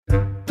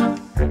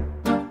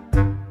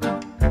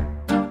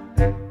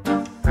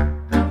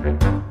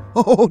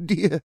Oh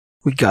dear.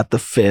 We got the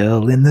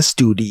Phil in the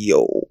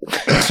studio.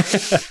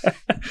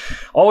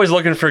 Always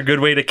looking for a good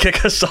way to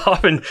kick us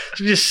off and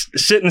just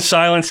sit in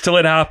silence till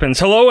it happens.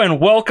 Hello and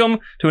welcome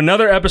to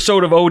another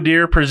episode of Oh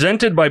Dear,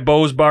 presented by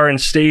Bose Bar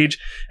and Stage.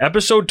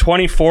 Episode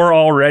 24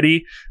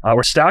 already.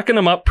 We're stacking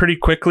them up pretty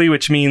quickly,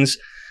 which means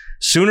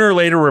sooner or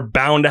later we're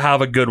bound to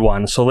have a good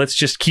one. So let's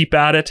just keep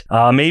at it.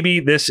 Maybe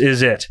this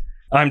is it.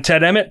 I'm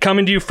Ted Emmett,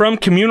 coming to you from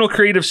Communal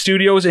Creative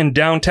Studios in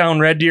downtown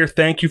Red Deer.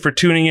 Thank you for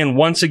tuning in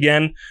once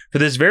again for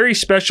this very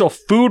special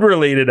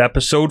food-related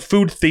episode,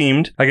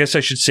 food-themed, I guess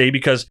I should say,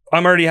 because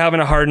I'm already having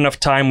a hard enough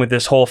time with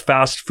this whole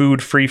fast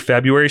food-free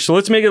February, so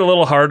let's make it a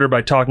little harder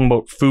by talking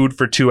about food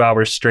for 2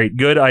 hours straight.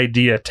 Good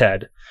idea,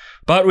 Ted.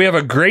 But we have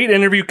a great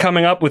interview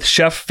coming up with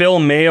Chef Phil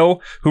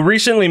Mayo, who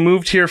recently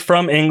moved here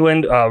from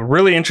England.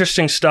 Really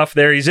interesting stuff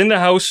there. He's in the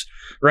house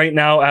right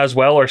now as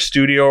well, or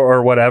studio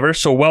or whatever.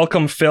 So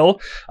welcome, Phil.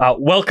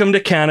 Welcome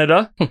to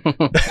Canada.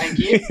 Thank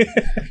you.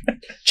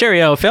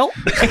 Cheerio, Phil.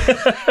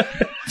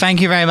 Thank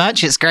you very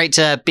much. It's great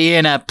to be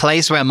in a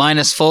place where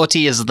minus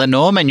 40 is the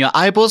norm and your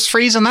eyeballs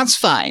freeze, and that's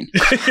fine.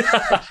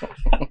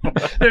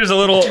 There's a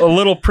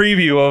little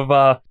preview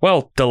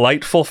of,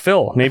 Delightful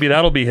Phil. Maybe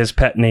that'll be his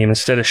pet name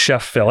instead of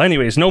Chef Phil.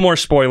 Anyways, no more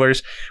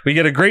spoilers. We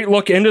get a great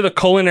look into the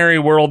culinary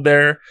world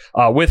there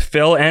with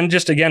Phil, and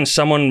just, again,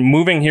 someone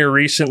moving here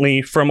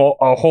recently from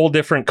a whole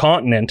different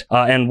continent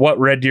and what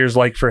Red Deer's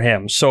like for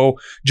him. So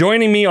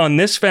joining me on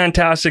this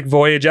fantastic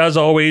voyage, as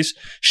always,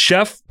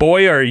 Chef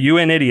Boy, Are You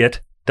an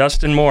Idiot?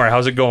 Dustin Moore,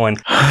 how's it going?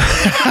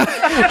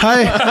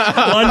 Hi.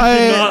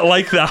 Lundy did not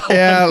like that one.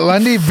 Yeah,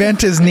 Lundy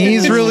bent his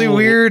knees really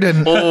weird,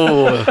 and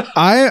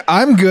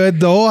I'm good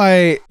though.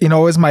 It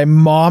was my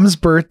mom's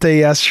birthday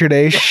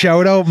yesterday.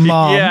 Shout out,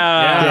 Mom.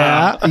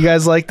 Yeah. You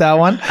guys like that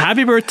one?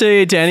 Happy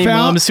birthday to any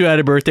moms who had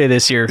a birthday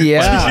this year.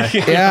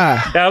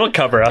 Yeah. That'll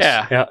cover us.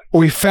 Yeah.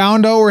 We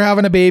found out we're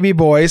having a baby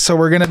boy, so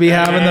we're gonna be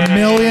having the $1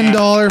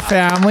 million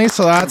family.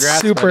 So that's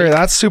super. Buddy.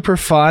 That's super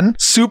fun.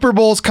 Super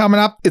Bowl's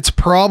coming up. It's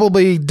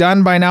probably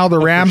done by now. The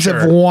Rams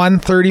have won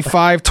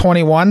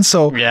 35-21,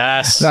 so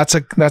yes, that's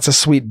a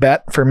sweet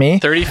bet for me.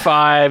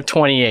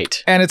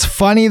 35-28. And it's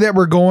funny that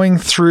we're going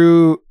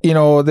through,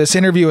 this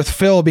interview with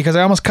Phil, because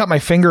I almost cut my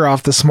finger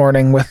off this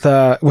morning with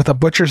a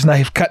butcher's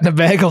knife cutting a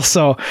bagel.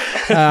 So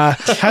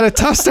had a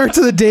tough start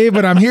to the day,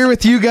 but I'm here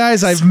with you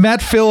guys. I've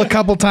met Phil a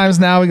couple times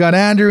now. We got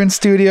Andrew in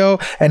studio,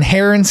 and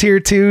Heron's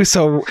here too,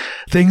 so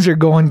things are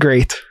going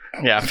great.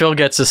 Yeah, Phil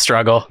gets a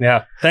struggle.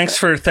 Yeah. Thanks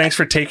for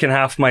taking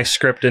half my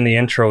script in the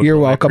intro. You're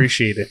welcome. I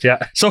appreciate it.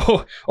 Yeah.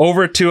 So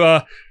over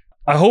to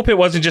I hope it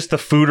wasn't just the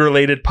food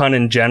related pun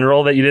in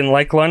general that you didn't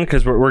like, Lund,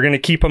 because we're going to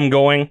keep them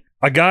going.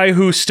 A guy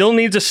who still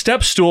needs a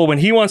step stool when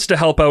he wants to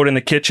help out in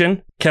the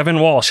kitchen, Kevin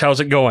Walsh. How's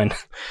it going?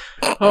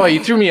 Oh,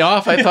 you threw me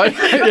off. I thought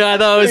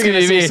it was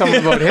going to be something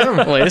about him.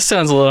 Wait, this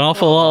sounds an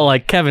awful lot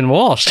like Kevin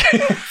Walsh.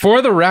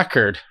 For the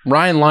record,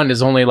 Ryan Lund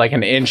is only like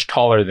an inch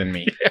taller than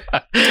me.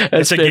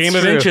 It's a game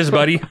of inches,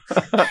 buddy.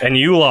 And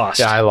you lost.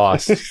 Yeah, I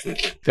lost.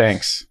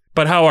 Thanks.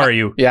 But how are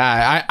you?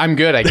 Yeah, I'm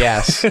good, I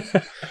guess.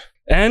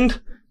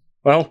 And,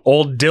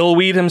 old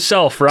Dillweed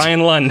himself,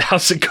 Ryan Lund.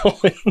 How's it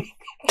going?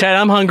 Ted,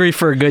 I'm hungry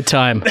for a good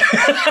time.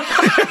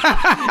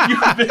 You've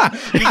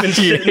been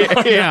sitting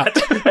on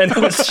that, and it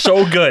was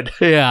so good.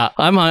 Yeah,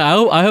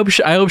 I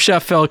hope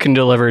Chef Phil can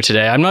deliver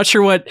today. I'm not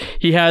sure what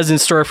he has in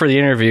store for the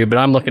interview, but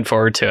I'm looking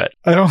forward to it.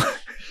 I don't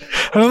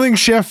think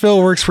Chef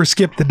Phil works for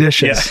Skip the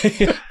Dishes.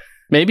 Yeah.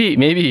 Maybe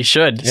he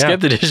should. Yeah. Skip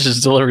the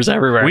Dishes delivers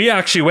everywhere. We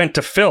actually went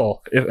to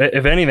Phil,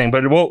 if anything,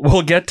 but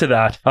we'll get to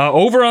that.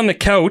 Over on the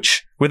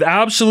couch with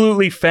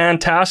absolutely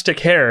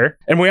fantastic hair,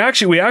 and we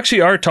actually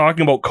are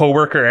talking about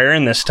coworker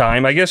Aaron this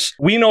time. I guess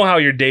we know how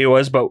your day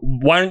was, but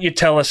why don't you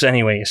tell us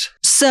anyways?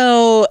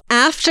 So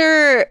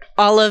after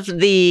all of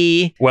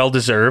the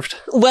well-deserved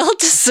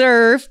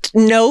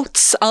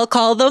notes, I'll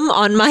call them,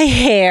 on my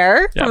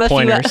hair, from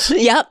pointers.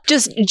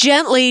 Just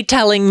gently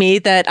telling me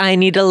that I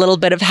need a little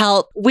bit of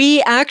help.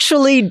 We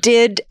actually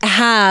did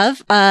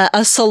have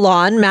a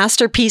salon,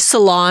 Masterpiece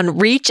Salon,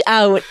 reach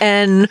out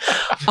and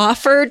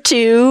offer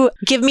to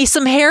give me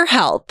some hair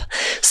help.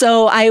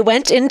 So I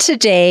went in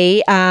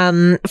today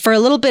for a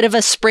little bit of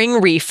a spring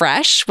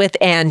refresh with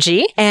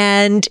Angie,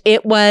 and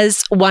it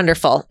was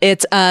wonderful.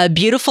 It's a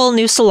beautiful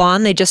new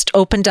salon. They just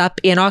opened up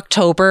in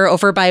October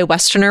over by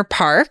Westerner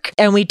Park,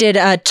 and we did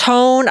a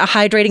tone, a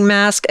hydrating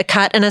mask, a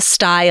cut, and a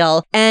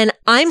style. And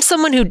I'm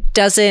someone who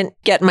doesn't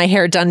get my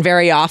hair done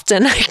very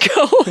often. I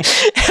go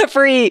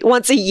every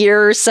once a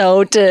year or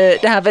so to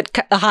have it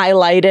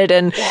highlighted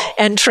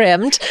and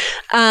trimmed.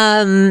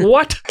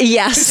 What?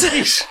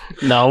 Yes.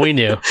 No, we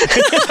knew.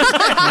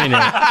 We knew.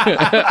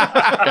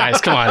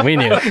 Guys, come on, we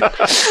knew.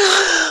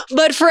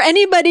 But for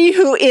anybody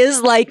who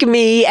is like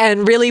me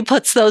and really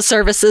puts those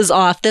services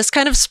off, this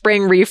kind of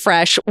spring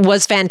refresh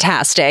was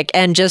fantastic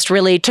and just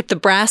really took the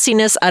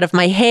brassiness out of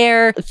my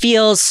hair.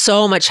 Feels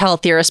so much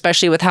healthier,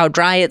 especially with how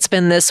dry it's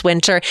been this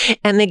winter.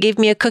 And they gave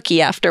me a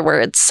cookie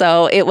afterwards.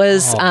 So it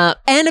was,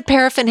 and a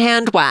paraffin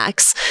hand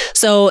wax.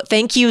 So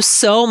thank you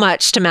so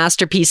much to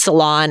Masterpiece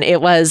Salon.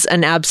 It was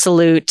an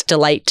absolute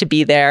delight to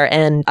be there.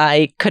 And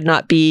I could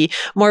not be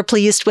more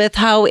pleased with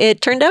how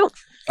it turned out.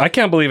 I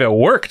can't believe it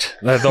worked.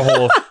 The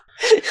whole...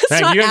 It's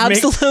not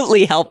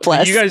absolutely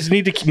helpless. You guys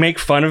need to make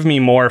fun of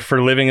me more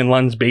for living in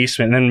Lund's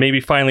basement, and then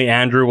maybe finally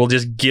Andrew will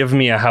just give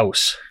me a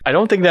house. I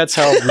don't think that's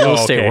how real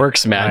estate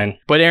works, man. Fine.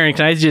 But Aaron,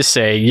 can I just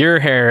say, your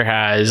hair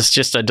has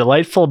just a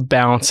delightful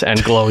bounce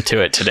and glow to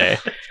it today.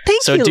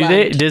 Thank you,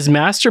 Lund. Does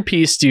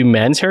Masterpiece do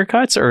men's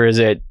haircuts, or is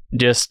it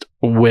just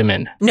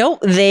women? No,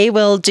 they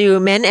will do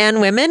men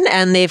and women,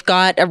 and they've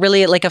got a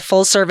really like a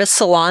full service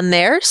salon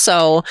there.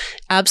 So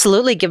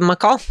absolutely give them a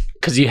call.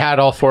 Because you had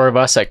all 4 of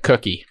us at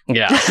Cookie.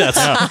 Yeah, that's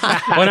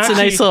a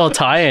nice little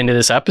tie into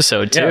this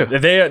episode too.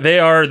 Yeah,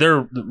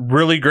 they're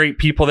really great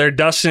people there.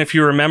 Dustin, if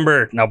you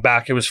remember, now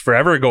back it was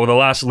forever ago, the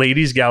last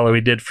ladies gala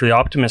we did for the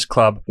Optimist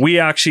Club,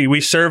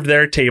 we served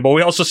their table.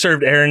 We also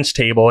served Erin's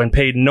table and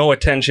paid no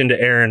attention to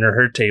Erin or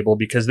her table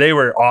because they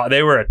were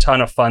a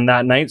ton of fun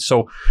that night.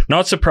 So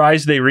not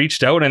surprised they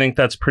reached out. I think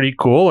that's pretty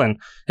cool.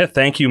 And yeah,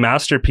 thank you,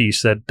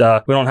 Masterpiece,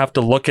 that we don't have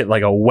to look at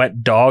like a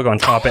wet dog on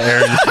top of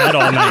Erin's head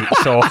all night.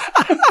 So.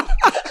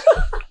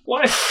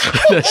 What?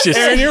 That's just,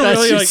 Aaron, you're that's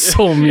really just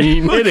so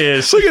mean. It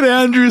is. Look at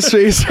Andrew's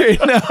face right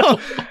now.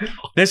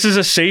 This is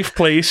a safe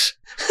place.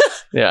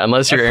 Yeah,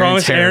 unless you're I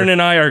promise Aaron's hair. Aaron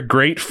and I are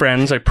great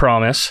friends, I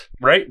promise.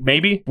 Right?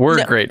 Maybe?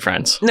 We're great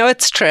friends. No,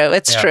 it's true.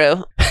 It's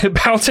true.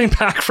 Bouncing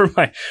back from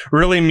my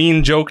really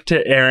mean joke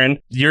to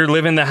Aaron, you're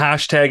living the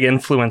hashtag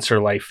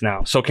influencer life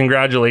now. So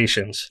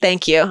congratulations.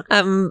 Thank you.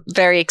 I'm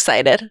very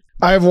excited.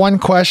 I have one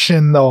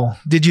question though.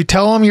 Did you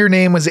tell him your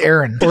name was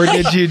Aaron, or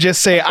did you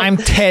just say I'm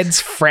Ted's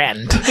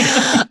friend?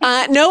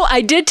 No,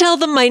 I did tell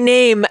them my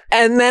name,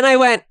 and then I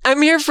went,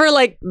 I'm here for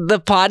like the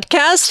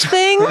podcast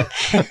thing.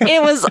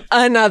 It was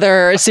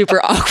another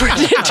super awkward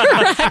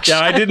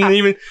interaction.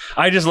 Yeah,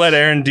 I just let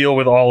Aaron deal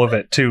with all of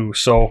it too.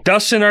 So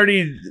Dustin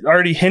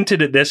already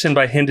hinted at this, and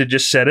by hinted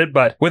just said it,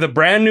 but with a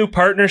brand new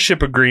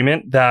partnership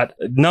agreement that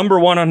number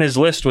 1 on his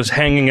list was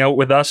hanging out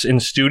with us in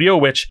studio,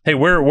 which, hey,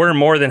 we're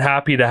more than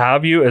happy to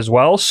have you as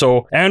well.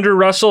 So Andrew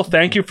Russell,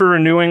 thank you for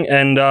renewing,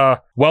 and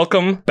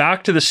welcome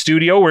back to the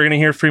studio. We're going to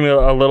hear from you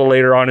a little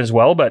later on as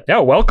well, but yeah,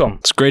 welcome.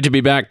 It's great to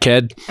be back,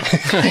 Ked.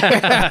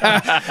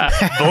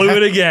 Blew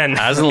it again.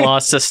 Hasn't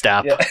lost a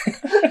step. Yeah.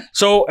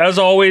 So as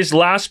always,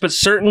 last but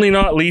certainly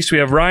not least, we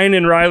have Ryan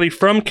and Riley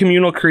from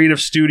Communal Creative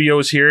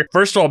Studios here.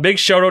 First of all, big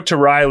shout out to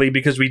Riley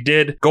because we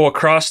did go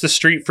across the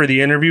street for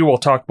the interview. We'll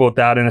talk about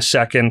that in a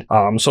second.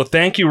 So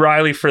thank you,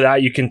 Riley, for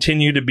that. You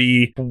continue to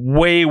be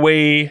way,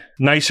 way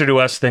nicer to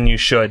us than you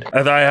should.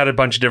 I had a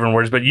bunch of different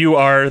words, but you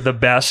are the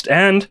best.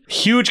 And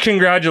huge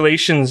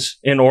congratulations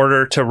in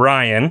order to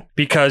Ryan,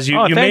 because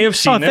you may have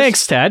seen this.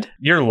 Thanks, Ted.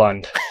 You're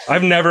Lund.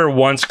 I've never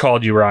once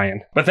called you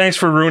Ryan, but thanks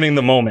for ruining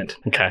the moment.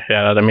 Okay,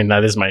 yeah, I mean,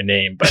 that is my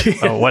name, but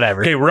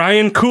whatever. Okay,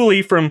 Ryan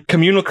Cooley from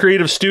Communal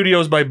Creative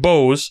Studios by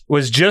Bose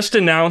was just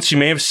announced. You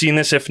may have seen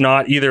this. If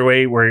not, either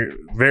way, we're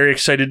very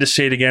excited to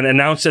say it again.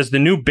 Announced as the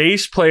new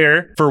bass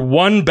player for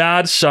One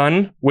Bad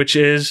Son, which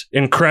is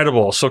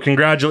incredible. So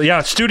congratulations.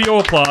 Yeah, studio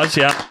applause.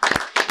 Yeah.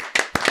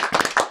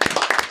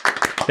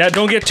 Yeah,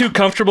 don't get too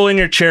comfortable in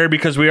your chair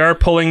because we are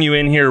pulling you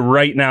in here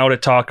right now to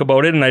talk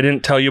about it. And I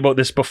didn't tell you about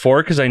this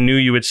before because I knew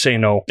you would say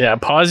no. Yeah,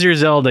 pause your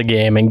Zelda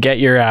game and get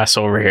your ass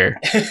over here.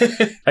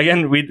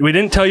 Again, we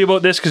didn't tell you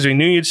about this because we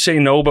knew you'd say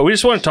no, but we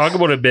just want to talk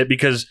about it a bit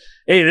because,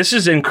 hey, this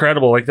is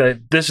incredible. Like,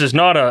 this is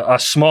not a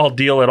small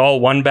deal at all.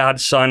 One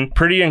Bad Son,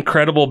 pretty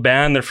incredible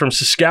band. They're from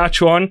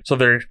Saskatchewan, so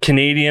they're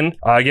Canadian.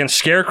 Again,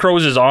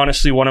 Scarecrows is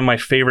honestly one of my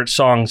favorite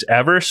songs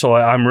ever, so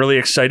I'm really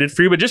excited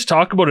for you. But just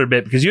talk about it a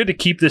bit because you had to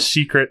keep this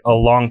secret a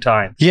long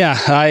time. Yeah,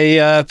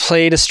 I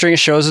played a string of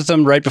shows with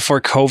them right before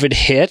COVID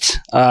hit.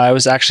 I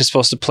was actually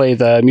supposed to play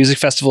the music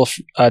festival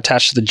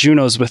attached to the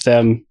Junos with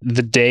them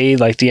the day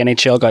like the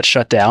NHL got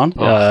shut down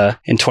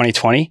in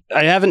 2020.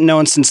 I haven't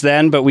known since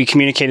then, but we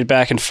communicated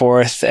back and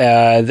forth,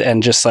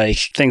 and just like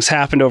things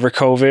happened over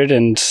COVID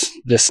and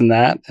this and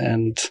that,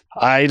 and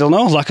I don't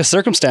know, luck of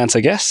circumstance, I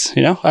guess.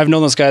 You know, I've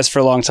known those guys for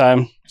a long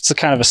time. It's a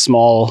kind of a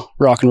small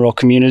rock and roll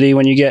community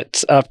when you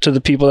get up to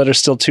the people that are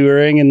still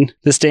touring in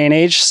this day and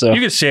age. So you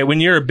could say it, when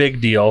you're a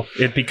big deal,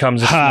 it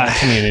becomes a small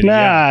community.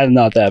 Nah,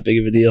 not that big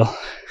of a deal.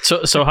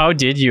 So how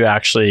did you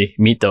actually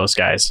meet those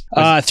guys?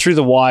 Through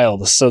The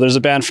Wild. So there's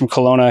a band from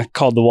Kelowna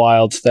called The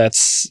Wild.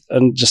 That's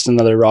just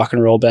another rock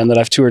and roll band that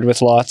I've toured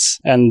with lots.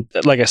 And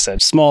like I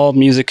said, small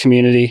music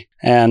community.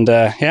 And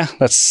I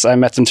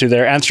met them through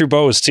there and through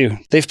Bose too.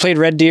 They've played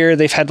Red Deer.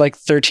 They've had like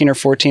 13 or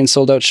 14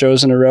 sold out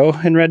shows in a row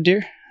in Red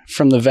Deer,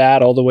 from the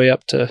VAT all the way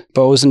up to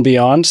Bose and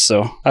beyond.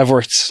 So I've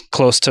worked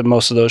close to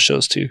most of those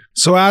shows too.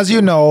 So as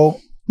you know,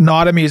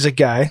 not a music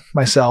guy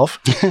myself.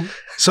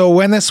 So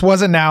when this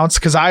was announced,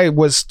 because I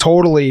was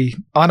totally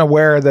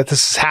unaware that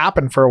this has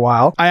happened for a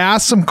while, I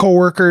asked some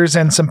coworkers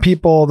and some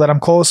people that I'm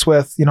close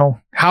with, you know,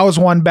 how is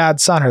One Bad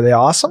Son? Are they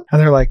awesome?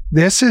 And they're like,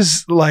 this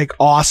is like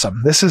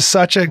awesome. This is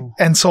such a,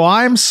 and so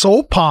I'm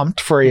so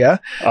pumped for you.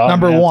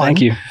 Number one.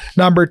 Thank you.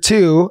 Number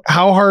two,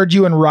 how hard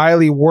you and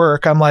Riley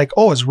work. I'm like,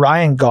 oh, is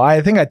Ryan gone?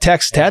 I think I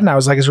text Ted and I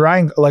was like, is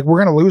Ryan, like,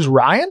 we're going to lose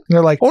Ryan? And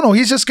they're like, oh no,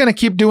 he's just going to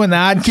keep doing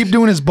that and keep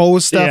doing his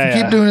Bose stuff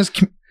and keep doing his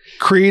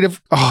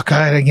creative. Oh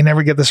God, I can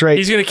never get this right.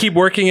 He's going to keep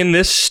working in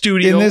this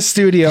studio.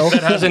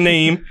 That has a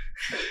name.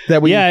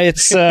 That we,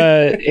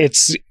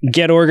 it's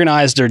get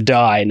organized or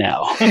die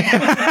now.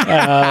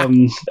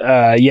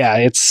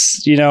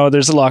 It's, you know,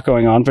 there's a lot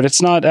going on, but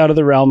it's not out of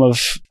the realm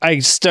of,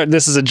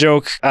 this is a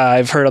joke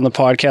I've heard on the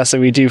podcast that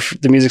we do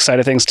the music side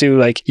of things too.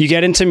 Like, you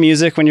get into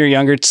music when you're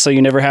younger, so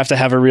you never have to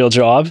have a real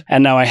job.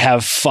 And now I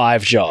have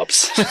 5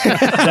 jobs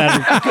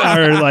that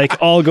are like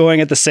all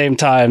going at the same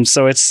time.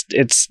 So it's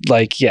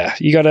like, yeah,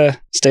 you got to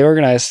stay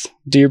organized.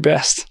 Do your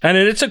best. And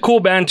it's a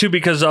cool band too,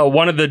 because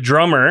one of the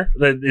drummer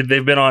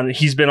that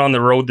he's been on the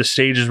road. The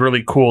stage is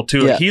really cool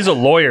too. Yeah. He's a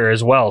lawyer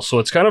as well, so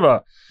it's kind of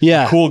a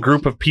cool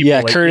group of people.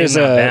 Yeah, Kurt is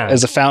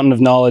a fountain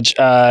of knowledge.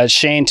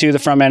 Shane too, the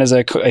frontman,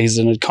 he's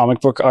a comic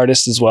book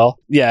artist as well.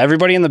 Yeah,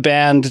 everybody in the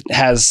band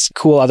has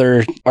cool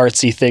other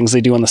artsy things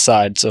they do on the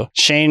side. So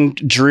Shane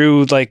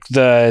drew like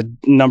the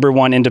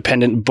 #1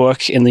 independent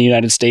book in the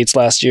United States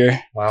last year.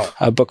 Wow,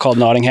 a book called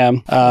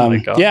Nottingham. Oh my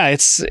God. Yeah,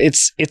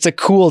 it's a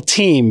cool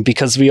team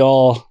because we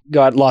all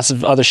got lots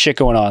of other shit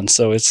going on.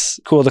 So it's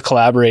cool to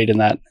collaborate in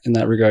that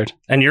regard.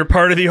 And you're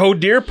part of the Oh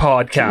Dear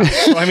podcast.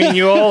 So, I mean,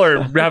 you all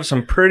have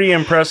some pretty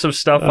impressive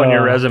stuff on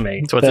your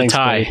resume. So it's a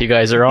tie. Buddy. You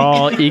guys are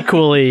all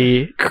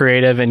equally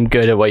creative and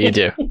good at what you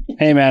do.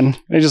 Hey man,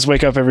 I just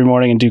wake up every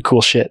morning and do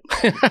cool shit.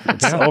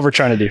 That's all we're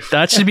trying to do.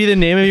 That should be the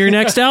name of your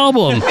next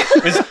album.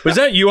 Was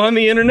that you on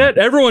the internet?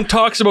 Everyone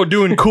talks about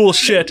doing cool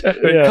shit.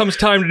 When it comes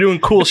time to doing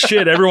cool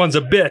shit, everyone's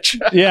a bitch.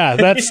 Yeah,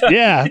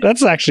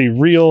 that's actually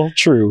real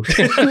true.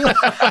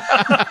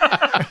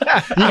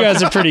 You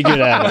guys are pretty good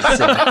at it.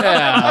 So.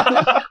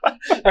 Yeah.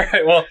 All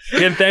right. Well,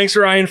 again, thanks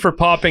Ryan for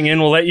popping in.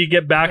 We'll let you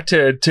get back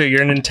to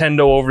your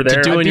Nintendo over there.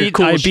 I beat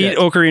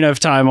Ocarina of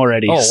Time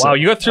already. Oh wow,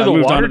 you got through the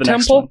water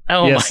temple?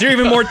 Oh, yes. You're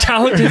even more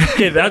talented.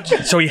 Okay,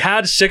 so he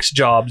had 6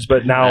 jobs,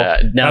 but now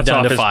that's down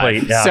off to his 5.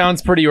 plate. Yeah.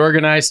 Sounds pretty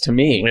organized to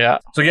me. Yeah.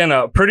 So again,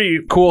 a pretty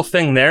cool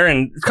thing there,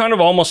 and it's kind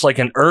of almost like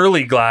an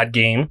early Glad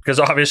game because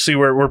obviously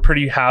we're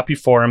pretty happy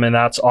for him, and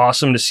that's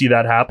awesome to see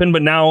that happen.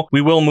 But now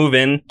we will move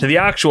in to the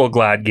actual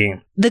Glad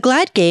game. The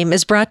Glad Game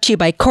is brought to you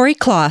by Corey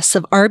Kloss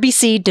of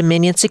RBC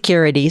Dominion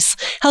Securities,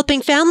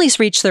 helping families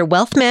reach their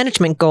wealth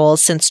management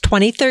goals since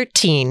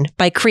 2013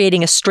 by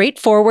creating a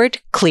straightforward,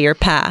 clear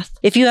path.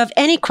 If you have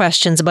any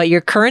questions about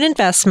your current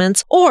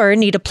investments or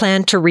need a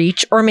plan to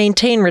reach or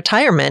maintain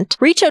retirement,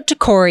 reach out to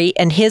Corey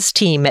and his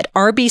team at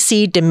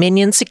RBC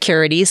Dominion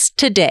Securities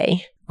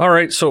today. All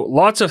right, so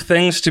lots of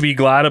things to be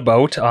glad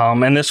about.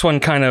 And this one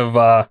kind of,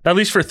 at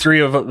least for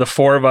 3 of the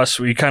 4 of us,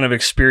 we kind of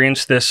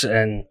experienced this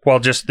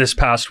just this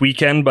past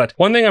weekend. But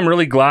one thing I'm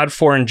really glad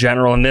for in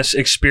general, and this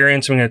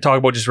experience I'm going to talk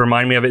about just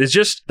remind me of it, is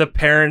just the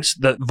parents,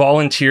 the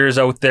volunteers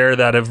out there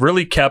that have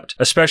really kept,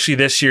 especially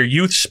this year,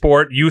 youth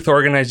sport, youth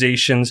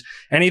organizations,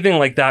 anything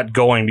like that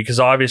going. Because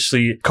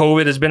obviously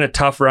COVID has been a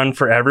tough run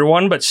for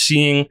everyone, but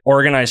seeing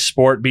organized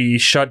sport be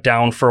shut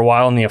down for a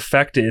while and the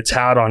effect it's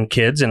had on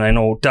kids, and I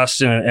know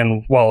Dustin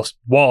and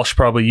Walsh,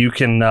 probably you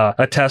can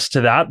attest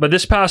to that. But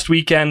this past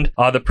weekend,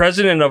 the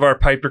president of our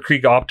Piper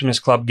Creek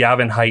Optimist Club,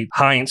 Gavin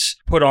Heinz,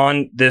 put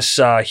on this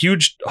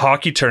huge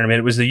hockey tournament.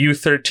 It was the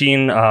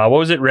U13, what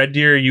was it, Red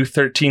Deer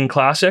U13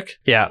 Classic?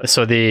 Yeah,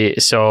 so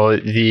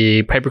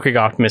the Piper Creek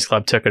Optimist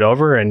Club took it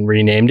over and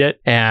renamed it.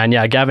 And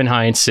yeah, Gavin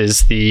Heinz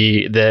is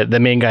the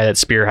main guy that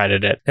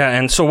spearheaded it. Yeah,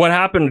 and so what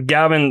happened,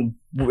 Gavin,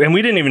 and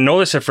we didn't even know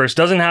this at first,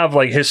 doesn't have,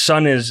 like, his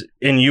son is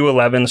in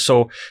U11,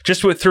 so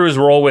just through his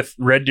role with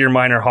Red Deer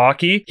Minor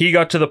Hockey, he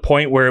got to the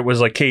point where it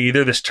was like, hey,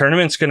 either this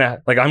tournament's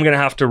gonna, like, I'm gonna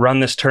have to run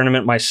this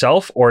tournament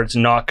myself, or it's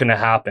not gonna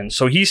happen.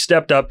 So he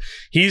stepped up.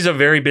 He's a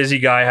very busy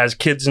guy, has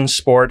kids in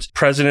sports,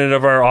 president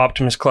of our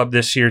Optimist Club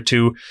this year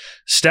too,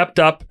 stepped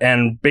up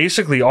and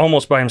basically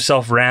almost by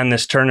himself ran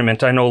this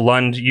tournament. I know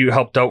Lund, you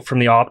helped out from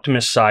the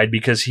Optimist side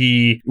because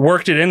he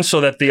worked it in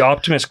so that the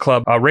Optimist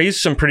Club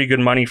raised some pretty good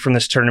money from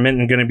this tournament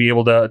and going to be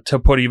able to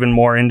put even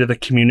more into the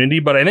community.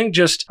 But I think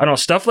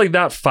stuff like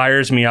that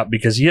fires me up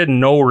because he had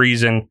no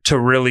reason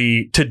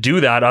to do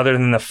that other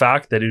than the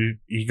fact that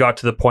he got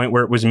to the point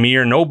where it was me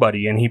or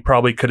nobody. And he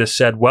probably could have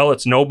said, well,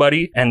 it's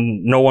nobody,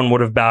 and no one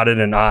would have batted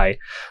an eye.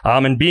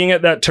 And being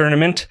at that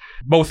tournament,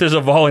 both as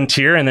a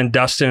volunteer, and then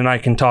Dustin and I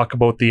can talk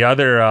about the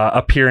other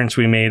appearance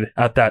we made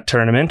at that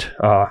tournament.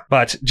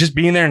 But just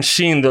being there and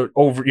seeing the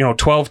over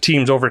 12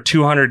 teams, over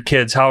 200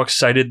 kids, how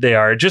excited they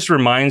are. It just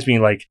reminds me,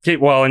 like, okay,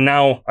 well, and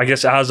now I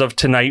guess as of of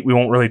tonight, we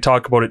won't really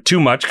talk about it too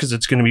much because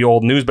it's going to be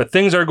old news, but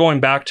things are going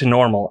back to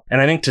normal. And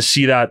I think to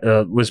see that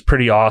was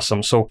pretty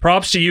awesome. So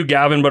props to you,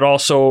 Gavin, but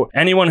also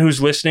anyone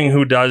who's listening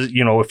who does,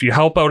 if you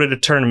help out at a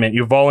tournament,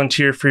 you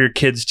volunteer for your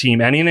kids'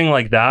 team, anything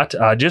like that,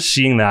 just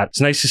seeing that.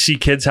 It's nice to see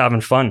kids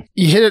having fun.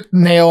 You hit it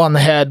nail on the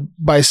head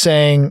by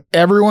saying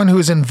everyone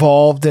who's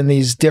involved in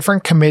these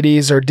different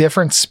committees or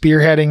different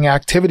spearheading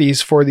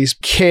activities for these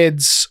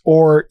kids,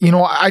 or,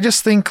 I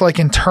just think like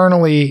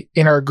internally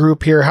in our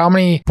group here, how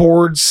many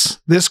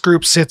boards this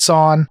group sits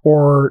on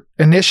or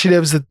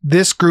initiatives that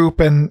this group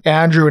and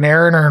Andrew and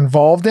Aaron are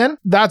involved in.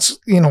 That's,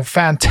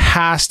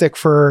 fantastic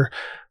for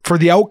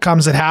the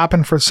outcomes that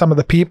happen for some of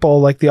the people.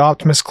 Like the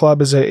Optimist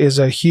Club is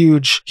a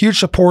huge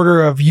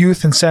supporter of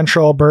youth in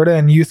Central Alberta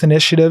and youth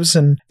initiatives,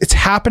 and it's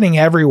happening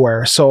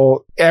everywhere.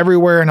 So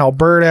everywhere in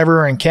Alberta,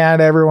 everywhere in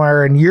Canada,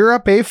 everywhere in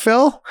Europe,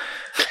 Phil?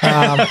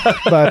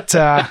 But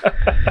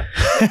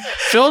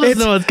Phil doesn't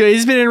know what's good.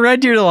 He's been in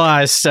Red Deer the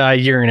last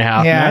year and a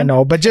half. Yeah, man. I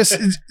know. But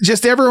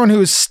just everyone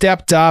who's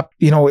stepped up,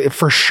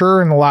 for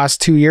sure in the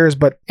last 2 years,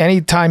 but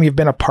anytime you've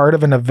been a part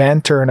of an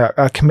event or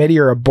a committee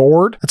or a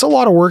board, it's a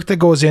lot of work that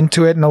goes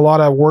into it and a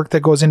lot of work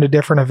that goes into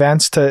different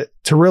events to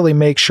really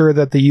make sure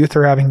that the youth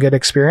are having good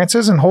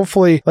experiences. And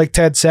hopefully, like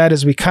Ted said,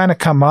 as we kind of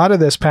come out of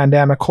this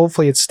pandemic,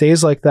 hopefully it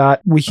stays like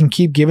that. We can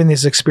keep giving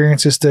these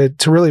experiences to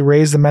really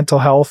raise the mental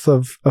health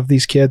of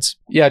these kids.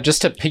 Yeah,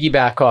 just to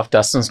piggyback off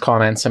Dustin's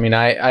comments, I mean,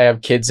 I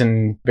have kids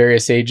in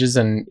various ages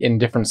and in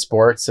different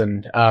sports.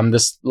 And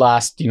this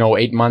last,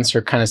 8 months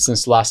or kind of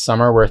since last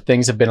summer where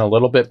things have been a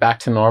little bit back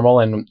to normal.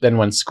 And then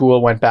when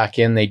school went back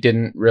in, they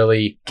didn't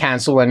really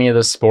cancel any of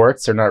the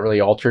sports. They're not really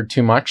altered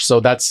too much.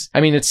 So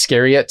it's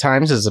scary at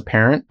times as a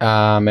parent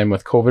and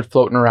with COVID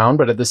floating around.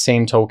 But at the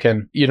same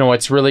token,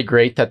 it's really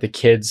great that the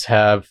kids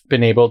have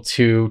been able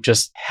to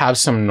just have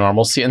some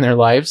normalcy in their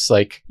lives.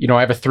 Like, I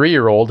have a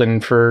 3-year-old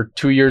and for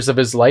 2 years of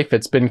his life,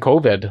 it's been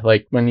COVID.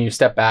 Like when you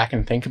step back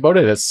and think about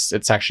it,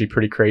 it's actually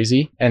pretty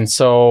crazy. And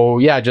so,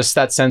 yeah, just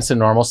that sense of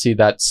normalcy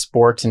that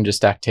sport and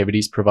just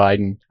activities provide.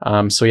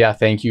 And so, yeah,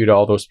 thank you to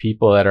all those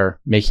people that are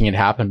making it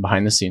happen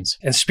behind the scenes.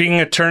 And speaking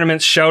of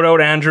tournaments, shout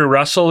out Andrew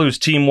Russell, whose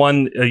team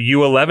won a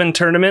U11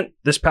 tournament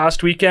this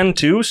past weekend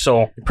too.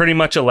 So pretty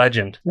much a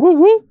legend. Woo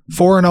woo.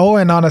 4-0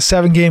 and on a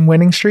 7-game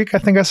winning streak, I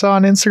think I saw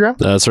on Instagram.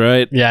 That's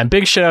right. Yeah, and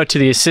big shout out to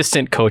the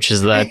assistant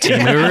coaches of that team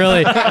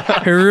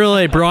who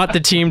really brought the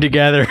team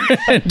together.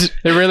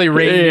 They really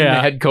reined in the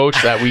head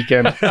coach that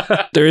weekend.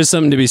 There is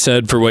something to be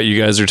said for what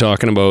you guys are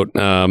talking about.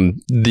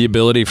 The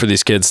ability for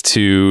these kids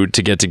to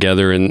get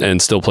together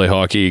and still play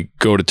hockey,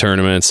 go to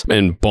tournaments,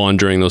 and bond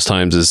during those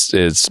times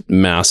is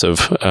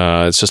massive.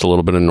 It's just a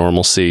little bit of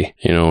normalcy,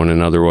 in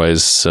an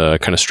otherwise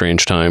kind of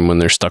strange time when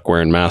they're stuck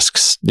wearing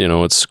masks,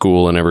 at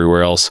school and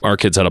everywhere else. Our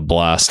kids had a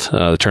blast.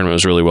 The tournament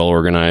was really well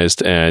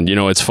organized. And,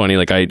 it's funny,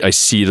 like I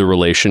see the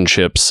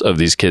relationships of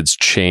these kids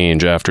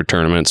change after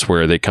tournaments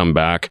where they come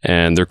back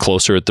and they're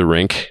closer at the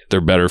rink.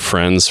 They're better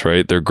friends,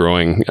 right? They're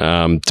growing.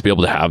 To be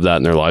able to have that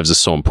in their lives is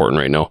so important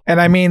right now.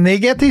 And I mean, they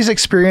get these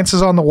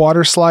experiences on the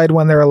water slide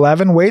when they're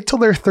 11. Wait till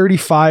they're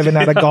 35 and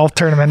at a golf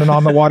tournament and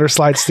on the water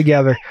slides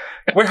together.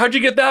 How'd you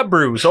get that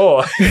bruise?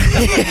 Oh,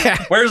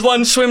 where's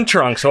Lun's swim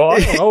trunks? Oh, I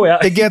don't know. Yeah.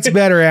 It gets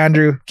better,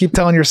 Andrew. Keep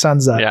telling your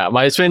sons that. Yeah,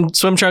 my swim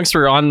trunks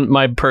were on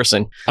my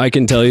person. I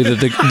can tell you that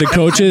the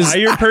coaches... Are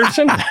your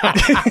person?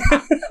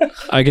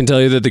 I can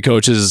tell you that the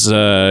coaches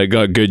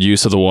got good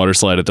use of the water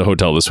slide at the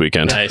hotel this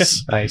weekend.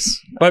 Nice.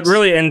 But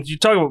really, and you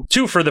talk about,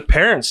 too, for the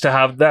parents to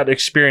have that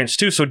experience,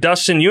 too. So,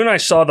 Dustin, you and I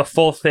saw the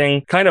full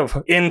thing kind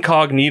of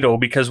incognito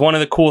because one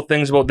of the cool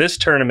things about this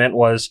tournament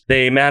was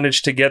they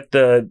managed to get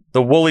the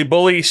Woolly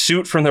Bully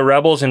suit from the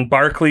Rebels and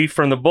Barkley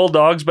from the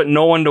Bulldogs, but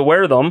no one to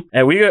wear them.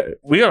 And we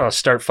got to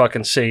start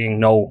fucking saying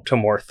no to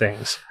more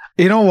things.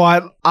 You know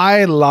what?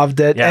 I loved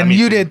it. Yeah, and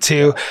you did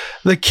too.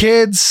 The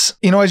kids,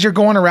 as you're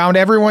going around,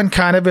 everyone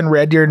kind of in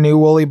Red Deer knew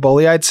Woolly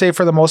Bully. I'd say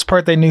for the most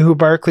part, they knew who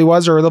Barkley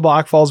was or the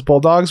Black Falls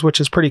Bulldogs, which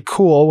is pretty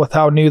cool with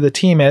how new the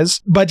team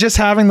is. But just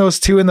having those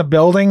two in the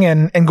building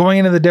and going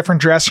into the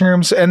different dressing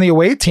rooms, and the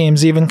away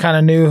teams even kind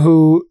of knew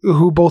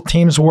who both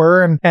teams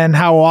were and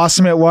how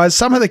awesome it was.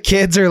 Some of the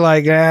kids are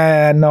like,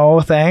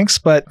 no, thanks.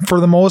 But for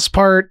the most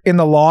part, in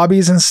the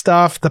lobbies and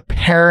stuff, the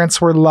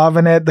parents were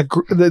loving it.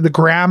 The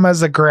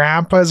grandmas, the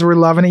grandpas were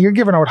loving it. You're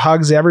giving out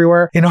hugs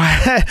everywhere.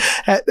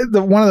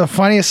 One of the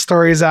funniest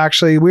stories,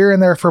 actually, we were in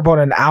there for about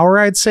an hour,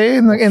 I'd say,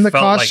 in the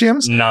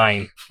costumes. Like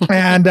 9.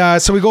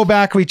 And so we go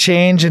back, we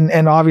change,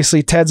 and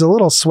obviously Ted's a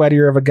little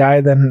sweatier of a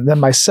guy than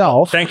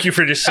myself. Thank you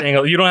for just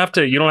saying you don't have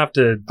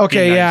to.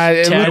 Okay,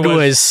 nice. yeah. Ted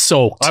was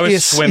soaked. I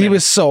was swimming. He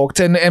was soaked,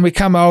 and we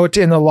come out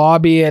in the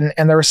lobby, and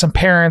there were some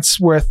parents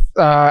with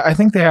I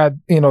think they had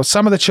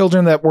some of the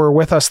children that were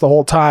with us the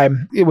whole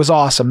time. It was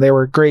awesome. They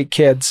were great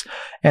kids,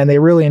 and they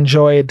really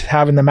enjoyed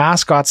having the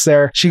mascots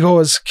there. She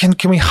goes, can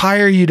we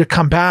hire you to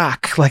come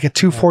back like at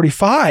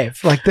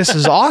 2:45? Like, this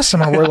is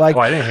awesome. And we're like,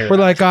 I didn't hear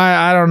that.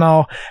 I don't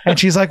know. And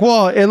she's like,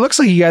 well, it looks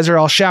like you guys are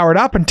all showered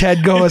up. And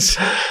Ted goes,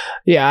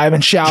 yeah, I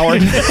haven't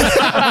showered.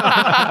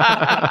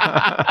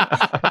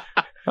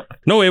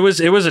 No, it was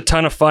a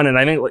ton of fun, and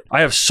I think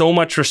I have so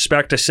much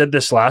respect. I said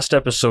this last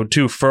episode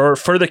too for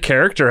the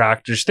character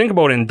actors. Think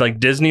about in like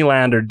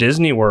Disneyland or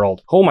Disney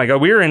World. Oh my God,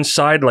 we were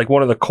inside like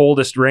one of the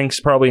coldest rinks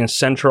probably in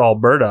Central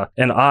Alberta,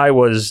 and I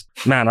was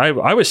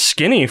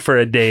skinny for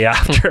a day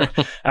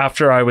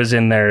after I was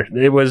in there.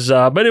 It was,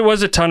 but it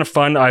was a ton of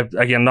fun.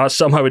 Again, not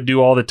something I would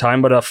do all the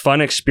time, but a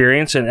fun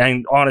experience,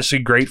 and honestly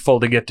grateful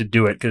to get to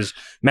do it because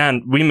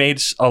man, we made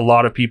a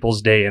lot of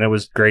people's day, and it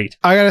was great.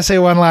 I gotta say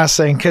one last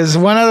thing, because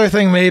one other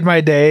thing made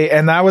my day,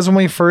 and that was when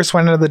we first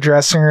went into the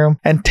dressing room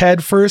and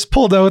Ted first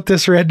pulled out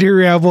this Red Deer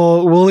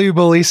Rebel woolly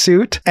bully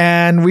suit,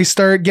 and we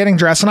start getting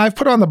dressed. And I've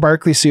put on the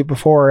Barkley suit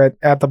before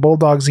at the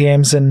Bulldogs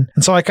games, and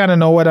so I kind of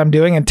know what I'm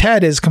doing. And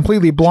Ted is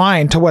completely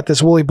blind to what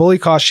this woolly bully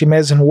costume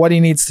is and what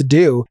he needs to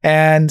do.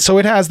 And so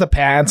it has the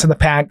pants and the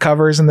pant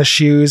covers and the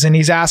shoes, and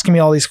he's asking me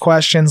all these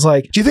questions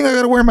like, do you think I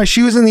gotta wear my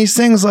shoes in these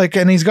things? Like,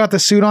 and he's got the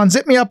suit on,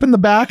 zip me up in the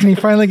back, and he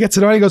finally gets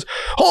it on. He goes,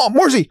 oh,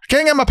 Morsey,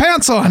 can't get my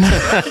pants on.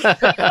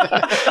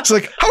 It's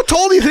like, how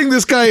tall do you think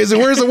this guy is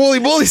and wears a woolly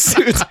bully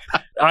suit?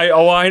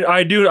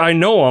 I do. I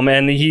know him,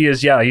 and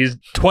he's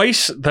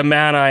twice the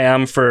man I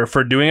am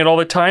for doing it all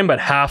the time, but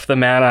half the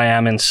man I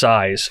am in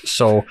size.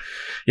 So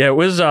yeah, it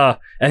was,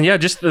 and yeah,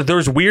 just there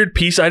was weird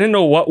piece. I didn't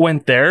know what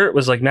went there. It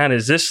was like, man,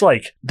 this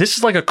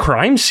is like a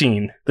crime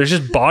scene. There's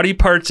just body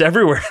parts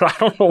everywhere. I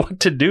don't know what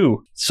to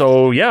do.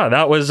 So yeah,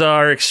 that was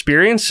our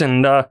experience,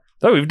 and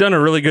we've done a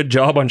really good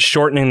job on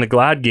shortening the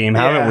Glad game,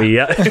 haven't we?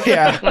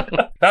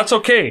 Yeah. That's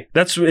okay.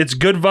 It's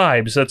good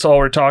vibes. That's all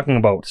we're talking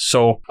about.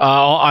 So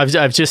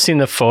I've just seen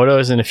the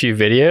photos and a few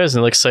videos, and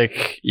it looks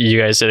like you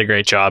guys did a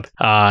great job.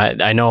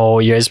 I know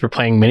you guys were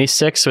playing mini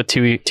sticks with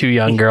two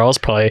young girls,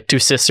 probably two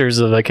sisters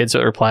of the kids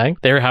that were playing.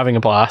 They were having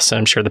a blast, and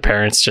I'm sure the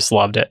parents just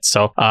loved it.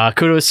 So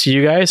kudos to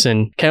you guys,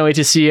 and can't wait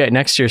to see you at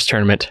next year's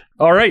tournament.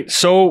 All right.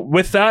 So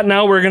with that,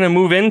 now we're going to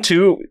move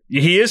into,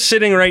 he is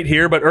sitting right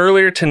here, but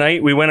earlier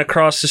tonight we went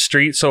across the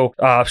street. So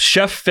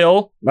Chef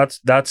Phil,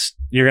 that's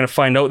you're going to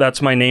find out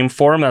that's my name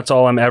for him. That's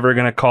all I'm ever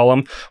going to call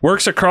him.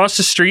 Works across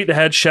the street, the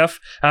head chef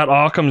at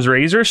Occam's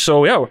Razor.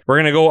 So yeah, we're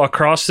going to go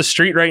across the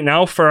street right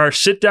now for our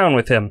sit down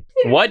with him.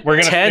 What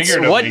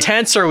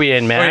tense are we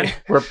in, man?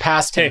 Wait. We're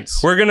past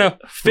tense. We're going to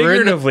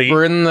figuratively.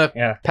 We're in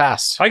the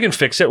past. I can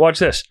fix it. Watch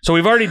this. So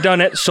we've already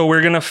done it. So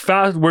we're going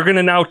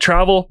to now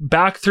travel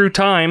back through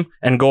time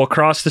and go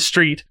across the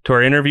street to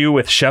our interview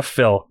with Chef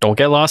Phil. Don't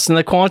get lost in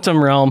the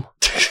quantum realm.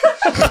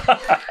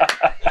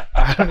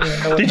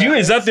 Did you?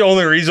 Is that the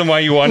only reason why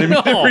you wanted me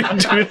to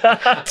redo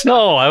that?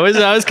 No, I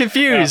was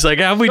confused. Like,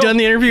 have we done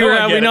the interview or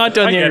have we not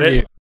done the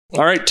interview?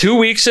 All right, 2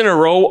 weeks in a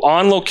row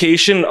on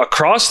location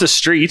across the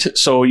street.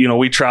 So,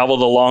 we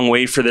traveled a long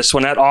way for this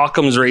one at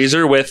Occam's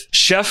Razor with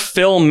Chef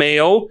Phil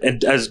Mayo,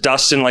 and as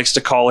Dustin likes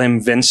to call him,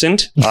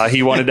 Vincent.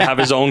 He wanted to have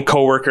his own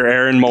coworker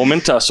Aaron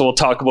moment, so we'll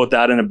talk about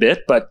that in a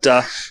bit. But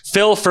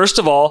Phil, first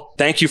of all,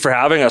 thank you for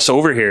having us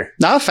over here.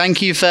 No, thank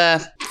you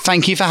for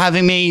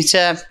having me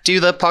to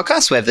do the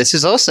podcast with. This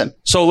is awesome.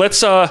 So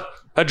let's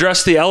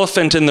address the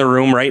elephant in the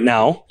room right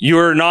now.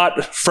 You're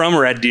not from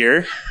Red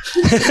Deer.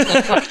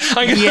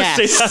 I'm going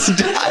to say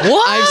that.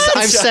 What?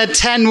 I've said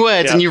 10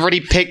 words and you've already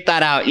picked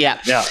that out.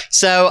 Yeah.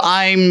 So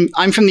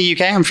I'm from the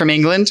UK. I'm from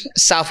England,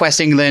 Southwest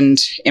England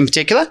in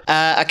particular,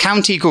 a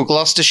county called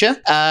Gloucestershire.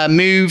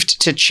 Moved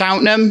to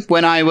Cheltenham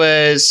when I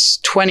was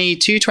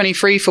 22,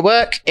 23 for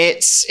work.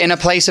 It's in a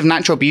place of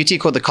natural beauty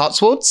called the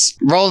Cotswolds.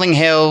 Rolling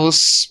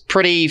hills,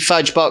 pretty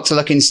fudge box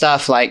looking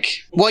stuff, like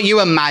what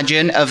you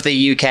imagine of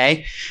the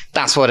UK.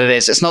 That's what it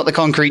is. It's not the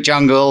concrete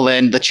jungle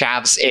and the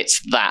chavs.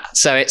 It's that.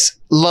 So it's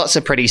lots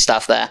of pretty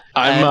stuff there.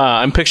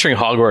 I'm picturing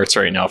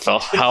Hogwarts right now, Phil.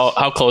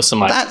 How close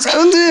am I? That's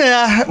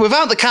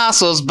without the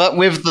castles, but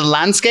with the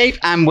landscape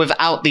and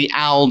without the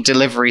owl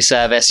delivery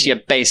service, you're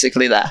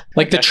basically there.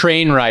 Like the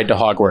train ride to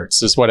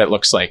Hogwarts is what it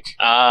looks like.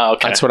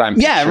 Okay. That's what I'm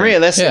picturing. Yeah,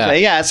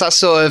 realistically. Yeah, it's that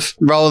sort of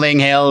rolling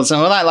hills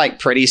and all that like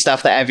pretty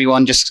stuff that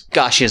everyone just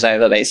gushes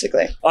over,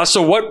 basically.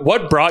 So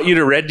what brought you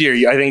to Red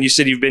Deer? I think you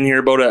said you've been here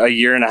about a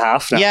year and a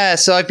half now. Yeah,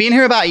 so I've been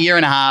here about a year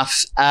and a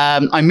half.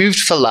 I moved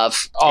for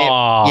love.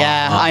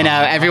 Yeah, I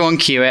know. Everyone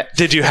cue it.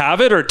 Did you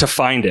have it or to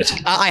find it?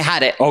 I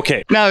had it.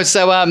 Okay. No,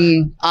 so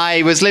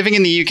I was living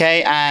in the UK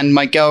and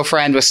my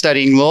girlfriend was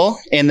studying law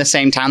in the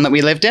same town that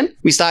we lived in.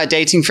 We started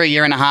dating for a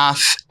year and a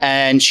half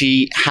and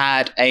she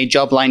had a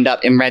job lined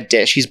up in Red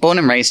Deer. She's born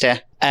and raised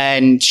here.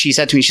 And she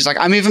said to me, she's like,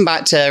 I'm moving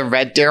back to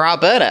Red Deer,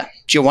 Alberta.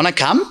 Do you want to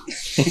come?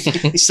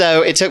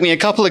 So it took me a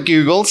couple of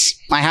Googles.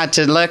 I had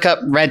to look up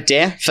Red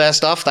Deer.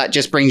 First off, that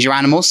just brings you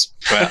animals.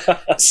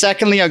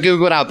 Secondly, I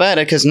Googled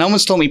Alberta because no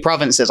one's taught me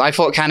provinces. I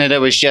thought Canada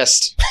was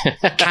just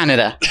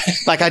Canada.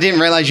 Like I didn't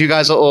realize you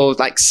guys are all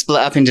like split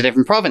up into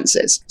different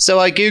provinces. So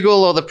I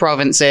Google all the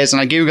provinces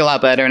and I Google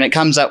Alberta and it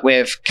comes up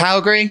with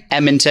Calgary,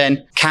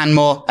 Edmonton,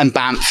 Canmore and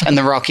Banff and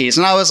the Rockies.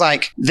 And I was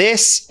like,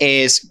 this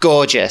is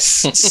gorgeous.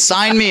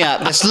 Sign me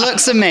up. This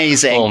looks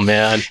amazing. Oh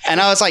man.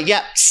 And I was like,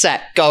 yep,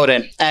 set,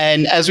 golden.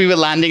 And as we were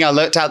landing, I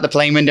looked out the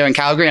plane window in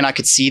Calgary and I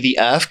could see the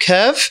earth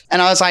curve.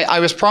 And I was like, I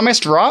was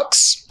promised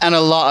rocks and a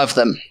lot of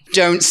them.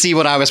 don't see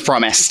what I was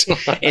promised.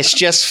 It's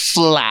just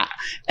flat.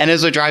 And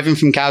as we're driving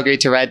from Calgary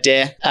to Red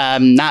Deer,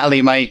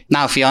 Natalie, my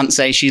now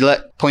fiance, she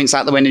points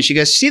out the window and she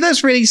goes, see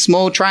those really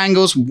small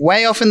triangles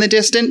way off in the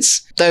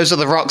distance? Those are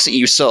the rocks that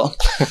you saw.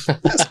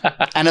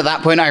 And at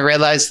that point, I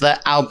realized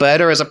that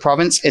Alberta as a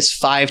province is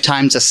 5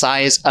 times the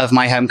size of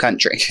my home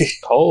country.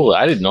 Oh,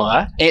 I didn't know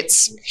that.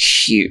 It's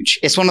huge.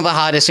 It's one of the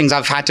hardest things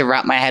I've had to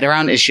wrap my head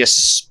around is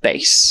just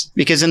space.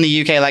 Because in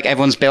the UK, like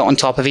everyone's built on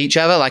top of each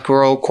other, like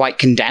we're all quite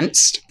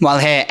condensed. While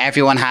here,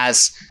 everyone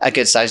has a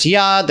good sized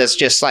yard. There's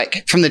just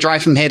like from the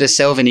drive from here to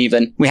Sylvan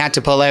even, we had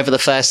to pull over the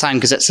first time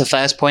because it's the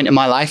first point in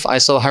my life I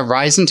saw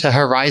horizon to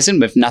horizon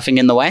with nothing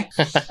in the way.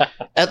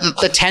 At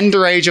the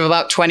tender age of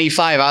about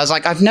 25, I was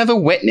like, I've never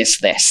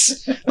witnessed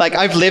this. Like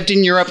I've lived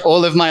in Europe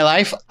all of my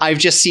life. I've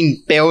just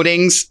seen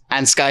buildings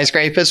and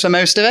skyscrapers for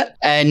most of it.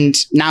 And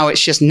now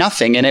it's just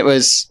nothing. And it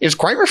was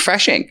quite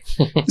refreshing.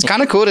 It's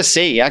kind of cool to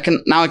see. I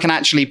can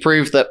actually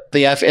prove that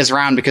the earth is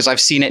round because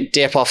I've seen it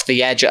dip off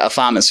the edge at a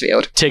farmer's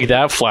field. Take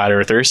that, flat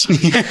earthers.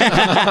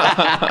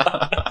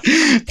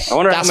 I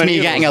wonder That's how many me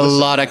of getting those a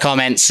lot of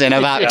comments in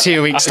about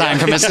 2 weeks' time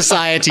from a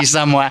society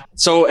somewhere.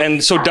 So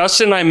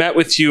Dustin and I met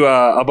with you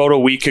about a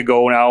week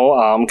ago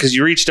now because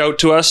you reached out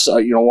to us,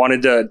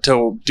 wanted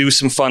to do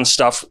some fun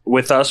stuff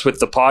with us with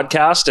the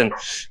podcast. And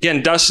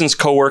again, Dustin's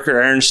coworker,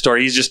 Aaron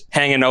Story, he's just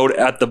hanging out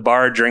at the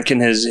bar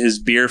drinking his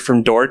beer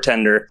from Door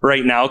Tender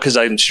right now because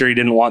I'm sure he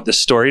didn't want the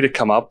story to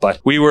come up.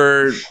 But we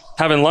were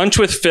having lunch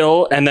with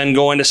Phil and then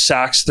going to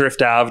Saks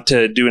Thrift Ave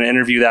to do an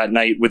interview that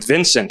night with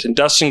Vincent. And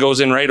Dustin goes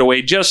in right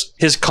away, just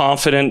his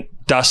confident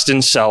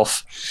Dustin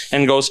self,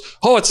 and goes,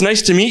 "Oh, it's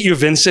nice to meet you,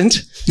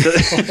 Vincent."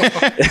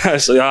 I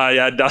was like,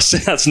 yeah,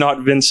 Dustin, that's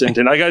not Vincent.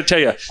 And I got to tell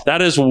you,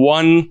 that is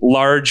one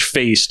large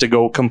face to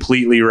go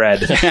completely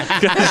red.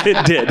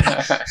 It did.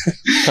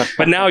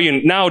 But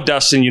now,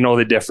 Dustin, you know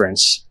the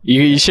difference.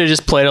 You should have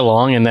just played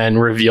along and then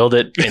revealed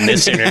it in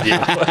this interview.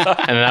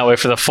 And that way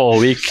for the full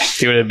week,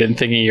 he would have been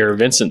thinking you were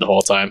Vincent the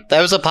whole time.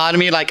 There was a part of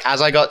me, like,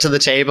 as I got to the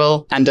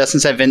table and Dustin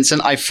said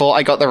Vincent, I thought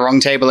I got the wrong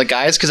table of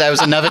guys because there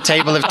was another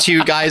table of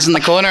 2 guys in the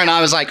corner and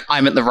I was like,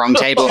 I'm at the wrong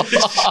table.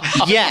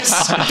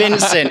 Yes,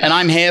 Vincent, and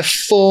I'm here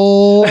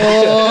for...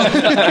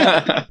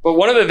 But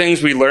one of the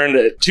things we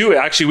learned too,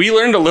 actually, we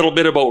learned a little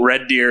bit about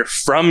Red Deer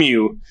from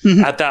you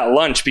at that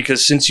lunch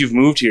because since you've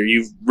moved here,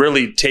 you've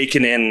really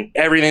taken in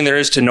everything there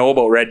is to know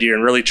about Red Deer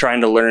and really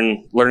trying to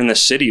learn the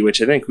city,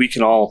 which I think we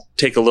can all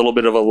take a little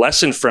bit of a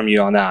lesson from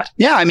you on that.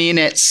 Yeah, I mean,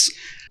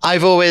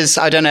 I've always,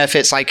 I don't know if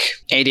it's like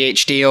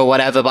ADHD or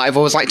whatever, but I've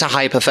always liked to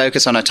hyper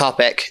focus on a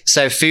topic.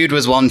 So food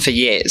was one for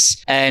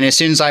years. And as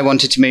soon as I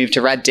wanted to move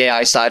to Red Deer,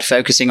 I started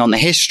focusing on the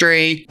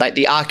history, like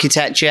the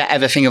architecture,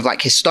 everything of like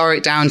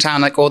historic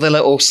downtown, like all the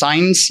little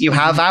signs you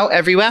have out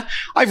everywhere.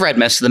 I've read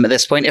most of them at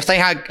this point. If they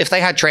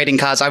had trading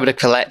cards, I would have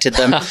collected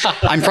them.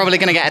 I'm probably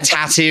going to get a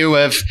tattoo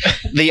of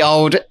the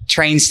old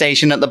train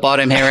station at the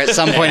bottom here at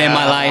some point in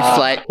my life.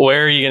 Like,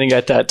 where are you going to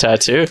get that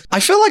tattoo? I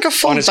feel like a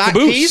full back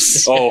caboose.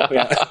 piece. Oh,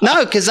 yeah.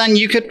 No, because then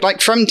you could,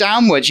 like, from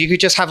downwards, you could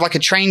just have like a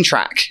train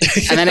track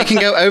and then it can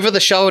go over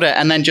the shoulder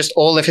and then just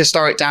all of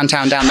historic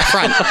downtown down the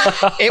front.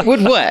 It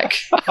would work.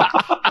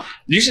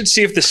 You should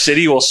see if the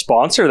city will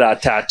sponsor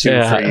that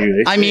tattoo for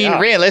you. I mean,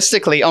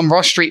 realistically, on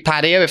Ross Street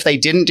patio, if they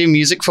didn't do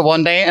music for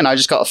one day and I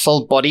just got a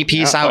full body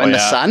piece out in the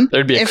sun.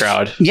 There'd be a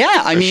crowd.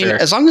 Yeah, I mean,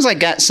 as long as I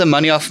get some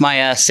money off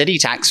my city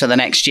tax for the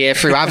next year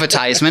through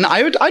advertisement,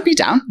 I'd be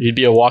down. You'd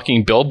be a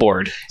walking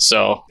billboard.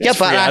 So yeah,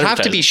 but I'd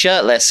have to be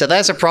shirtless. So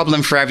there's a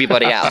problem for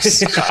everybody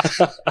else.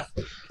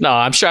 No,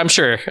 I'm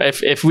sure.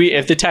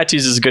 If the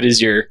tattoo's as good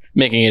as you're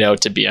making it out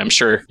to be, I'm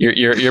sure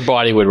your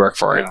body would work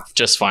for it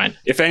just fine.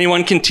 If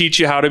anyone can teach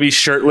you how to be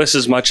shirtless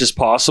as much as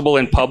possible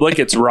in public,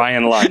 it's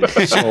Ryan Lund.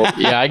 So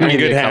yeah, I can give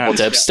you a couple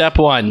tips. Step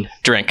 1,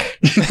 drink,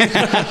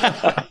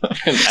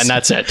 and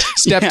that's it.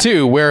 Step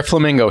 2, wear a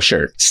flamingo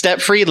shirt.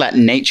 Step 3, let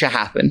nature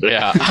happen.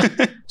 Yeah.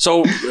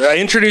 So I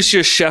introduced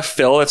you as Chef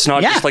Phil. It's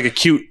not just like a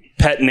cute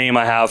pet name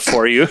I have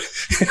for you.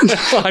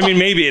 I mean,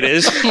 maybe it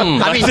is.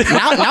 I mean,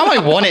 now I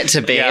want it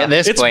to be at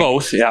this point. It's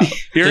both, yeah.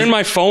 You're in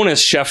my phone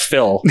as Chef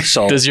Phil.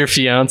 So does your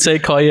fiance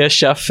call you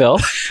Chef Phil?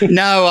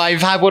 No,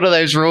 I've had one of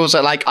those rules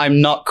that like I'm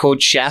not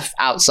called chef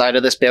outside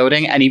of this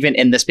building, and even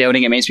in this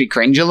building it makes me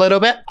cringe a little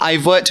bit.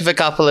 I've worked with a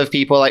couple of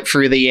people like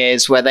through the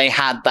years where they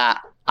had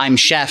that I'm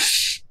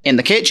chef in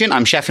the kitchen,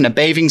 I'm chef in a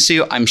bathing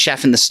suit, I'm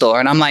chef in the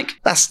store. And I'm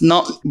like, that's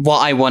not what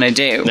I want to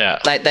do. Yeah.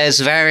 Like that's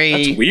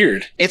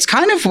weird. It's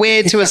kind of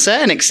weird to a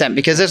certain extent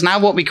because there's now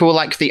what we call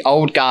like the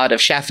old guard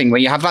of chefing where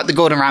you have like the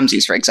Gordon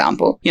Ramsays, for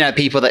example. You know,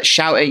 people that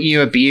shout at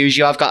you, abuse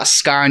you. I've got a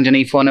scar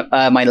underneath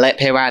my lip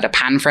here where I had a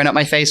pan thrown at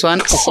my face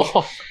once.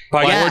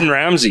 By Gordon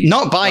Ramsay.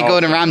 Not by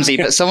Gordon Ramsay,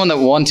 but someone that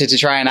wanted to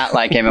try and act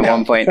like him at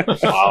one point.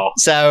 Wow.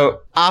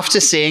 So after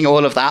seeing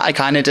all of that, I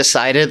kind of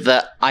decided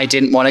that I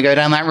didn't want to go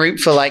down that route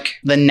for like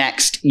the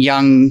next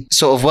young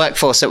sort of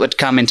workforce that would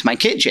come into my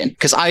kitchen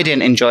because I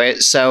didn't enjoy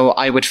it. So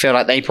I would feel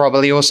like they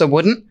probably also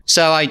wouldn't.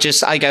 So I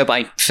go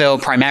by Phil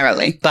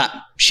primarily, but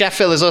Chef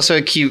Phil is also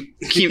a cute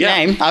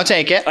name. I'll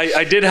take it.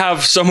 I did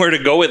have somewhere to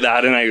go with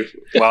that, and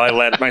I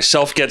let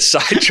myself get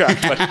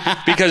sidetracked. But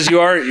because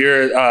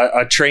you're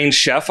a trained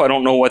chef, I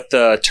don't know what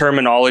the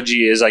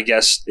terminology is, I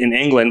guess, in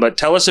England. But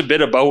tell us a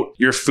bit about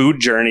your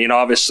food journey, and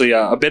obviously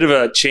a bit of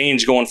a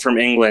change going from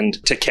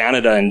England to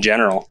Canada in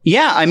general.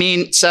 Yeah, I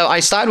mean, so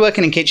I started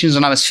working in kitchens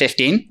when I was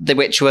 15,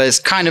 which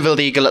was kind of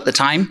illegal at the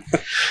time.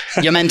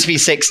 You're meant to be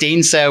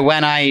 16. So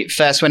when I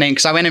first went in,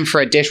 because I went in for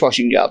a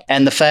dishwashing job,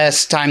 and the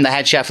first time the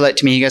head chef looked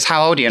at me, he goes,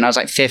 "How old are you?" And I was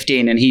like,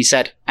 15. And he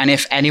said, "And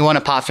if anyone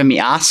apart from me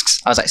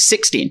asks," I was like,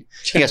 16.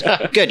 He goes,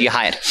 "Good, you're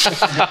hired."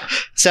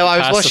 So I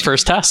was Passed the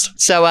first test.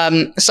 So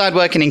started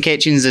working in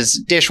kitchens as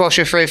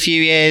dishwasher for a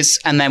few years,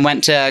 and then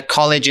went to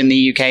college in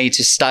the UK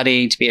to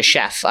study to be a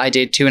chef. I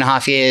did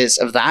 2.5 years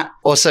of that.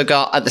 Also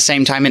got at the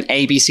same time an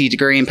ABC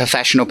degree in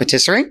professional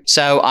patisserie.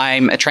 So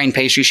I'm a trained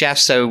pastry chef.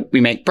 So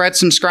we make breads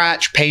from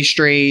scratch,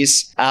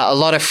 pastries, a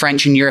lot of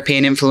French and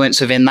European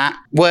influence within that.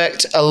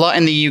 Worked a lot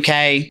in the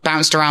UK,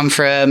 bounced around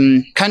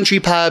from country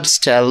pubs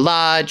to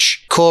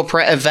large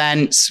corporate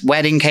events,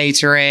 wedding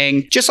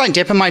catering, just like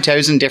dipping my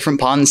toes in different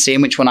ponds,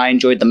 seeing which one I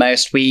enjoyed the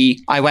most.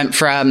 I went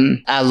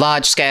from a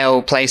large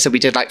scale place that we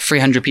did like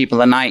 300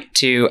 people a night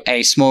to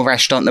a small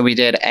restaurant that we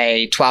did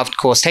a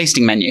 12-course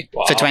tasting menu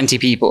for 20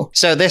 people.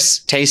 So this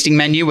tasting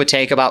menu would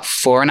take about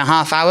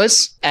 4.5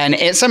 hours. And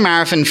it's a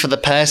marathon for the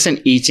person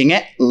eating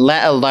it,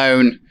 let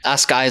alone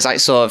us guys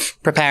like sort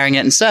of preparing it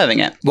and serving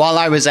it. While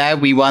I was there,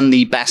 we won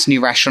the best new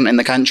restaurant in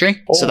the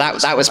country. So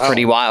that was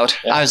pretty wild.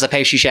 Yeah. I was the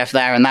pastry chef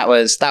there, and that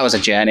was a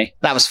journey.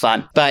 That was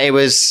fun. But it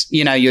was,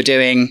 you're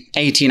doing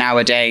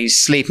 18-hour days,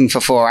 sleeping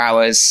for 4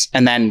 hours,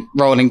 and then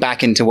rolling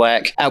back into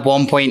work. At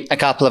one point, a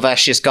couple of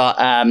us just got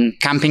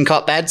camping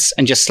cot beds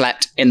and just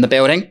slept in the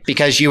building,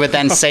 because you would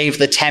then save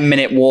the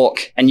 10-minute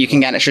walk and you can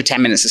get an extra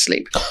 10 minutes of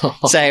sleep.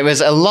 So it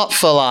was a lot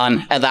full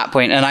on at that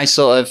point, and I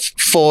sort of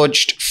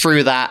forged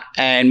through that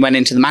and went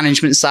into the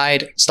management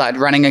side, started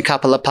running a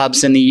couple of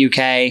pubs in the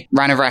UK,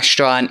 ran a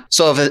restaurant,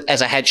 sort of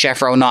as a head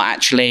chef role, not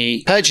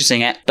actually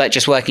purchasing it, but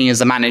just working as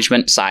the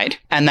management side.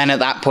 And then at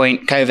that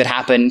point, COVID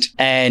happened,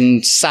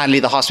 and sadly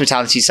the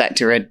hospitality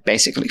sector had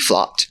basically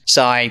flopped.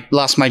 So I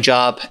lost my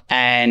job,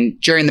 and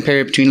during the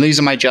period between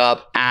losing my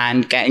job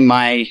and getting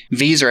my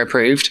visa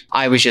approved,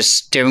 I was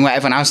just doing what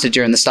everyone else did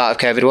during the start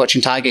of COVID,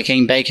 watching Tiger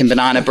King, baking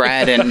banana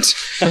bread and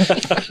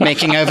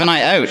making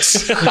overnight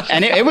oats.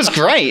 And it was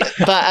great.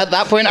 But at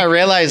that point, I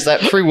realized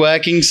that through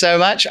working so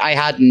much, I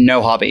had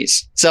no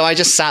hobbies. So I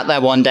just sat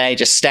there one day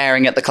just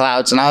staring at the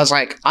clouds, and I was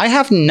like, I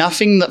have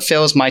nothing that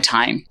fills my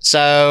time.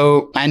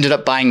 So I ended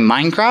up buying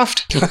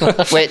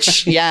Minecraft,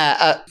 which,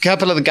 a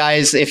couple of the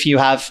guys, if you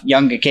have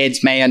younger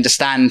kids, may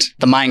understand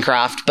the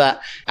Minecraft,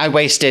 but I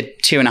wasted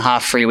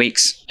 2.5-3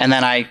 weeks. And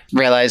then I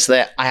realized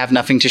that I have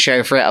nothing to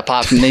show for it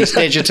apart from these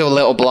digital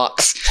little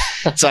blocks.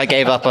 So I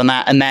gave up on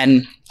that. And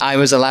then I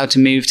was allowed to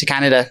move to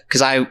Canada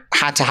because I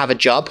had to have a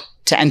job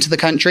to enter the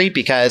country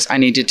because I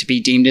needed to be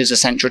deemed as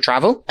essential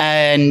travel.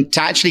 And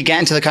to actually get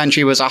into the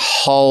country was a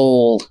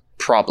whole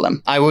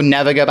problem. I will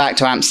never go back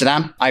to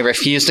Amsterdam. I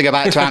refuse to go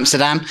back to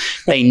Amsterdam.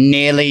 They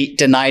nearly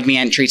denied me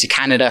entry to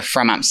Canada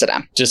from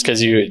Amsterdam. Just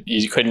because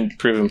you couldn't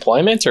prove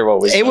employment, or what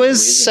was it?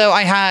 So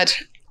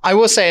I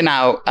will say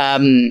now,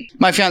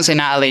 my fiance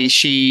Natalie,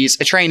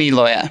 she's a trainee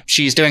lawyer.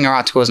 She's doing her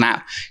articles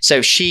now.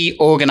 So she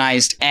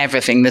organized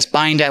everything. This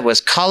binder was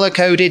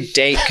color-coded,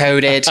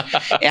 date-coded.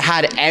 It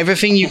had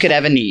everything you could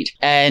ever need.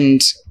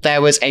 And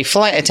there was a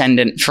flight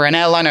attendant for an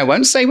airline. I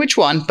won't say which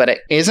one, but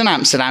it is in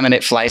Amsterdam and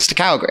it flies to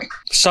Calgary.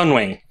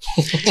 Sunwing.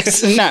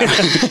 No.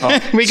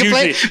 we can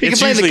play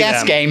the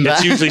guess game. But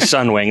it's usually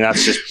Sunwing.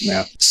 That's just,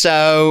 yeah.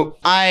 So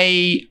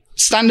I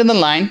stand in the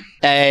line,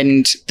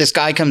 and this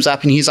guy comes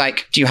up and he's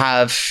like, "Do you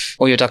have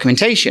all your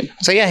documentation?"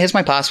 I say, "Yeah, here's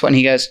my passport." And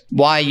he goes,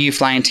 "Why are you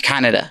flying to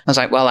Canada?" I was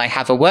like, "Well, I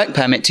have a work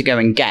permit to go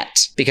and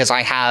get because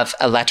I have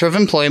a letter of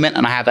employment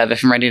and I have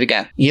everything ready to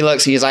go." He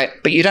looks and he's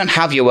like, "But you don't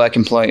have your work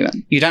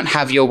employment. You don't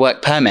have your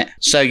work permit.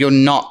 So you're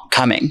not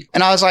coming."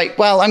 And I was like,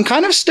 well, I'm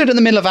kind of stood in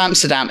the middle of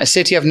Amsterdam, a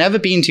city I've never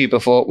been to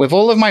before, with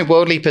all of my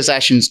worldly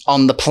possessions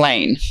on the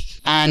plane.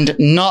 And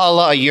not a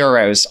lot of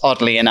euros,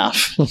 oddly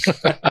enough.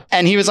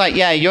 And he was like,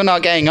 "Yeah, you're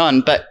not getting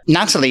on, but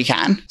Natalie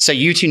can. So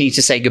you two need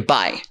to say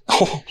goodbye."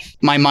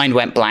 My mind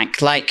went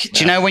blank. Like, do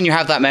you know when you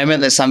have that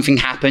moment that something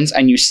happens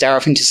and you stare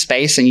off into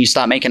space and you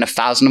start making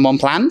 1,001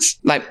 plans?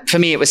 Like, for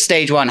me, it was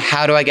stage one.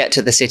 How do I get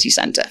to the city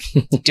center?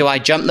 Do I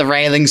jump the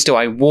railings? Do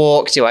I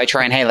walk? Do I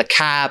try and hail a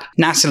cab?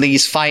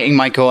 Natalie's fighting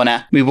my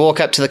corner. We walk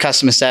up to the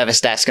customer service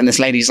desk and this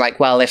lady's like,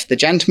 "Well, if the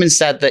gentleman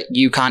said that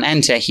you can't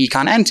enter, he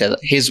can't enter.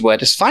 His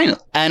word is final."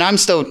 And I'm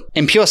still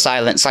in pure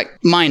silence, like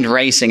mind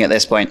racing at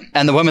this point.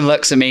 And the woman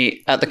looks at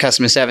me at the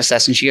customer service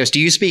desk and she goes, "Do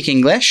you speak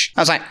English?"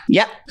 I was like,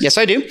 "Yeah, yes,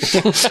 I do."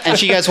 And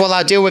she goes, "Well,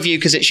 I'll deal with you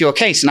because it's your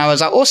case." And I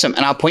was like, "Awesome.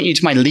 And I'll point you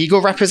to my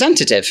legal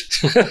representative."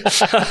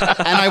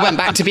 And I went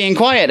back to being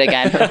quiet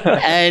again.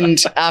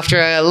 And after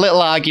a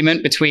little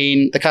argument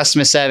between the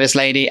customer service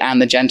lady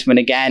and the gentleman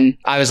again,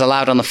 I was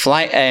allowed on the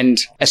flight. And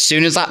as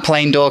soon as that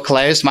plane door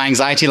closed, my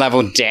anxiety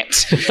level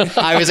dipped.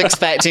 I was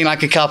expecting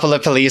like a couple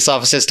of police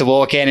officers to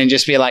walk in and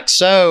just be like,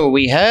 "So so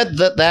we heard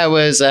that there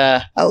was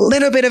a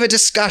little bit of a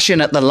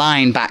discussion at the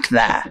line back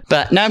there.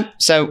 But no,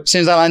 so as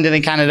soon as I landed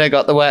in Canada,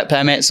 got the work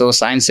permits, all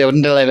signed, sealed,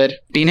 and delivered.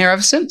 Been here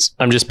ever since.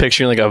 I'm just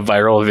picturing like a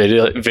viral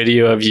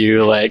video of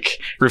you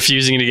like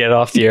refusing to get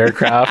off the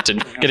aircraft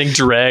and getting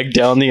dragged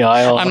down the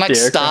aisle. I'm like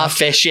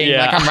starfishing,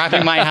 Yeah. like I'm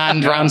wrapping my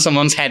hand around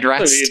someone's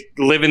headrest.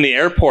 You live in the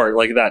airport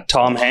like that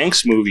Tom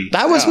Hanks movie.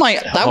 That was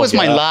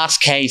my last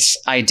case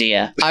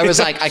idea. I was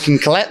like, I can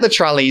collect the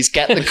trolleys,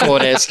 get the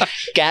quarters,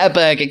 get a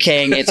Burger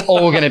King. It's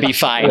all going to be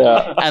fine.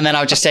 Yeah. And then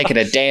I'll just take it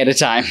a day at a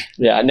time.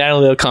 Yeah,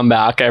 Natalie will come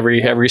back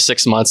every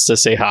 6 months to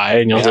say hi,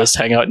 and you'll just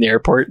hang out in the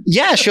airport.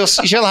 Yeah, she'll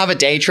have a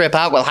day trip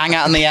out. We'll hang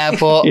out in the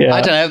airport. Yeah.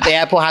 I don't know. The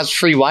airport has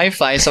free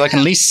Wi-Fi, so I can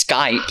at least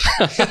Skype.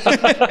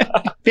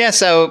 Yeah,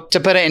 so to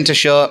put it into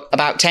short,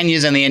 about 10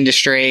 years in the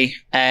industry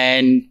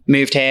and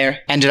moved here.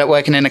 Ended up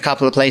working in a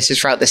couple of places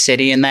throughout the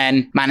city and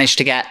then managed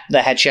to get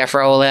the head chef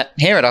role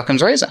here at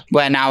Occam's Razor,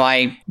 where now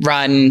I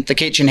run the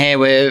kitchen here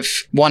with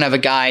one other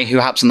guy who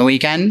helps on the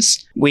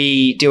weekends.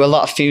 We do a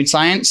lot of food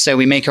science, so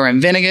we make our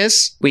own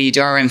vinegars, we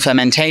do our own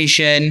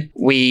fermentation,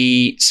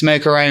 we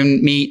smoke our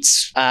own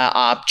meats,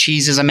 our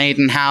cheeses are made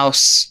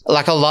in-house,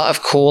 like a lot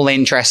of cool,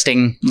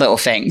 interesting little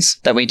things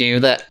that we do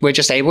that we're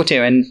just able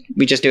to, and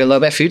we just do a little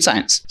bit of food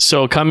science.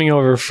 So coming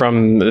over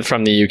from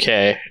the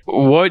UK,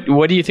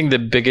 what do you think the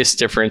biggest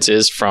difference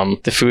is from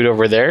the food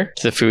over there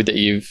to the food that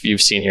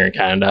you've seen here in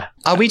Canada?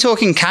 Are we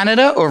talking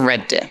Canada or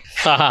Red Deer?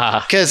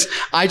 Because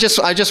I just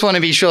want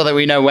to be sure that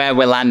we know where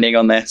we're landing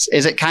on this.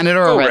 Is it Canada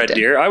or Red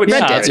Deer? I would Red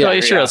say Deer.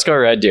 Red Deer. Let's go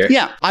Red Deer.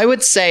 Yeah, I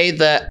would say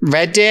that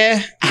Red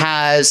Deer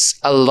has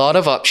a lot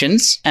of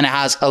options and it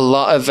has a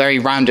lot of very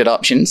rounded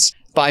options.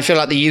 But I feel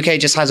like the UK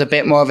just has a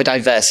bit more of a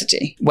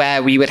diversity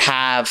where we would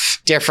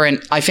have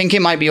different. I think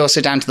it might be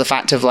also down to the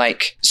fact of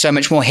like so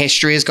much more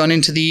history has gone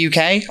into the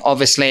UK.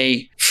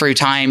 Obviously, through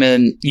time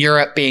and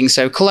Europe being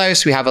so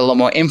close, we have a lot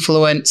more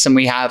influence and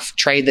we have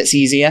trade that's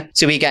easier.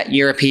 So we get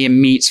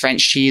European meats,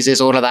 French cheeses,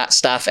 all of that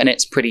stuff, and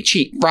it's pretty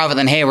cheap. Rather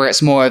than here where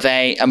it's more of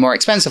a more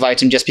expensive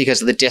item just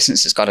because of the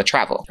distance it's got to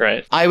travel.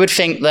 Right. I would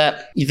think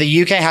that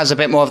the UK has a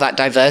bit more of that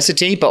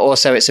diversity, but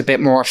also it's a bit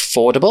more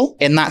affordable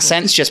in that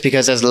sense, just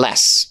because there's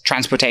less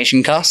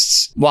transportation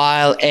costs.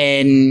 While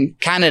in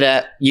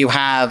Canada, you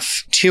have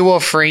 2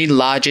 or 3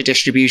 larger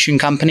distribution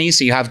companies.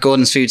 So you have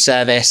Gordon's Food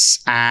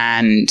Service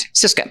and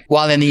Sysco.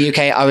 While in the UK,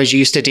 I was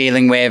used to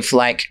dealing with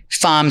like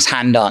farms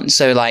hand-on.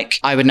 So like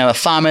I would know a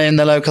farmer in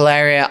the local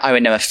area. I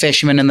would know a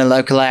fisherman in the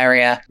local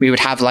area. We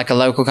would have like a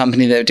local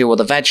company that would do all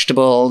the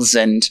vegetables.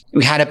 And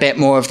we had a bit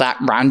more of that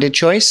rounded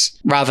choice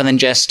rather than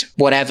just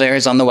whatever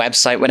is on the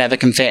website, whatever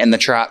can fit in the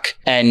truck.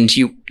 And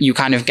you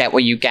kind of get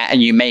what you get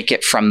and you make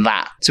it from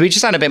that. So we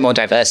just had a bit more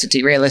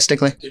diversity,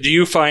 realistically. Do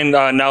you find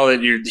now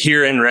that you're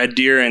here in Red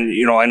Deer, and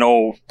I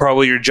know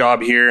probably your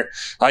job here,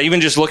 even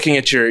just looking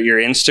at your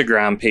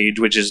Instagram page,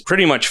 which is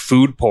pretty much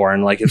food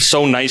porn, like it's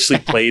so nicely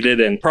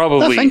plated and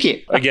probably, thank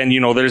you. Again,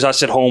 there's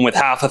us at home with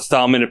half a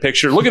thumb in a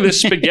picture. Look at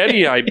this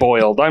spaghetti I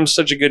boiled. I'm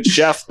such a good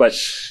chef. But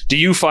do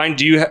you find,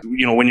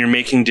 when you're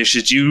making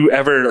dishes, do you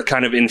ever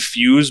kind of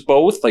infuse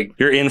both, like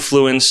your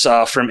influence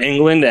from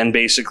England and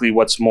basically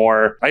what's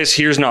more, I guess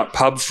here's not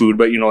pub food,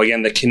 but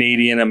again, the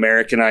Canadian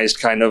Americanized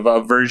kind of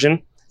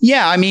version?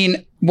 Yeah, I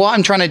mean, what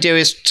I'm trying to do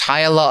is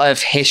tie a lot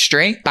of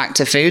history back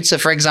to food. So,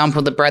 for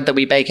example, the bread that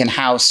we bake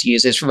in-house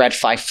uses red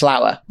 5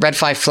 flour. Red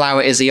 5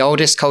 flour is the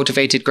oldest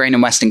cultivated grain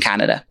in Western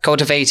Canada.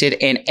 Cultivated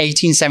in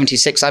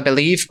 1876, I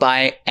believe,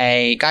 by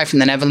a guy from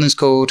the Netherlands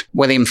called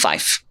William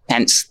Fife,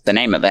 hence the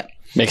name of it.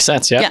 Makes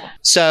sense, yeah. Yeah.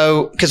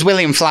 So, because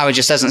William Flower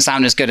just doesn't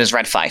sound as good as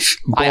Red Fife.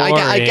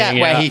 I get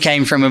where he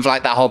came from with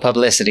like that whole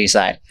publicity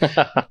side.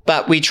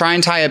 But we try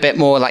and tie a bit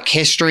more like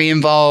history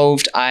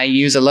involved. I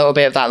use a little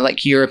bit of that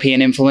like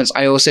European influence.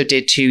 I also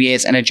did 2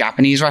 years in a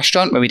Japanese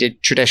restaurant where we did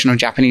traditional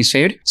Japanese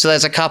food. So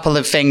there's a couple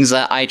of things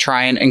that I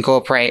try and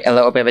incorporate a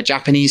little bit of a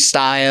Japanese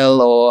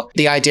style or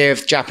the idea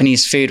of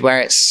Japanese food where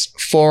it's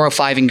 4 or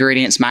 5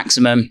 ingredients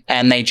maximum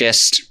and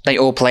they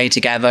all play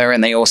together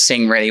and they all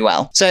sing really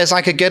well. So it's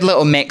like a good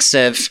little mix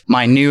of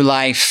my new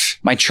life,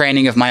 my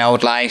training of my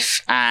old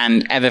life,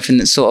 and everything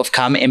that's sort of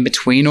come in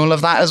between all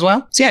of that as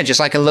well. So yeah, just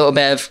like a little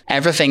bit of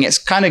everything. It's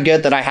kind of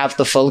good that I have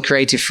the full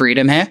creative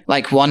freedom here.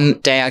 Like one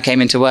day I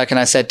came into work and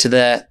I said to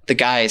the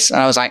guys,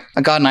 and I was like,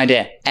 I got an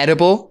idea.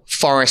 Edible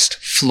forest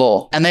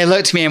floor. And they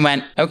looked at me and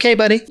went, okay,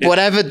 buddy,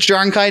 whatever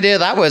drunk idea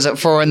that was at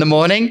 4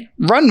 a.m,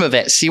 run with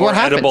it. See what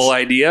happens. Edible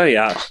idea,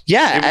 yeah.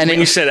 Yeah. And when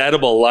you said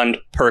edible, Lund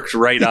perked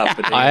right up.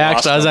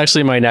 That was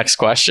actually my next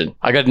question.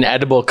 I got an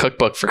edible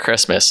cookbook for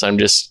Christmas. I'm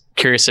just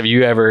curious, have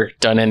you ever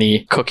done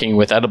any cooking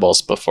with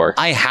edibles before?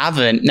 I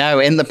haven't, no.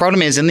 And the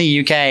problem is in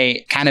the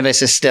UK,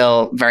 cannabis is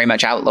still very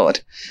much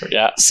outlawed.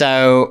 Yeah.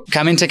 So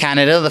coming to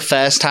Canada, the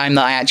first time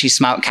that I actually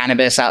smelled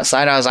cannabis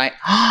outside, I was like,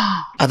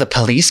 oh, are the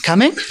police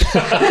coming?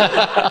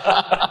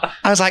 I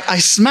was like, I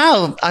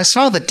smell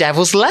the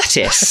devil's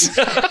lettuce,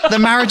 the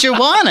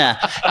marijuana.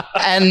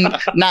 And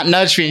Nat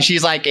nudged me and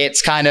she's like,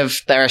 it's kind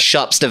of, there are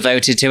shops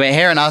devoted to it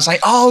here. And I was like,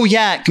 oh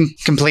yeah,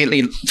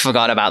 completely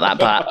forgot about that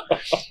part.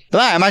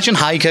 But I imagine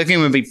high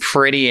cooking would be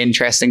pretty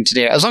interesting to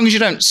do. As long as you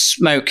don't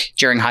smoke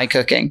during high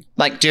cooking,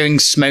 like doing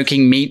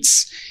smoking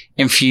meats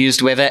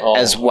infused with it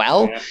as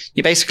well. Yeah.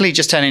 You basically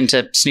just turn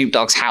into Snoop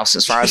Dogg's house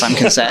as far as I'm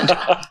concerned.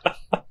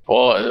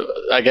 Well,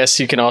 I guess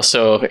you can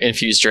also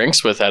infuse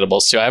drinks with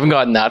edibles too. I haven't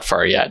gotten that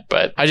far yet,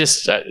 but I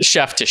just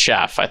chef to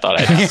chef. I thought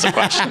I'd ask the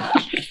question.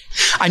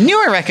 I knew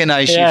I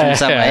recognized you from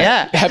somewhere.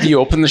 Yeah. Have you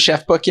opened the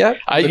chef book yet?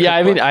 I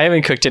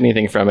haven't cooked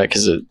anything from it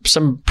because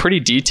some pretty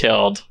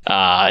detailed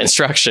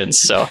instructions.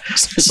 So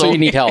you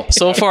need help.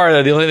 So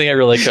far, the only thing I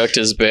really cooked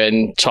has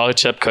been chocolate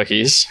chip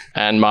cookies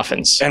and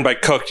muffins. And by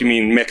cooked, you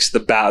mean mix the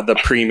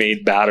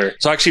pre-made batter.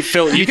 So actually,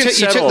 Phil, you took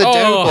the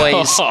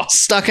Doughboys,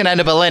 stuck an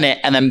edible in it,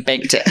 and then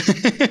baked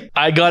it.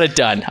 I got it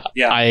done.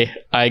 Yeah.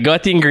 I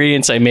got the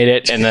ingredients, I made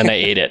it, and then I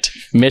ate it.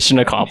 Mission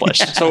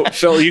accomplished. So,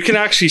 Phil, you can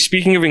actually,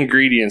 speaking of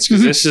ingredients,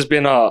 because this has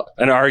been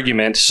an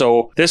argument.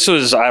 So this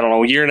was, I don't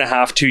know, a year and a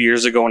half, 2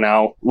 years ago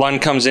now.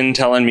 Lund comes in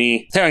telling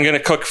me, hey, I'm going to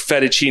cook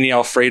fettuccine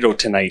Alfredo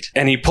tonight.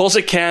 And he pulls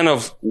a can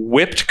of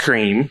whipped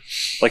cream,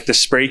 like the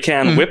spray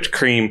can whipped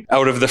cream,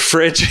 out of the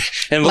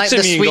fridge and looks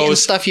at me and goes... Like the sweet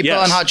stuff you put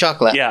on hot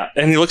chocolate. Yeah.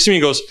 And he looks at me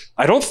and goes,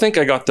 I don't think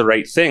I got the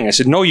right thing. I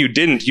said, no, you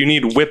didn't. You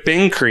need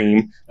whipping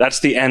cream. That's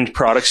the end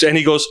product. And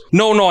he goes,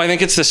 no, I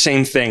think it's the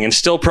same thing. And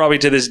still probably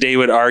to this day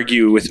would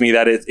argue with me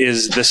that it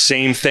is the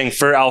same thing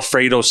for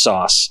Alfredo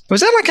sauce.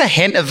 Was there like a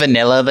hint of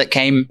vanilla that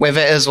came with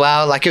it as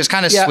well? Like it was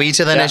kind of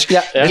sweeter than it.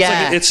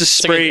 Yeah. It's a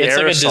spray it's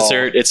like a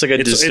dessert. It's like a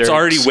dessert. It's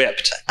already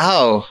whipped.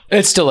 Oh.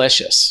 It's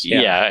delicious.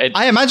 Yeah.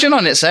 I imagine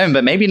on its own,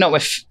 but maybe not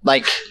with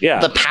like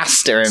the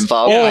pasta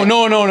involved. Oh,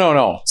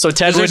 no. So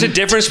Ted, there's a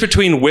difference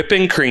between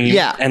whipping cream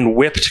and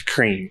whipped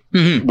cream.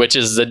 Mm-hmm. Which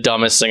is the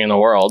dumbest thing in the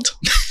world.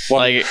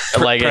 Like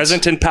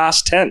present and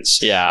past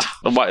tense. Yeah.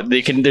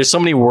 There's so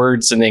many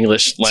words in the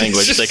English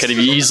language. They could have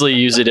easily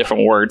used a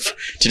different word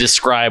to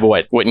describe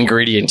what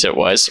ingredient it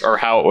was or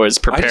how it was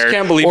prepared. I just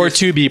can't believe or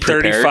to be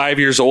prepared. 35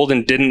 years old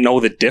and didn't know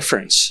the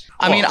difference.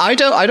 I mean, I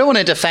don't want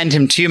to defend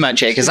him too much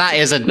here because that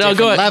is a different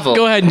level.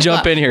 Go ahead and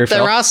jump in here,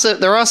 Phil.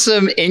 There are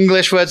some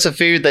English words of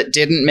food that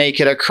didn't make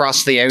it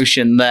across the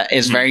ocean that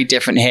is very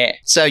different here.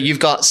 So you've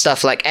got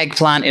stuff like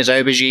eggplant is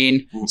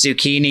aubergine,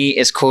 zucchini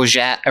is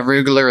courgette,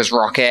 arugula is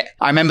rocket.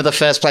 I remember the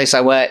first place I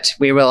worked,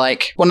 we were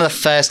like one of the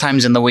first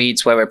times in the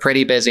weeds where we're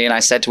pretty busy, and I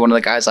said to one of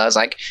the guys, I was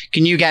like,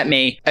 can you get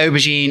me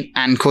aubergine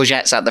and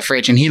courgettes out the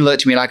fridge? And he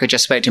looked at me like I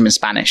just spoke to him in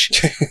Spanish.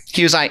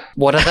 He was like,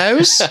 what are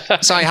those?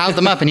 So I held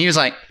them up and he was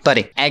like,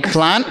 buddy,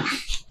 eggplant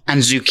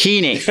and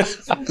zucchini.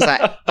 I was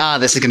like,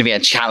 this is going to be a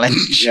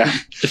challenge. Yeah.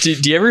 Do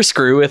you ever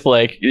screw with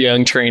like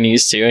young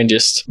trainees too and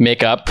just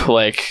make up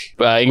like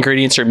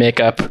ingredients or make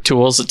up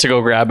tools to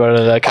go grab out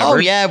of the cupboard? Oh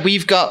yeah,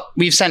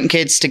 we've sent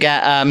kids to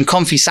get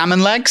confit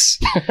salmon legs,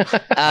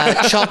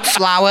 chopped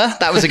flour.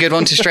 That was a good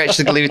one to stretch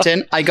the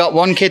gluten. I got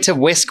one kid to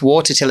whisk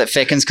water till it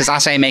thickens because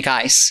that's how you make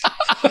ice.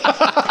 You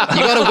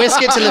got to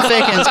whisk it till it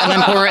thickens and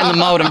then pour it in the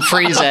mold and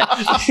freeze it.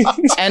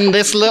 And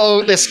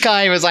this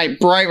guy was like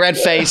bright red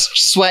face,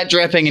 sweat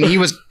dripping, and he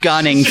was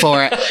gunning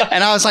for it.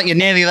 And I was like, you're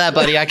nearly there,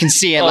 buddy. I can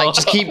see it. Like,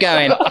 just keep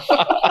going.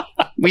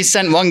 We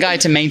sent one guy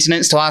to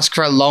maintenance to ask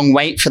for a long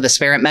wait for the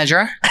spirit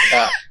measurer.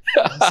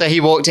 So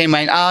he walked in and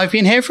went, I've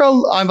been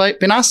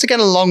asked to get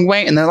a long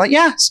wait. And they're like,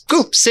 yeah,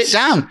 cool, sit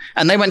down.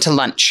 And they went to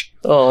lunch.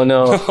 Oh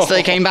no. So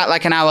they came back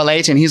like an hour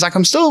later and he's like,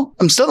 I'm still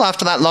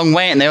after that long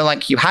wait. And they were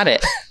like, you had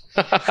it.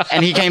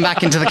 And he came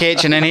back into the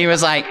kitchen and he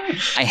was like,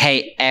 I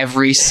hate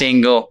every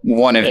single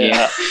one of you.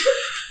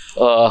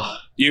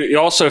 You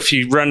also, if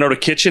you run out of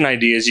kitchen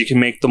ideas, you can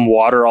make them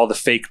water all the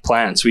fake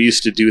plants. We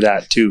used to do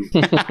that too.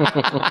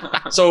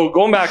 So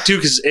going back to,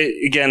 because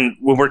again,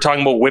 when we're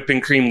talking about whipped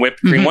cream,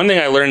 one thing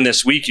I learned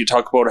this week, you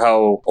talk about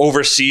how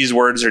overseas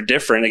words are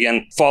different.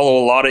 Again, follow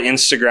a lot of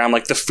Instagram,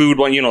 like the food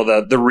one,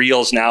 the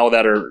reels now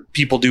that are,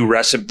 people do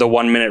the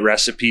 1 minute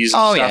recipes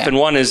and stuff. Yeah. And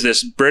one is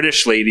this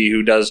British lady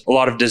who does a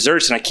lot of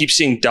desserts, and I keep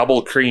seeing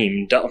double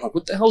cream. I'm like,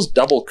 what the hell's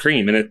double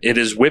cream? And it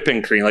is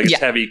whipping cream, like it's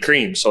heavy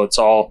cream. So it's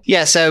all...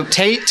 Yeah, so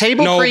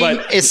table cream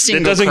is single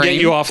cream. It doesn't get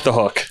you off the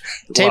hook.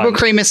 Table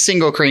cream is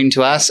single cream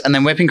to us, and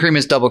then whipping cream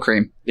is double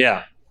cream.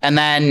 Yeah. And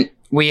then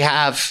we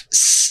have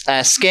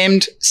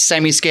skimmed,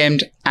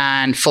 semi-skimmed,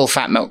 and full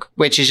fat milk,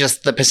 which is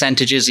just the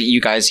percentages that you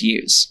guys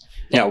use.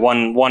 Yeah,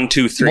 1,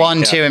 2, 3.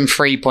 1, 2, and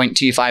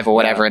 3.25 or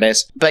whatever it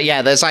is. But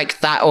yeah, there's like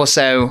that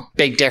also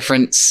big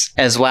difference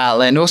as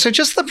well. And also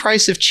just the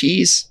price of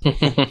cheese.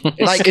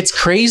 Like it's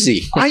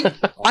crazy.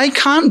 I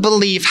can't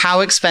believe how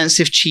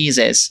expensive cheese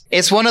is.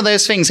 It's one of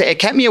those things, it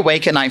kept me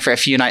awake at night for a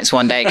few nights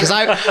one day. Because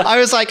I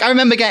was like, I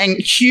remember getting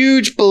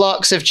huge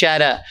blocks of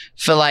cheddar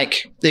for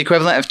like the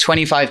equivalent of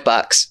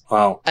 $25.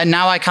 Wow. And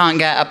now I can't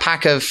get a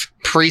pack of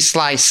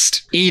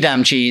pre-sliced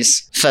Edam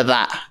cheese for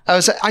that.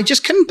 I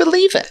just couldn't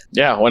believe it.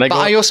 Yeah, but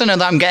I also know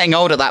that I'm getting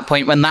old at that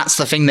point when that's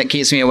the thing that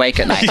keeps me awake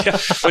at night. Yeah,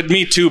 but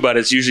me too, but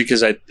it's usually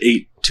because I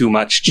ate too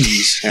much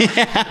cheese.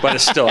 But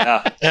it's still,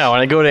 Yeah,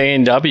 when I go to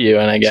A&W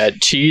and I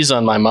get cheese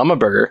on my mama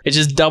burger, it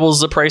just doubles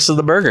the price of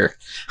the burger.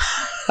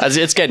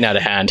 It's getting out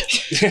of hand.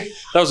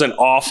 That was an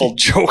awful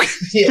joke.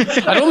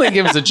 I don't think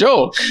it was a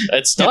joke.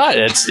 It's not.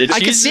 It's I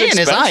could cheese see is it in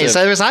his expensive. eyes.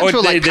 There was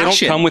actual they like don't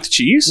passion. come with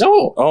cheese?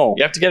 No. Oh.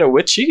 You have to get it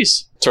with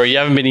cheese. Sorry, you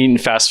haven't been eating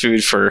fast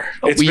food for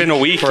It's been a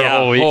week, for a yeah.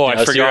 whole week Oh, now, I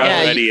so forgot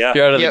you're- already, yeah.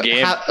 you're out of the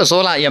game. It's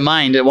all out of your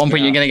mind. At one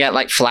point, you're going to get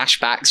like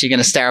flashbacks. You're going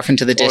to stare off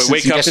into the Oh, distance. I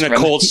wake and up just in a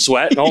remember- cold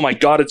sweat. Oh my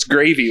God, it's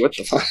gravy. What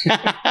the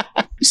fuck?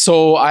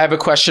 So I have a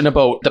question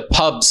about the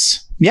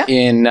pubs Yeah.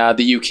 in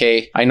the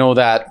UK. I know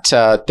that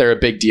they're a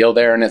big deal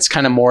there, and it's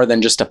kind of more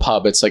than just a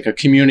pub. It's like a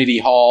community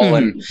hall,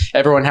 and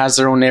everyone has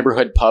their own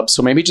neighborhood pub.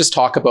 So maybe just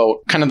talk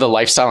about kind of the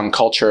lifestyle and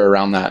culture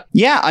around that.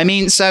 Yeah, I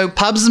mean, so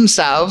pubs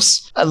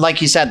themselves,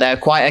 like you said, they're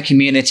quite a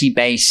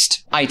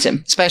community-based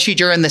item, especially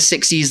during the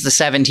 60s, the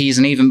 70s,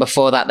 and even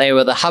before that, they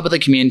were the hub of the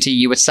community.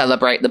 You would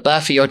celebrate the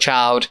birth of your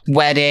child,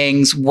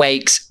 weddings,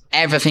 wakes,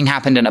 everything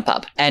happened in a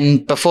pub.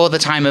 And before the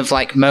time of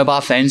like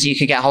mobile phones, you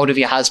could get hold of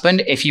your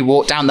husband. If you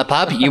walked down the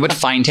pub, you would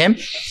find him.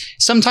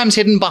 Sometimes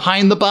hidden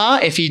behind the bar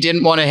if he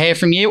didn't want to hear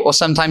from you, or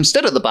sometimes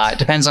stood at the bar. It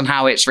depends on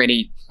how it's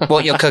really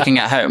what you're cooking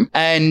at home.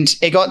 And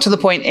it got to the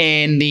point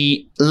in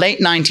the late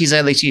 90s,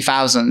 early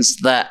 2000s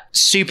that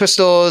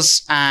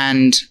superstores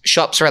and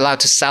shops were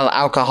allowed to sell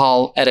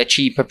alcohol at a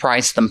cheaper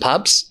price than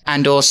pubs.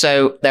 And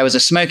also there was a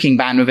smoking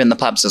ban within the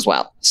pubs as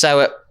well.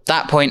 So at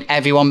that point,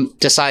 everyone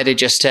decided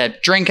just to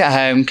drink at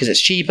home because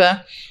it's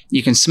cheaper.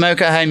 You can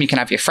smoke at home. You can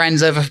have your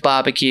friends over for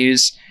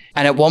barbecues.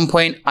 And at one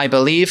point, I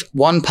believe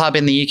one pub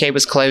in the UK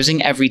was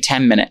closing every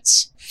 10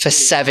 minutes for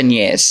 7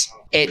 years.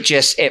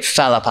 It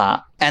fell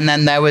apart. And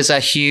then there was a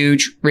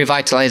huge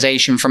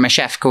revitalization from a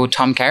chef called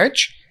Tom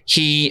Kerridge.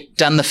 He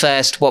done the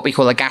first, what we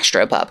call a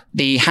gastropub.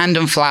 The Hand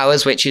and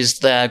Flowers, which is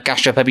the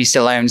gastropub he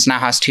still owns, now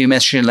has 2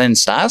 Michelin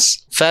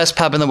stars. First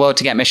pub in the world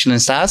to get Michelin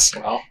stars.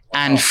 Wow.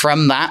 And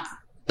from that,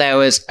 there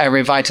was a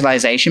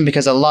revitalization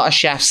because a lot of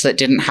chefs that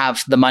didn't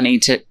have the money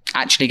to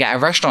actually get a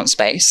restaurant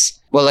space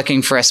were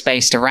looking for a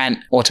space to rent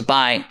or to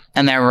buy.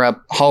 And there were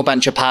a whole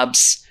bunch of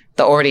pubs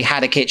that already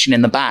had a kitchen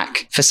in the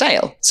back for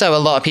sale. So a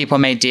lot of people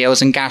made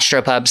deals and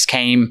gastropubs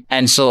came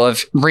and sort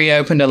of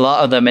reopened a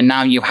lot of them. And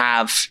now you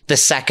have the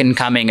second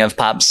coming of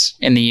pubs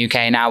in the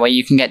UK now where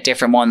you can get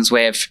different ones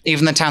with,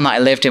 even the town that I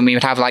lived in, we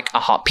would have like a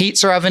hot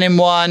pizza oven in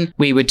one.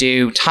 We would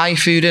do Thai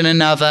food in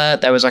another.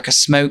 There was like a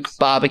smoked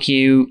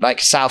barbecue,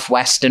 like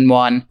Southwestern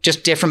one.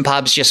 Just different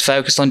pubs just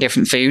focused on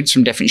different foods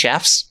from different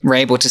chefs. Were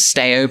able to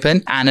stay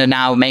open and are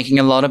now making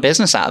a lot of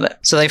business out of it.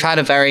 So they've had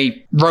a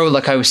very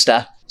roller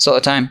coaster sort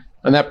of time.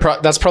 And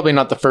that's probably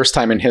not the first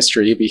time in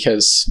history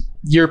because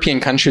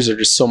European countries are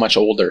just so much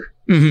older,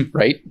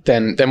 right,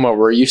 than what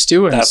we're used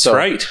to. And That's so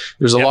right.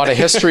 There's a lot of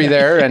history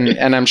there,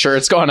 and I'm sure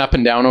it's gone up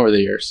and down over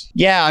the years.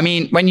 Yeah, I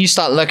mean, when you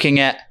start looking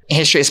at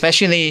history,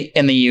 especially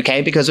in the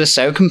UK, because we're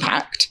so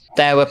compact,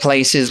 there were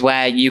places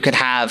where you could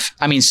have,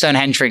 I mean,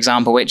 Stonehenge, for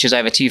example, which is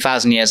over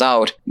 2,000 years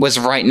old, was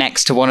right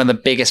next to one of the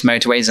biggest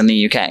motorways in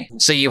the UK.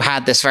 So you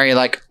had this very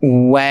like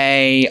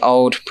way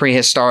old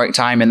prehistoric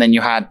time, and then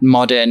you had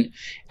modern.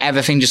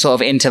 Everything just sort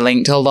of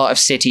interlinked. A lot of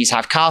cities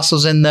have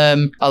castles in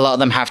them. A lot of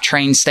them have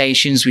train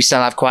stations. We still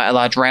have quite a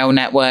large rail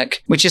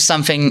network, which is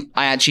something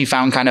I actually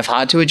found kind of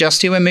hard to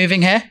adjust to when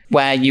moving here,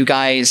 where you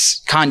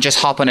guys can't just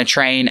hop on a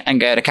train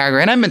and go to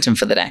Calgary and Edmonton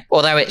for the day.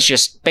 Although it's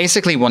just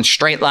basically one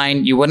straight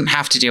line. You wouldn't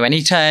have to do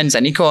any turns,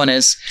 any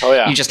corners. Oh,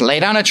 yeah. You just lay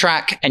down a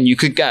track and you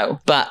could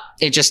go. But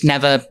it just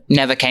never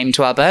came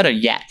to Alberta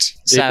yet.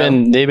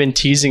 They've been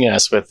teasing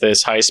us with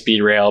this high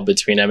speed rail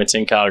between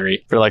Edmonton and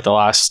Calgary for like the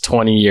last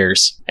 20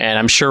 years, and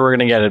I'm sure we're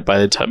gonna get it by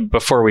the time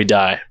before we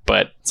die.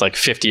 But it's like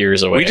 50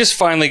 years away. We just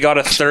finally got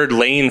a third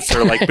lane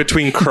for like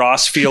between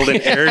Crossfield and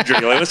Airdrie.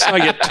 Like, let's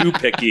not get too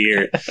picky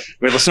here.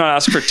 Let's not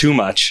ask for too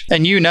much.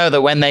 And you know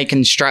that when they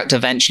construct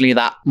eventually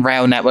that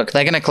rail network,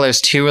 they're going to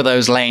close 2 of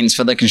those lanes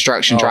for the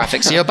construction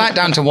traffic. So you're back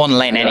down to 1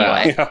 lane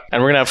anyway.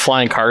 and we're gonna have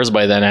flying cars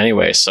by then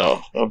anyway,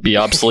 so it'll be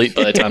obsolete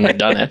by the time they're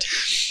done it.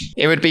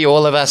 It would be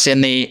all of us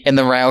in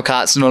the rail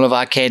carts and all of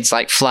our kids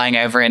like flying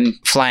over in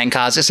flying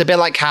cars. It's a bit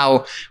like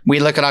how we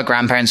look at our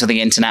grandparents with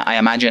the internet, I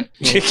imagine.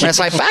 And it's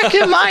like, back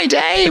in my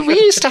day, we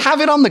used to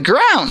have it on the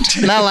ground.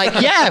 And they're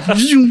like, yeah.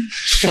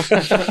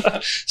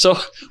 So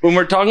when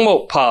we're talking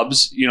about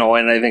pubs, you know,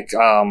 and I think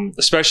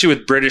especially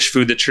with British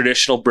food, the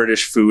traditional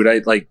British food,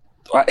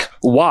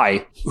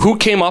 why? Who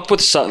came up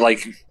with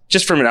like,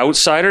 just from an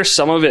outsider,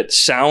 some of it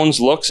sounds,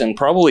 looks, and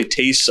probably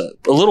tastes a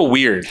little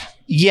weird.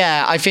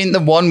 Yeah, I think the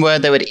one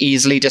word that would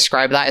easily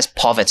describe that is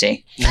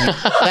poverty.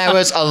 There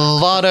was a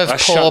lot of That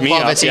poor shut me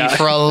up, poverty yeah.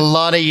 for a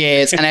lot of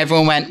years, and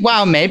everyone went,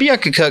 wow, maybe I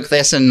could cook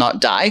this and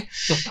not die.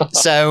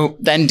 So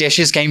then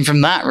dishes came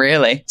from that,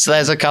 really. So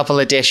there's a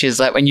couple of dishes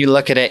that when you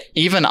look at it,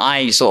 even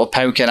I sort of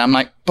poke it, I'm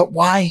like, but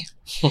why?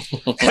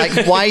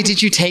 Like, why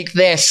did you take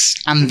this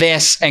and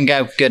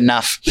go, good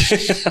enough?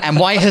 And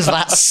why has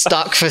that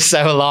stuck for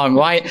so long?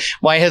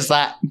 Why has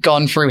that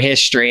gone through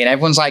history? And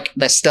everyone's like,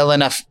 there's still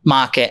enough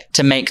market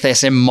to make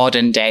this in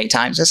modern day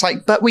times. It's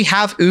like, but we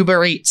have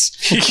Uber Eats.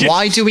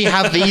 Why do we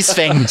have these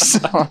things?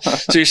 So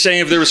you're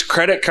saying if there was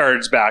credit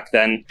cards back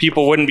then,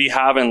 people wouldn't be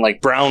having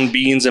like brown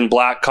beans and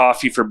black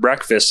coffee for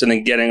breakfast and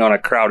then getting on a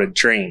crowded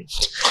train.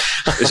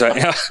 Is that,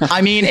 yeah.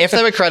 I mean, if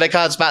there were credit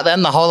cards back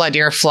then, the whole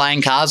idea of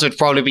flying cars would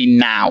probably be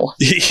now.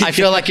 I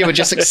feel like it would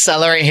just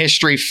accelerate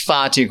history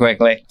far too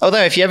quickly.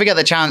 Although, if you ever get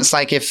the chance,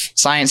 like if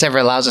science ever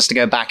allows us to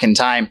go back in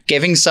time,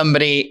 giving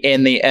somebody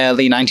in the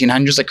early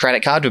 1900s a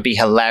credit card would be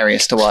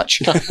hilarious to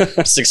watch.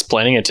 Just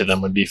explaining it to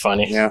them would be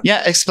funny.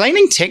 Yeah,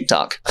 explaining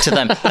TikTok to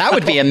them. That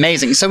would be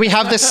amazing. So we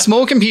have this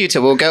small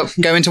computer. We'll go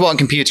into what a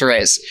computer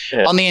is.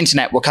 Yeah. On the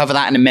internet, we'll cover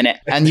that in a minute.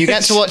 And you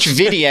get to watch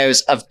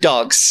videos of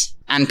dogs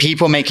and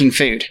people making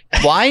food.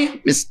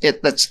 Why?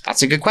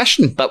 That's a good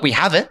question, but we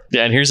have it.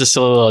 Yeah, and here's a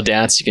silly little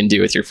dance you can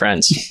do with your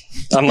friends.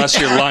 Unless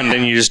you're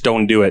London, you just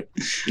don't do it.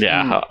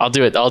 Yeah, I'll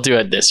do it. I'll do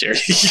it this year.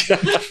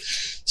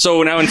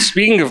 So now, in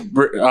speaking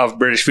of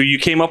British food, you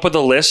came up with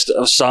a list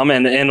of some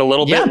and a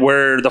little bit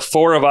where the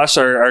four of us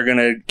are going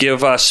to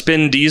give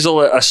Spin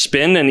Diesel a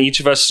spin, and each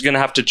of us is going to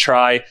have to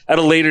try. At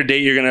a later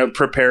date, you're going to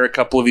prepare a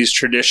couple of these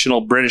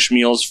traditional British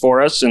meals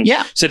for us. And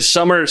said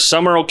some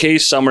are okay,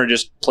 some are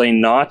just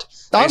plain not.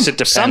 I guess it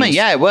depends. Summer,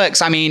 it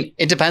works. I mean,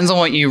 it depends on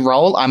what you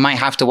roll. I might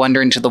have to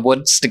wander into the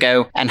woods to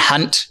go and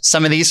hunt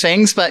some of these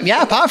things. But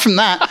yeah, apart from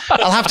that,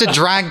 I'll have to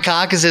drag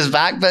carcasses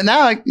back. But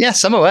no,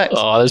 summer works.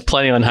 Oh, there's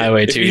plenty on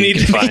Highway 2 you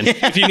can find.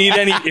 If you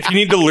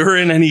need to lure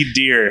in any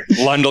deer,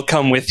 Lund will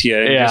come with you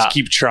and just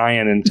keep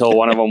trying until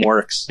one of them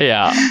works.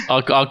 Yeah,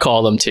 I'll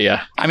call them to you.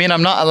 I mean,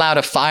 I'm not allowed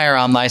a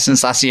firearm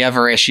license. That's the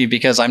other issue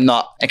because I'm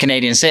not a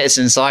Canadian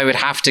citizen. So I would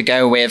have to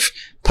go with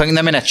putting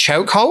them in a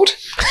chokehold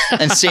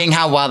and seeing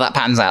how well that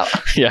pans out.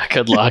 Yeah,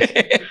 good luck.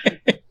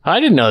 I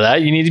didn't know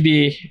that. You need to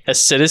be a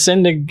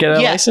citizen to get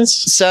a license?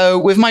 So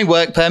with my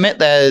work permit,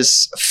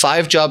 there's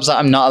 5 jobs that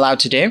I'm not allowed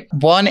to do.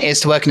 One is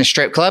to work in a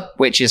strip club,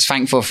 which is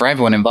thankful for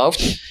everyone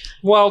involved.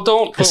 Well,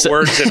 don't put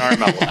words in our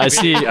mouth. I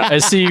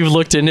see you've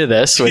looked into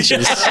this, which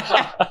is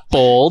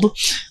bold.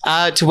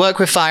 To work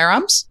with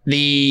firearms,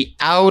 the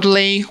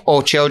elderly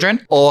or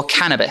children, or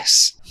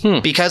cannabis.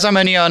 Because I'm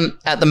only on,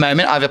 at the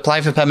moment, I've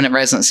applied for permanent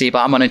residency, but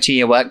I'm on a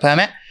 2-year work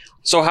permit.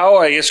 So how,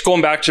 I guess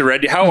going back to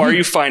Red Deer, how are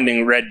you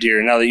finding Red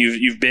Deer now that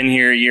you've been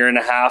here a year and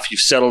a half, you've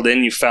settled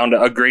in, you've found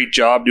a great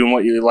job doing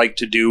what you like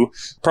to do?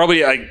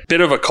 Probably a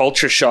bit of a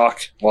culture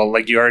shock. Well,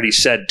 like you already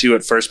said too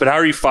at first, but how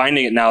are you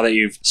finding it now that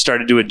you've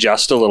started to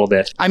adjust a little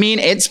bit? I mean,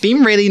 it's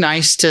been really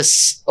nice to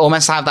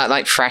almost have that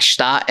like fresh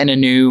start in a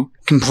new,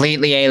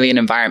 completely alien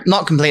environment.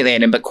 Not completely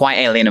alien, but quite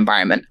alien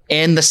environment.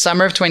 In the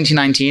summer of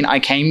 2019, I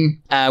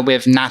came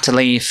with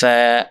Natalie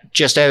for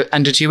just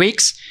under 2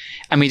 weeks.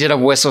 And we did a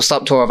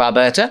whistle-stop tour of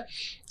Alberta.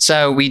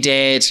 So we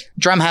did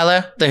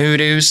Drumheller, the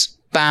Hoodoos,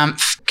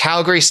 Banff,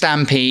 Calgary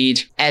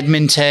Stampede,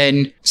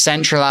 Edmonton,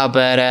 Central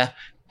Alberta.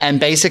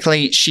 And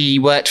basically, she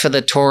worked for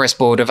the tourist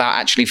board without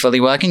actually fully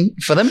working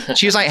for them.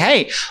 She was like,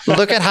 hey,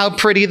 look at how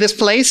pretty this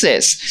place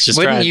is.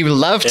 Wouldn't you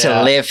love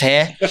to live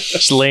here?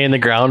 Just laying the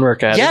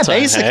groundwork at Yeah,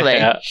 basically.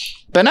 Hey?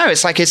 But no,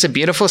 it's a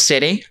beautiful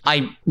city.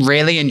 I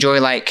really enjoy,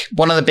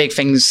 one of the big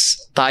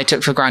things that I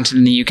took for granted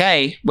in the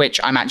UK, which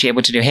I'm actually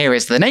able to do here,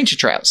 is the nature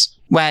trails.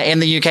 Where in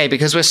the UK,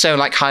 because we're so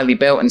highly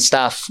built and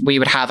stuff, we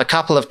would have a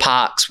couple of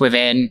parks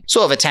within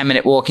sort of a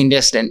 10-minute walking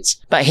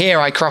distance. But here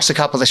I cross a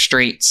couple of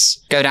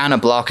streets, go down a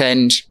block,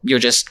 and you're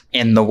just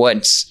in the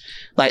woods.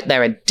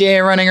 There are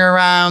deer running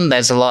around.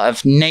 There's a lot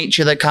of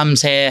nature that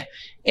comes here.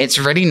 It's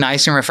really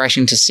nice and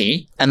refreshing to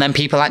see. And then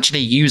people actually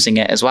using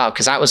it as well,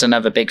 because that was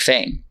another big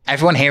thing.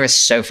 Everyone here is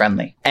so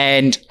friendly.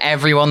 And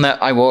everyone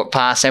that I walk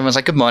past, everyone's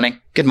like, good morning,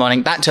 good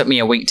morning. That took me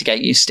a week to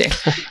get used to.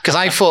 Because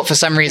I thought for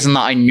some reason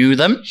that I knew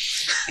them.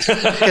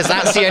 Because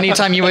that's the only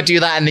time you would do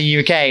that in the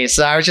UK.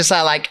 So I was just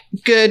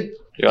good.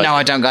 No,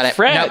 I don't got it.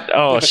 Fred. Nope.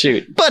 Oh,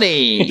 shoot.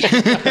 Buddy.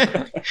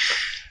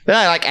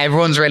 But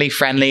everyone's really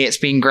friendly. It's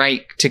been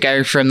great to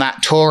go from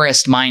that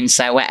tourist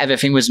mindset where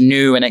everything was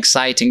new and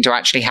exciting to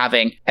actually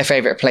having a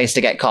favorite place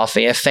to get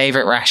coffee, a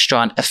favorite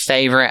restaurant, a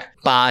favorite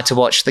bar to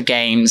watch the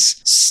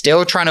games.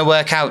 Still trying to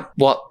work out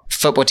what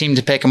football team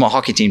to pick and what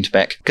hockey team to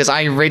pick. Because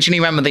I originally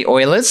went with the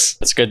Oilers.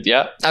 That's good,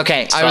 yeah.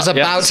 Okay, I was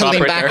about to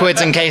lean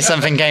backwards in case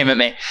something came at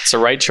me. It's the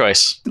right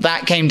choice.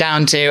 That came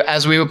down to,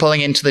 as we were pulling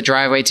into the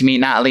driveway to meet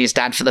Natalie's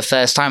dad for the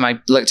first time, I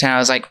looked at her and I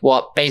was like,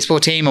 what baseball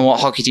team and what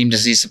hockey team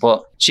does he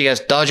support? She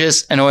goes,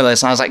 Dodgers and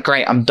Oilers. And I was like,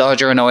 great, I'm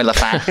Dodger and Oiler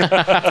fan.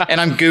 And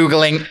I'm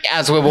Googling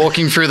as we're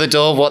walking through the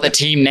door what the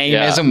team name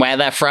is and where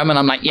they're from. And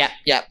I'm like,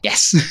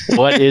 yes.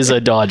 What is a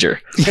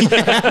Dodger?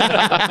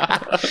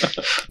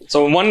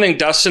 So one thing,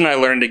 Dustin, I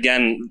learned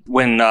again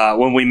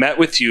when we met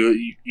with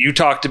you, you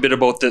talked a bit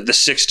about the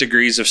 6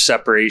 degrees of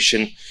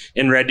separation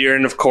in Red Deer.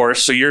 And of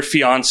course, so your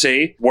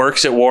fiance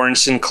works at Warren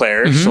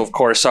Sinclair. Mm-hmm. So of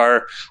course,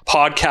 our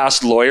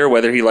podcast lawyer,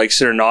 whether he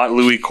likes it or not,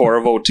 Louis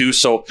Corvo too.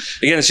 So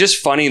again, it's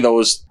just funny,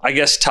 those, I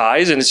guess,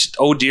 ties, and it's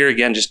dear,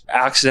 again, just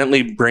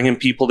accidentally bringing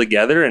people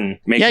together and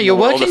making you're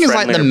working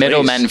as the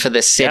middlemen for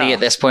this city at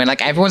this point.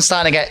 Everyone's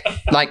starting to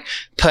get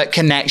put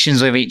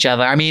connections with each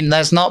other. I mean,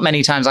 there's not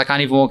many times I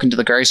can't even walk into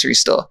the grocery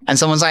store and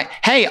someone's like,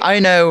 hey, I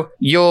know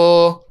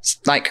your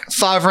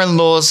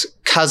father-in-law's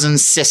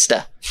cousin's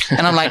sister.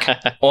 And I'm like,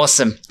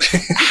 awesome.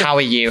 How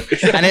are you?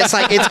 And it's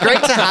like, it's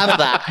great to have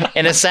that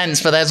in a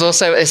sense, but there's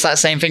also, it's that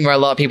same thing where a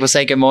lot of people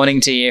say good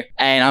morning to you.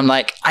 And I'm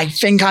like, I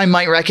think I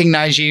might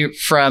recognize you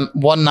from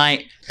one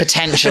night,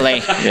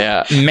 potentially.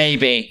 Yeah.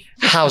 Maybe.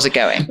 How's it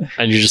going?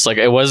 And you're just like,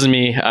 it wasn't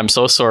me. I'm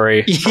so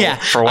sorry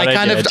for what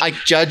I did. I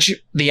judge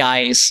the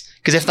eyes,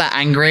 because if they're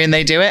angry and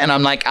they do it and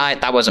I'm like,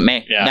 that wasn't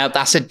me. Yeah. No,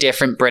 that's a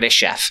different British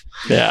chef.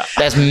 Yeah.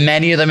 There's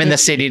many of them in the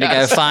city to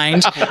go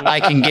find.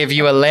 I can give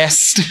you a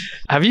list.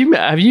 Have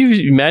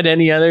you met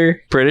any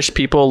other British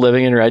people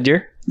living in Red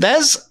Deer?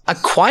 There's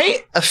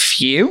quite a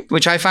few,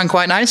 which I found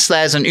quite nice.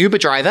 There's an Uber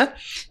driver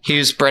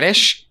who's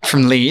British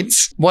from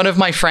Leeds. One of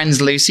my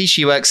friends, Lucy,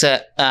 she works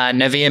at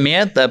Novia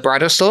Mia, the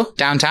bridal store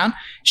downtown.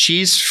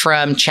 She's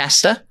from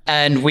Chester,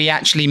 and we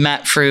actually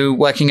met through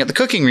working at the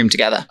cooking room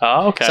together.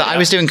 Oh, okay. So I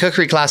was doing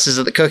cookery classes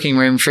at the cooking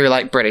room through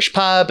like British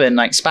pub and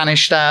like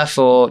Spanish stuff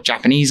or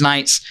Japanese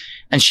nights.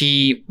 And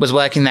she was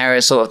working there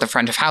as sort of the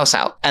front of house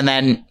out. And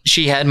then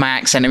she heard my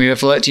accent and we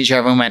both looked at each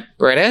other and went,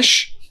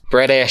 British.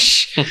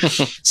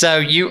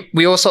 So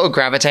we all sort of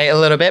gravitate a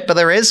little bit, but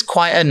there is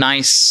quite a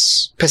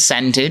nice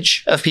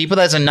percentage of people.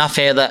 There's enough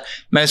here that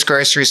most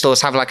grocery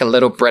stores have like a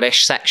little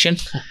British section.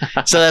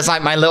 So there's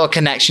like my little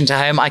connection to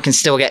home. I can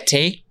still get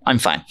tea. I'm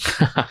fine.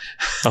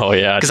 Oh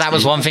yeah. Because that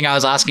was one thing I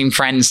was asking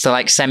friends to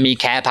like send me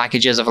care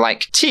packages of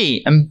like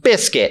tea and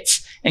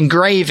biscuits and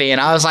gravy.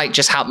 And I was like,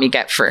 just help me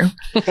get through.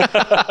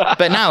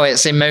 But now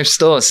it's in most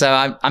stores.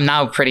 So I'm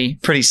now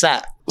pretty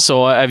set.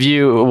 So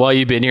while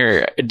you've been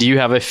here, do you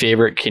have a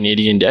favorite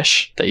Canadian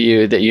dish that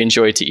you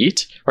enjoy to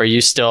eat? Or are you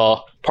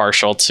still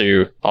partial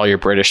to all your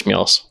British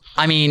meals?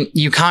 I mean,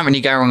 you can't really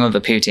go wrong with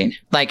a poutine.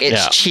 Like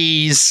it's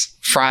cheese,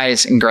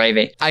 fries, and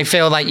gravy. I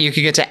feel like you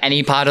could go to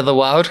any part of the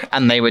world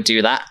and they would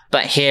do that.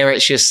 But here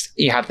it's just,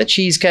 you have the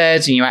cheese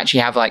curds and you actually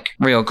have like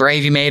real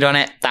gravy made on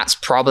it. That's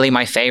probably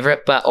my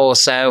favorite. But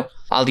also,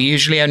 I'll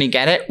usually only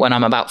get it when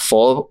I'm about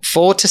 4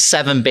 to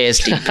 7 beers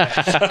deep.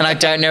 And I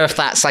don't know if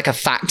that's like a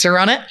factor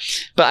on it,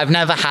 but I've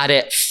never had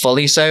it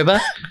fully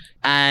sober.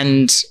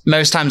 And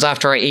most times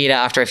after I eat it,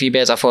 after a few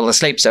beers, I fall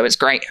asleep. So it's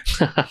great.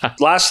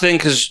 Last thing,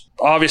 because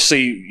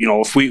obviously,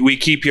 if we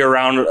keep you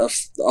around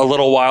a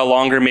little while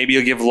longer, maybe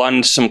you'll give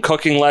Lund some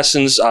cooking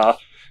lessons,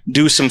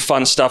 do some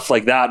fun stuff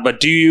like that.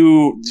 But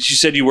you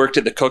said you worked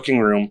at the cooking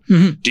room.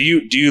 Mm-hmm. Do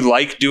you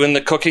like doing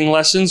the cooking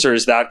lessons, or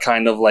is that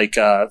kind of like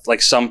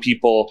some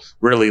people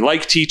really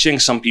like teaching,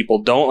 some people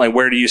don't? Like,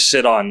 where do you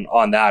sit on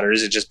that? Or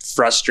is it just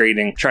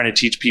frustrating trying to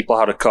teach people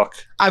how to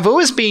cook? I've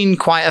always been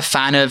quite a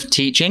fan of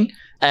teaching.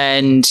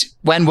 And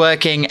when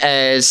working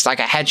as like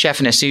a head chef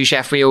and a sous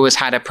chef, we always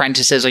had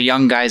apprentices or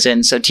young guys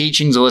in. So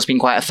teaching's always been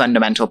quite a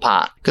fundamental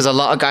part, because a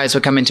lot of guys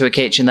will come into a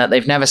kitchen that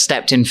they've never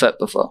stepped in foot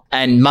before.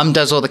 And mum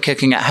does all the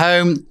cooking at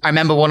home. I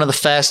remember one of the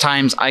first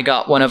times I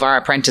got one of our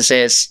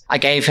apprentices, I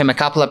gave him a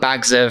couple of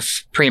bags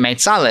of pre-made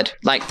salad,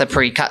 like the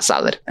pre-cut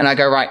salad. And I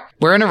go, right,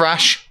 we're in a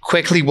rush,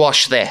 quickly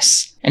wash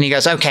this. And he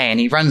goes, okay. And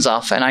he runs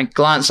off. And I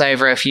glance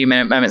over a few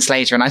moments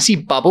later and I see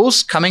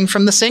bubbles coming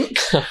from the sink.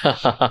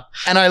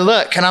 And I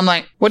look and I'm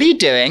like, what are you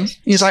doing?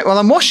 He's like, well,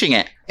 I'm washing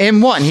it.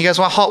 In what? He goes,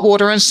 well, hot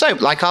water and soap,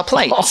 like our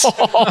plates. And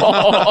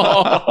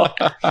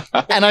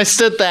I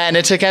stood there and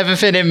it took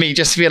everything in me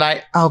just to be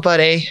like, oh,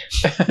 buddy,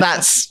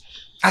 that's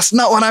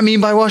not what I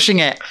mean by washing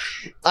it.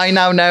 I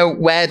now know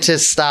where to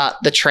start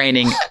the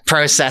training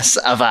process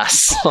of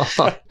us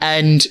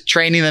and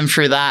training them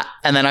through that.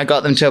 And then I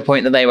got them to a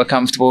point that they were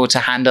comfortable to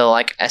handle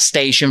like a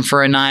station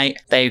for a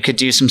night. They could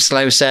do some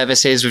slow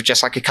services with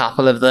just like a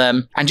couple of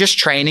them. And just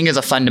training is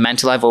a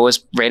fundamental I've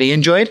always really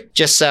enjoyed,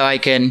 just so I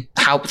can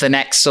help the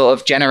next sort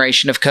of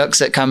generation of cooks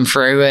that come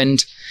through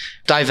and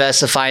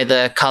diversify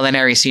the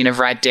culinary scene of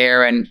Red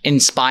Deer and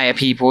inspire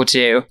people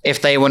to,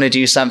 if they want to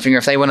do something or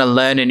if they want to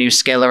learn a new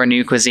skill or a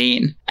new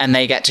cuisine and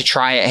they get to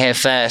try it here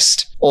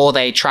first, or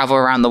they travel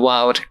around the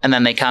world and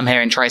then they come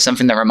here and try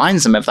something that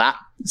reminds them of that.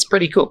 It's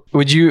pretty cool.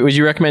 Would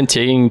you recommend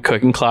taking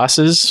cooking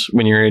classes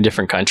when you're in a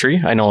different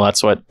country? I know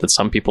that's what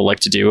some people like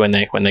to do when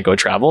they go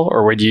travel.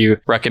 Or would you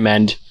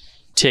recommend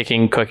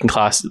taking cooking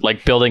class,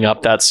 like building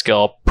up that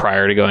skill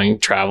prior to going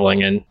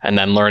traveling and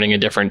then learning a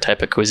different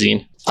type of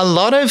cuisine? A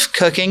lot of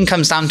cooking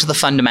comes down to the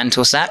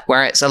fundamental set,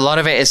 where a lot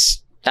of it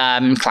is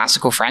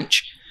classical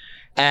French.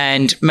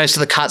 And most of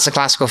the cuts are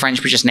classical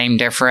French, but just named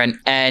different.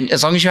 And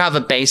as long as you have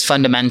a base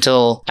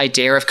fundamental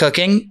idea of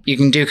cooking, you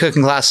can do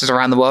cooking classes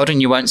around the world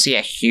and you won't see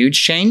a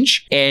huge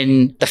change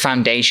in the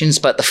foundations,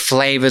 but the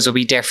flavors will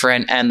be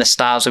different and the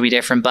styles will be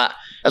different. But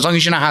as long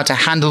as you know how to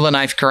handle the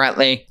knife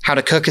correctly, how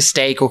to cook a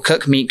steak or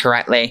cook meat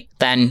correctly,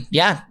 then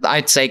yeah,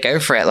 I'd say go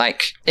for it.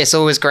 Like, it's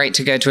always great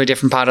to go to a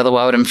different part of the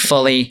world and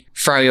fully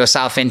throw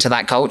yourself into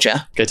that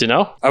culture. Good to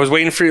know. I was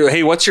waiting for you.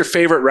 Hey, what's your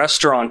favorite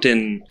restaurant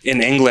in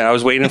England? I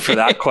was waiting for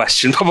that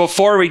question. But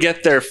before we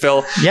get there,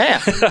 Phil,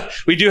 Yeah.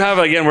 we do have,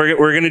 again,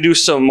 we're going to do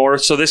some more.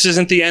 So this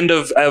isn't the end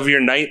of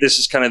your night. This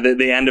is kind of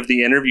the end of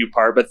the interview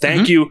part. But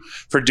thank you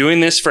for doing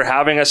this, for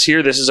having us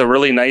here. This is a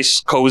really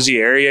nice, cozy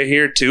area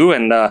here too.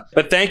 And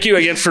but thank you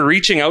again for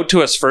reaching out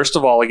to us. First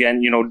of all,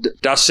 again,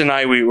 Dustin and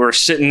I, we were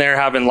sitting there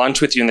having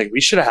lunch with you, and like,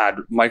 we should have had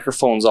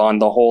microphones on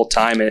the whole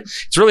time.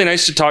 It's really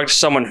nice to talk to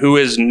someone who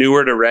is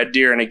newer to Red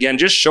Deer, and again,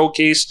 just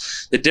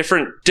showcase the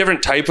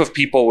different type of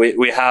people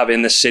we have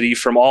in the city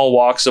from all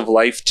walks of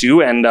life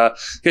too. And like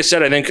I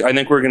said, I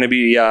think we're going to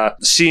be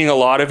seeing a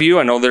lot of you.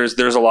 I know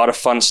there's a lot of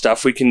fun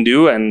stuff we can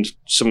do, and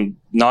some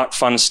not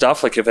fun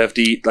stuff, like if I have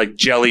to eat like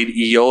jellied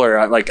eel,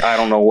 or like I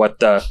don't know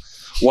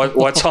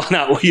what's on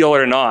that wheel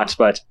or not,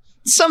 but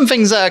Some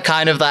things are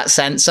kind of that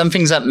sense. Some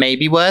things are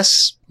maybe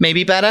worse,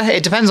 maybe better.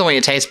 It depends on what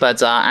your taste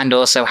buds are and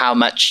also how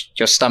much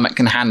your stomach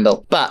can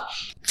handle. But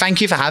thank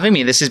you for having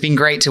me. This has been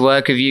great to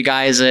work with you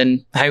guys,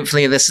 and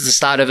hopefully this is the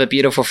start of a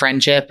beautiful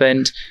friendship,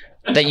 and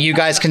that you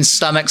guys can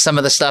stomach some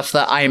of the stuff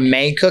that I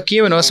may cook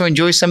you, and also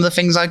enjoy some of the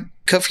things I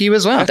cook for you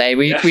as well.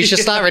 We should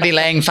start really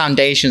laying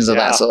foundations of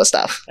that sort of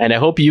stuff. And I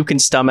hope you can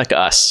stomach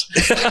us.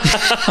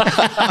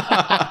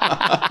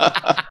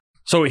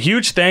 So a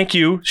huge thank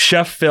you,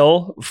 Chef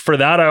Phil, for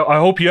that. I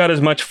hope you had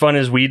as much fun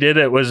as we did.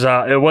 It was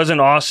an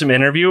awesome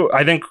interview.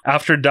 I think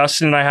after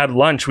Dustin and I had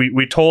lunch,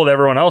 we told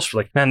everyone else,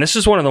 we're like, man, this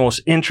is one of the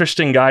most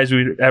interesting guys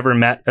we've ever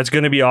met. That's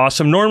going to be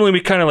awesome. Normally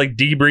we kind of like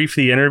debrief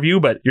the interview,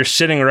 but you're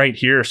sitting right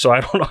here, so I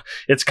don't know.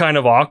 It's kind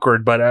of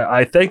awkward, but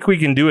I think we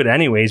can do it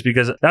anyways,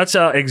 because that's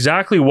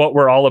exactly what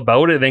we're all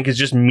about. I think is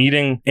just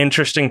meeting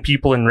interesting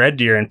people in Red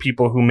Deer and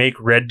people who make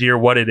Red Deer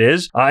what it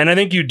is. And I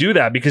think you do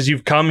that because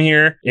you've come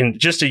here in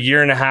just a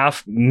year and a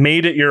half,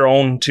 made it your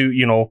own, to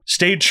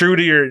stayed true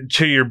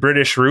to your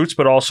British roots,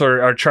 but also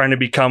are trying to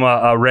become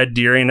a Red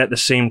Deerian at the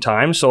same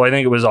time. So I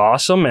think it was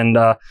awesome, and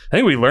I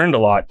think we learned a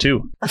lot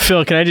too.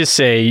 Phil, can I just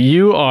say,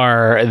 you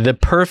are the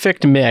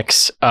perfect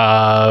mix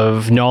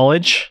of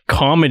knowledge,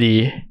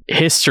 comedy,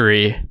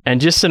 history,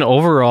 and just an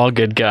overall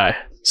good guy.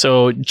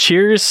 So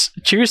cheers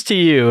to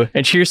you,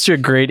 and cheers to a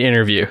great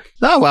interview.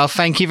 Oh, well,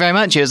 thank you very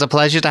much. It was a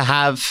pleasure to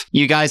have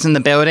you guys in the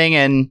building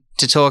and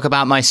to talk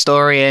about my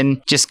story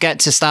and just get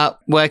to start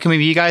working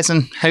with you guys,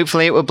 and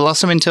hopefully it will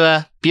blossom into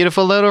a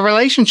beautiful little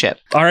relationship.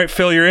 All right,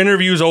 Phil, your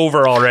interview's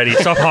over already.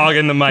 Stop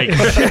hogging the mic.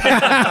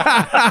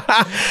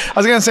 I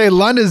was going to say,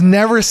 Lund has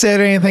never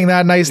said anything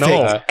that nice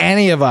to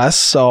any of us.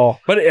 So,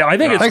 but I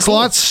think thanks a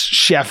lot,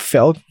 Chef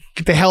Phil.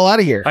 Get the hell out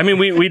of here. I mean,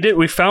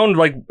 we found,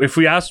 like, if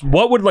we asked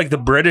what would like the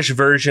British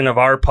version of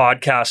our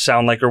podcast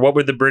sound like, or what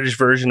would the British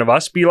version of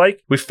us be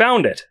like, we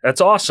found it. That's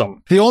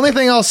awesome. The only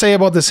thing I'll say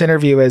about this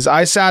interview is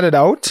I sat it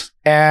out,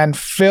 and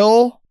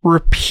Phil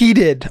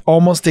repeated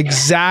almost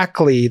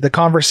exactly the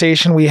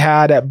conversation we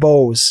had at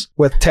Bose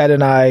with Ted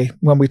and I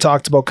when we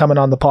talked about coming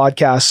on the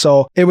podcast.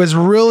 So it was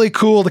really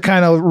cool to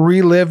kind of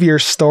relive your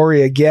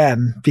story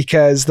again,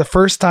 because the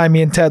first time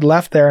me and Ted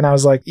left there, and I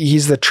was like,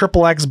 he's the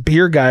XXX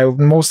beer guy,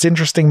 most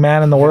interesting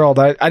man in the world.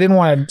 I didn't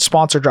want to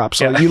sponsor drop.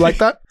 So you like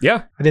that?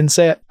 Yeah. I didn't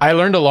say it. I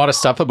learned a lot of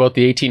stuff about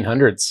the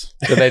 1800s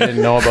that I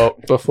didn't know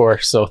about before.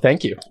 So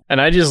thank you.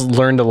 And I just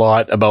learned a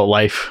lot about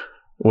life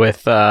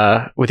with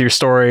your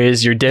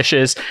stories, your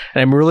dishes,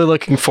 and I'm really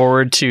looking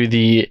forward to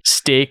the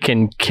steak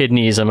and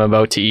kidneys I'm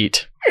about to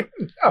eat.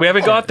 We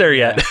haven't got there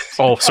yet.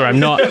 Oh, sorry.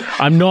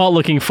 I'm not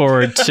looking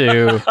forward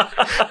to.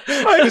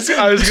 I was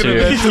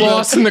going to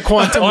lost in the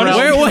quantum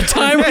realm. What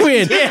time are we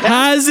in?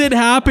 Has it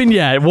happened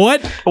yet?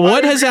 What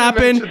has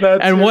happened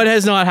and what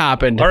has not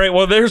happened? All right.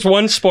 Well, there's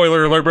one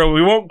spoiler alert, bro.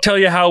 We won't tell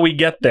you how we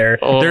get there.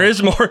 Oh. There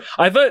is more.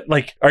 I thought,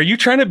 like, are you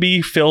trying to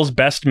be Phil's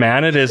best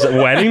man at his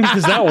wedding?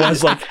 Because that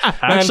was like,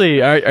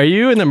 actually, are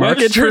you in the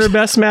market for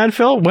best man,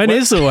 Phil? When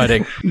is the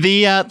wedding?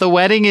 The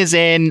wedding is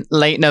in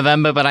late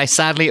November, but I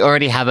sadly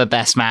already have a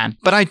best man.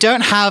 But I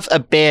don't have a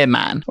beer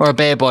man or a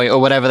beer boy or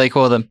whatever they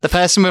call them. The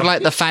person with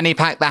like the fanny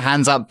pack that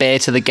hands out beer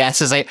to the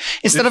guests is like,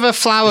 instead of a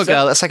flower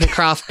girl, it's like a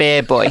craft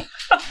beer boy.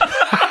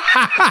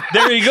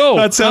 There you go.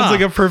 That sounds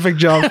like a perfect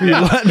job for you,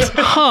 Len.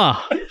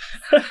 Huh.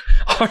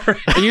 All right.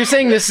 Are you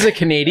saying this is a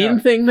Canadian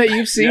thing that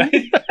you've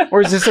seen?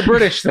 Or is this a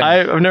British thing?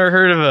 I've never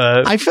heard of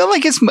a... I feel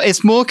like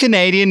it's more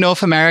Canadian,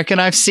 North American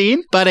I've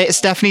seen, but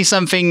it's definitely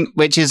something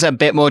which is a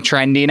bit more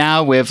trendy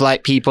now with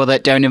like people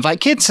that don't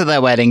invite kids to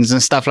their weddings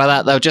and stuff like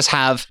that. They'll just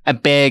have a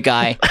beer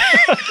guy.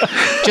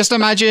 Just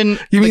imagine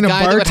the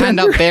guy that would hand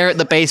out beer at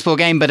the baseball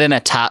game, but in a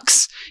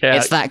tux. Yeah.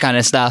 It's that kind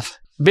of stuff.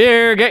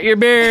 Beer, get your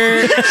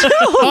beer.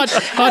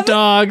 hot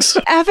dogs.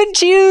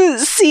 Haven't you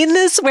seen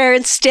this where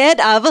instead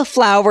of a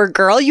flower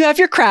girl, you have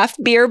your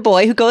craft beer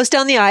boy who goes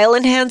down the aisle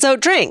and hands out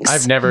drinks?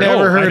 I've never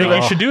heard of it.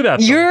 You should do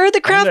that. You're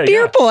the craft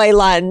beer boy,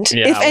 Lund.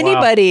 Yeah, if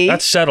anybody.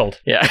 That's settled.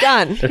 Yeah.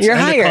 Done. That's You're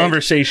end hired. of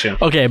conversation.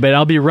 Okay, but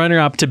I'll be runner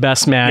up to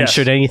best man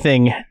should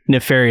anything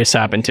nefarious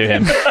happen to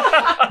him.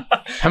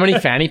 How many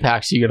fanny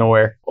packs are you gonna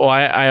wear? Well,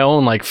 I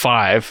own like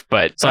 5,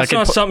 but so That's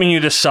not something you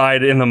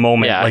decide in the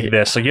moment Yeah. like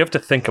this. So you have to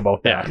think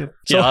about that. Yeah.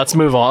 So, Yeah, let's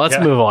move on. Let's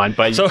Yeah. move on.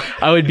 But So-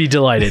 I would be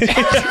delighted.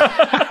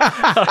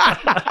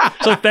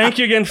 so thank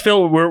you again,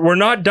 Phil. We're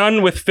not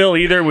done with Phil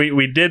either.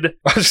 We did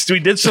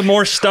some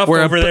more stuff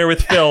We're over there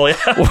with Phil.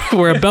 Yeah.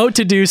 We're about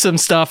to do some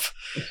stuff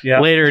Yeah.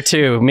 later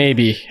too,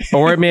 maybe,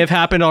 or it may have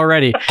happened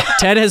already.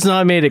 Ted has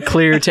not made it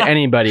clear to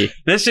anybody.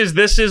 This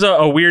is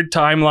a weird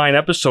timeline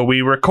episode.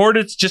 We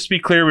recorded, just to be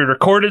clear, we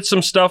recorded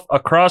some stuff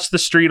across the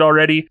street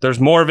already. There's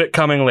more of it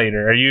coming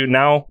later.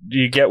 Do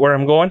you get where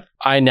I'm going?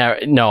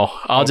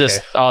 I'll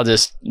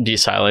just be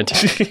silent.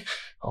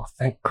 Oh,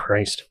 thank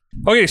Christ.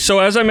 Okay, so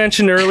as I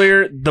mentioned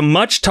earlier, the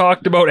much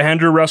talked about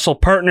Andrew Russell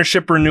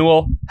partnership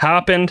renewal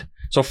happened.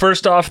 So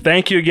first off,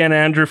 thank you again,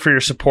 Andrew, for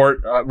your support.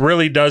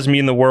 Really does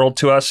mean the world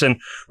to us. And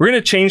we're going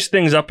to change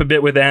things up a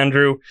bit with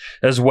Andrew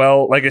as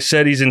well. Like I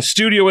said, he's in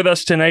studio with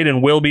us tonight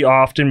and will be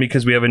often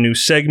because we have a new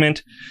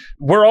segment.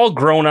 We're all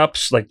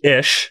grown-ups, like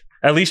ish.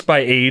 At least by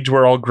age,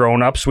 we're all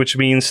grown-ups, which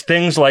means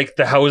things like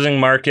the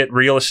housing market,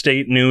 real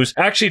estate news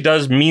actually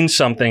does mean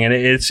something, and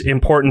it's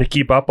important to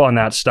keep up on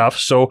that stuff.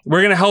 So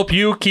we're going to help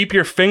you keep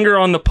your finger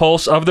on the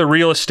pulse of the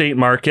real estate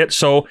market.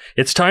 So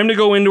it's time to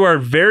go into our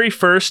very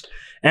first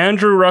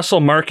Andrew Russell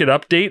market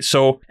update.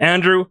 So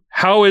Andrew,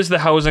 how is the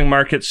housing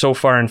market so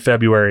far in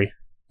February?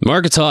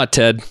 Market's hot,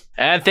 Ted.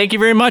 And thank you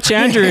very much,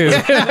 Andrew.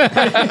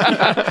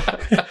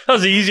 That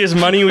was the easiest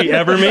money we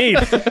ever made.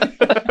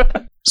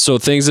 So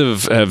things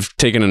have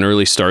taken an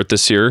early start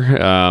this year.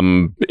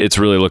 It's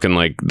really looking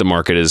like the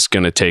market is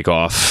going to take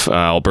off.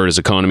 Alberta's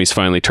economy's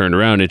finally turned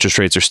around. Interest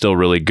rates are still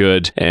really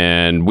good.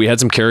 And we had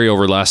some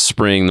carryover last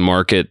spring. The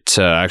market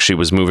actually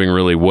was moving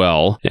really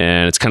well.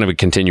 And it's kind of a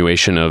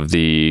continuation of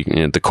the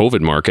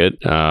COVID market,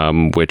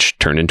 which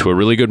turned into a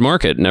really good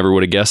market. Never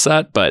would have guessed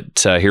that, but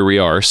here we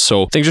are.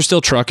 So things are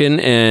still trucking,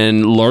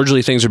 and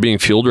largely things are being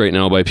fueled right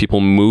now by people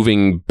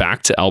moving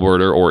back to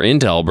Alberta or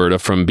into Alberta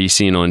from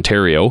BC and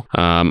Ontario.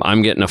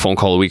 I'm getting a phone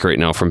call a week right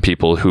now from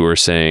people who are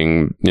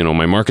saying,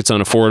 my market's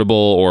unaffordable,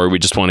 or we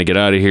just want to get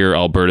out of here.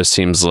 Alberta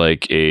seems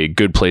like a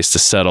good place to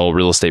settle.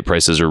 Real estate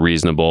prices are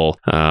reasonable.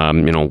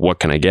 What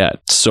can I get?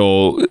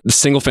 So the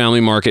single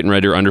family market in Red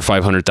Deer under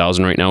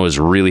 500,000 right now is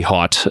really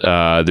hot.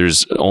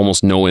 There's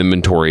almost no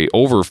inventory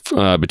over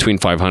between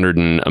 500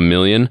 and $1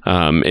 million.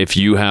 If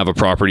you have a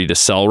property to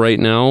sell right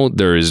now,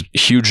 there is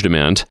huge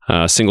demand.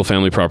 Single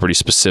family property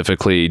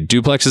specifically.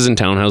 Duplexes and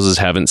townhouses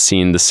haven't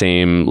seen the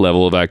same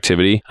level of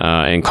activity,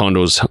 and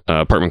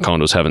apartment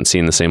condos haven't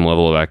seen the same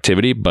level of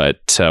activity.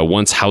 But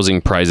once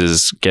housing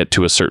prices get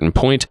to a certain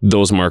point,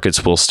 those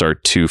markets will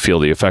start to feel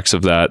the effects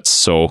of that.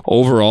 So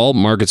overall,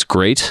 market's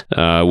great,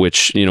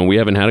 which, we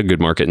haven't had a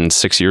good market in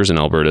 6 years in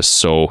Alberta.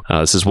 So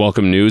this is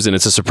welcome news. And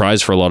it's a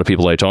surprise for a lot of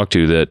people I talk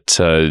to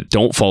that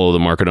don't follow the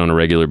market on a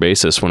regular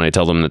basis when I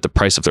tell them that the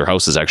price of their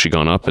house has actually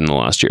gone up in the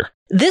last year.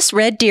 This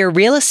Red Deer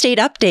Real Estate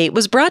Update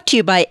was brought to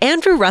you by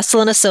Andrew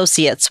Russell &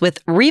 Associates with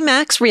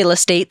RE/MAX Real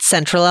Estate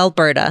Central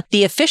Alberta,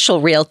 the official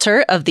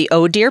realtor of the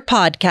Oh Dear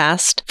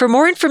podcast. For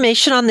more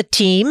information on the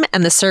team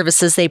and the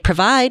services they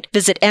provide,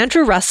 visit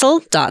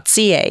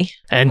andrewrussell.ca.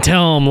 And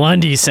tell him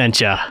Lundy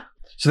sent ya.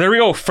 So there we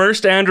go.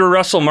 First Andrew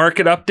Russell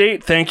market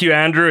update. Thank you,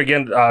 Andrew.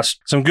 Again,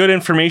 some good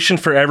information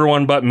for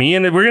everyone but me.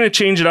 And we're going to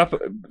change it up a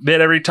bit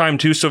every time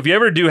too. So if you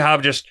ever do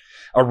have just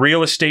a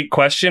real estate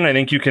question, I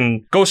think you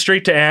can go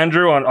straight to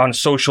Andrew on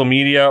social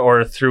media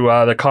or through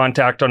the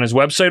contact on his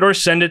website, or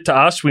send it to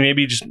us. We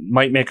maybe just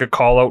might make a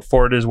call out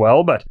for it as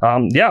well. But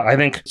I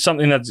think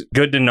something that's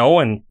good to know,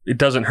 and it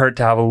doesn't hurt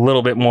to have a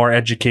little bit more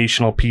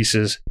educational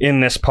pieces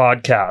in this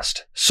podcast.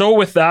 So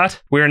with that,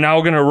 we're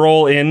now going to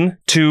roll in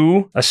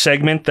to a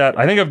segment that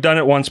I think I've done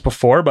it once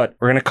before, but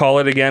we're going to call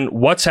it again,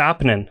 What's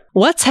Happening?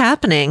 What's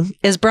Happening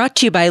is brought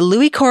to you by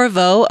Louis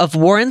Corriveau of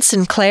Warren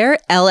Sinclair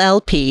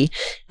LLP,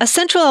 a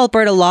Central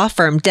Alberta law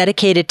firm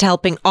dedicated to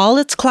helping all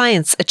its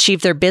clients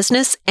achieve their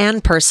business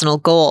and personal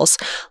goals.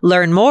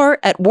 Learn more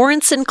at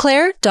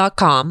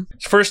warrensinclair.com.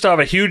 First off,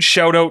 a huge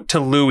shout out to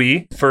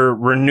Louis for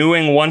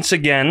renewing once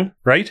again,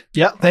 right?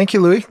 Yeah, thank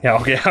you, Louis. Yeah,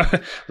 okay.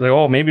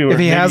 Maybe If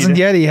he hasn't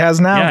yet, he has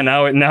now. Yeah,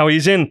 now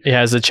he's in. Yeah,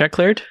 has the check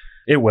cleared?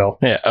 It will.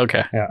 Yeah,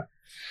 okay. Yeah.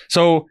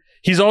 So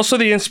he's also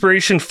the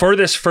inspiration for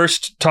this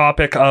first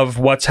topic of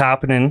what's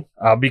happening,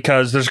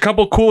 because there's a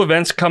couple cool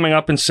events coming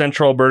up in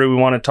Central Alberta we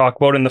want to talk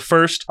about. And the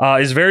first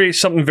is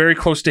something very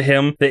close to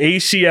him, the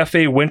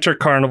ACFA Winter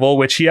Carnival,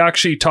 which he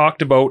actually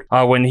talked about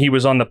when he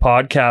was on the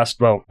podcast.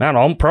 Well,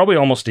 man, probably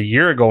almost a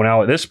year ago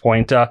now at this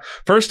point.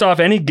 First off,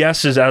 any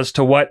guesses as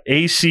to what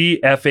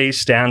ACFA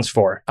stands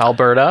for?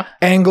 Alberta.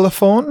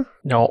 Anglophone?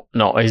 No,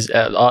 he's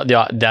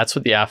that's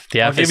what the F.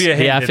 The F, give you a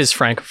hint. The F is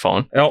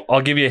francophone.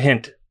 I'll give you a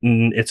hint.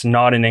 It's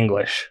not in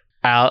English.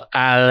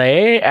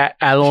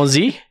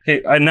 Allons-y.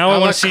 Okay, now I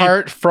want to see.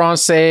 Carte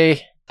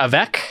Francais.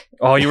 Avec.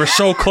 Oh, you were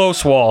so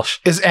close, Walsh.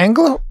 Is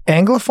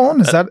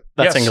Anglophone? Is that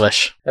That's Yes.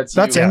 English.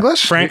 that's Yeah.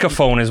 English?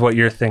 Francophone is what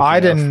you're thinking. I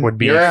of, didn't- would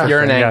be.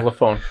 You're an Yeah.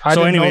 Anglophone. I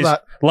So, didn't anyways, know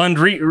that. Lund,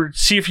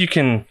 see if you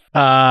can.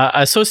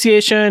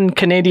 Association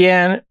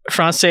Canadienne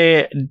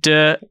Français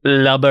de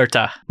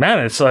l'Alberta. Man,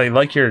 it's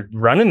like you're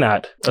running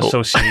that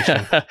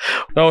association.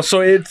 No,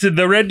 so it's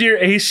the Red Deer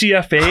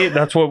ACFA.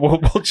 That's what we'll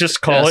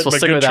just call it. We'll but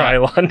stick good with that.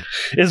 Trilon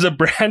is a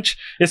branch.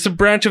 It's a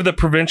branch of the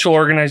provincial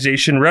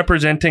organization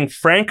representing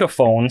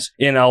francophones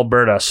in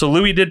Alberta. So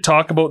Louis did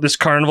talk about this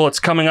carnival. It's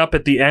coming up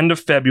at the end of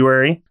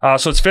February.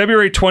 So it's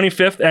February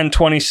 25th and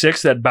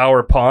 26th at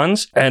Bower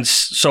Ponds, and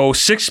so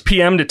 6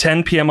 p.m. to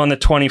 10 p.m. on the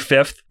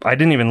 25th. I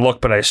didn't even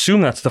look, but I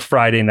assume that's the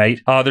Friday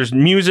night. There's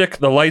music.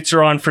 The lights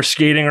are on for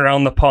skating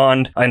around the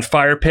pond and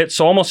fire pits.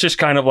 So almost just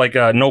kind of like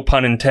a, no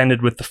pun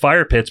intended with the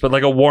fire pits, but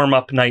like a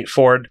warm-up night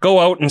for it. Go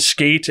out and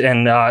skate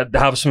and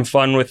have some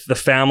fun with the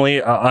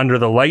family under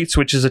the lights,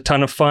 which is a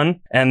ton of fun.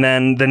 And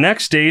then the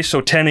next day,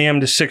 so 10 a.m.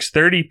 to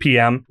 6:30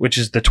 p.m., which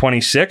is the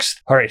 26th.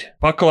 All right,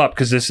 buckle up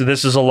because this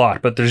is a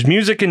lot. But there's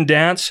music and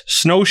dance,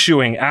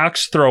 snowshoeing,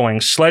 axe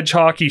throwing, sledge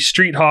hockey,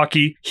 street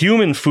hockey,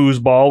 human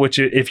foosball, which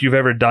if you've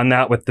ever done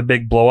that with the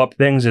big blow-up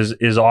things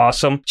is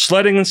awesome.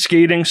 Sledding and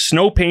skating,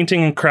 snow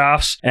painting and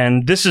crafts.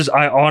 And this is,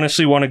 I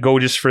honestly want to go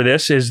just for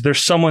this, is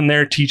there's someone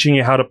there teaching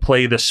you how to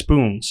play the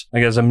spoons,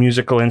 like as a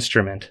musical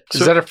instrument.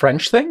 Is that a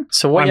French thing?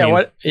 So what? I mean,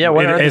 what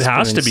are the it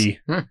has to spoons?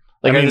 be.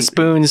 Like I are mean- the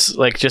spoons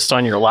like just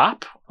on your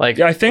lap? Like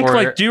I think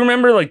or- do you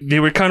remember like they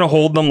would kind of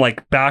hold them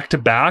like back to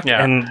back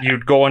Yeah. and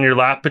you'd go on your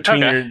lap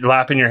between Okay. your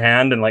lap and your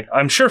hand, and like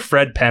I'm sure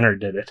Fred Penner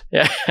did it.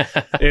 yeah,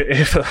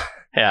 If,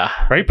 yeah.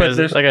 right, but Because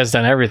there's, that guy's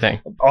done everything.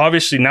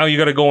 obviously now you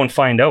got to go and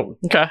find out.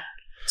 Okay.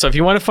 So if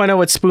you want to find out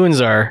what spoons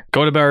are,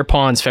 go to Bower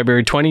Ponds,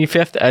 February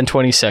 25th and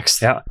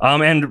 26th. Yeah.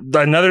 And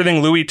another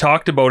thing Louis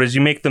talked about is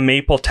you make the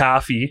maple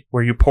taffy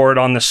where you pour it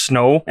on the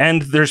snow,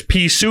 and there's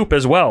pea soup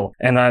as well.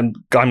 And I'm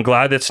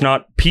glad it's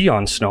not pea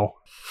on snow.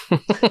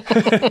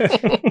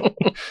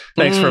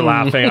 Thanks for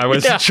laughing. I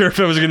wasn't Yeah. sure if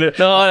it was gonna.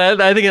 No,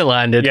 I think it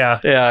landed. Yeah.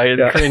 Yeah.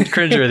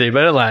 Cringeworthy,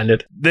 but it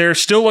landed. They're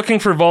still looking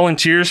for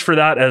volunteers for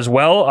that as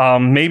well.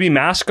 Maybe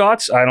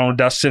mascots. I don't know.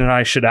 Dustin and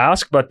I should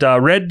ask. But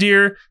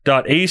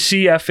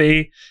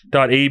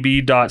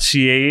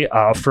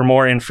reddeer.acfa.ab.ca for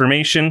more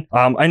information.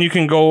 And you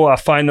can go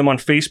find them on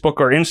Facebook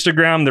or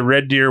Instagram. The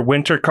Red Deer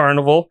Winter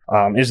Carnival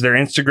is their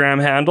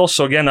Instagram handle.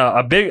 So again,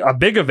 a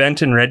big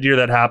event in Red Deer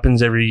that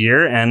happens every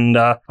year. And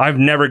I've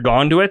never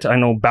gone to it. I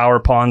know Bower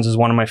Ponds is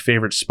one of my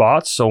favorite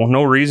spots. So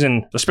no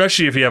reason,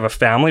 especially if you have a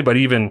family, but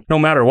even no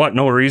matter what,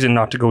 no reason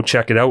not to go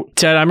check it out.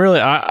 Ted,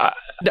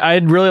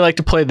 I'd really like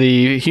to play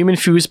the human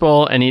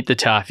foosball and eat the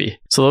taffy.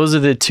 So those are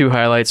the two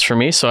highlights for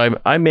me. So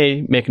I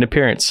may make an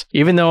appearance.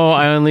 Even though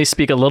I only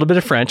speak a little bit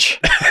of French,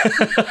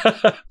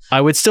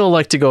 I would still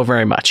like to go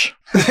very much.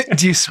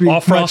 Do you speak En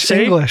French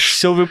français, English?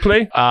 s'il vous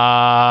plaît.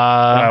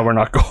 We're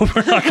not going.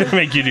 We're not going to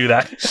make you do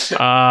that.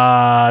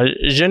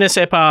 Je ne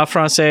sais pas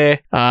français.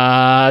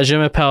 Je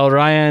m'appelle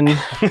Ryan.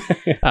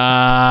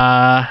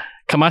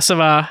 Comment ça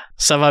va?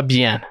 Ça va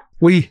bien.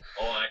 Oui.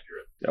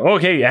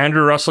 Okay,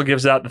 Andrew Russell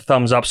gives that the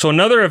thumbs up. So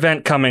another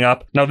event coming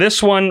up. Now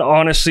this one,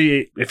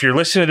 honestly, if you're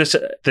listening to this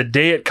the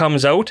day it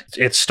comes out,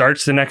 it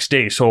starts the next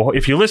day. So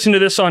if you listen to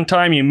this on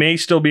time, you may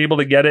still be able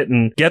to get it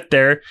and get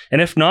there.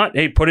 And if not,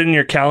 hey, put it in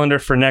your calendar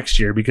for next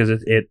year because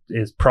it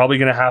is probably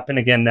going to happen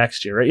again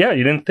next year, right? Yeah,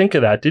 you didn't think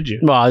of that, did you?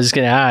 Well, I was just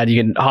going to add,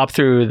 you can hop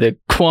through the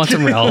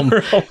quantum realm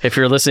if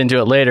you're listening to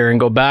it later and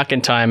go back in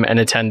time and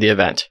attend the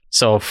event.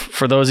 So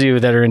for those of you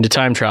that are into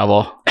time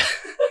travel,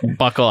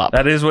 buckle up.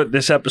 That is what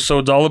this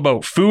episode's all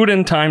about, food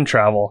and time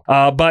travel.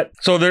 But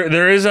so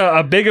there is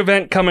a big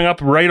event coming up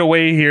right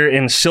away here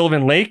in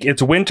Sylvan Lake.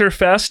 It's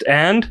Winterfest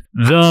and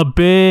The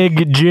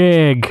Big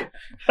Jig.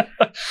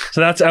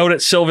 so that's out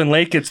at Sylvan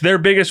Lake. It's their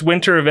biggest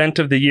winter event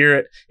of the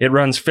year. It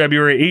runs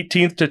February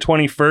 18th to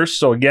 21st.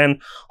 So again,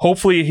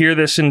 hopefully you hear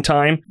this in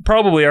time.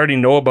 Probably already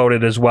know about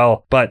it as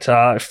well. But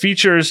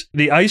features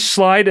the ice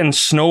slide and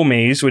snow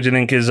maze, which I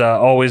think is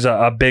always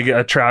a big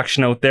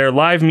attraction out there.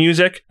 Live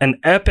music, an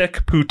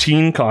epic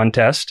poutine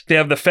contest. They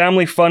have the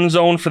family fun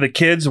zone for the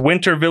kids,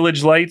 winter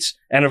village lights,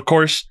 and of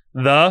course,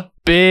 the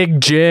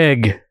Big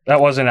Jig. that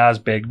wasn't as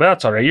big, but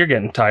that's all right. You're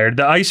getting tired.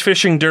 The ice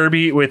fishing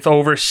derby with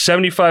over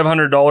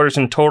 $7,500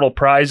 in total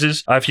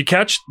prizes. If you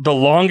catch the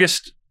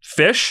longest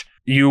fish,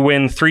 you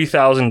win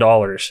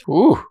 $3,000.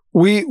 Ooh.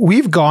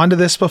 We've gone to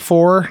this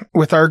before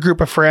with our group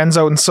of friends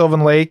out in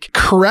Sylvan Lake.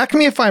 Correct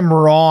me if I'm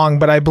wrong,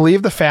 but I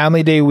believe the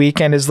Family Day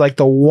weekend is like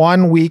the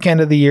one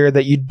weekend of the year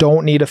that you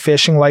don't need a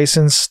fishing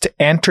license to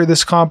enter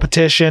this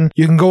competition.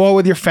 You can go out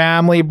with your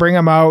family, bring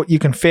them out. You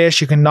can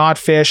fish, you can not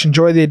fish,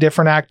 enjoy the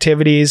different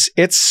activities.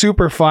 It's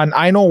super fun.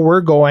 I know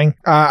we're going.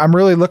 I'm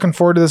really looking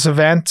forward to this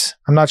event.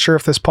 I'm not sure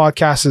if this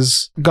podcast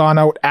has gone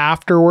out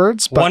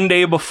afterwards, but One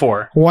day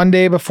before. one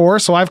day before.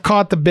 So I've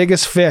caught the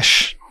biggest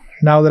fish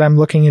now that I'm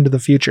looking into the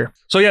future.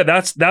 So yeah,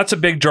 that's a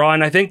big draw.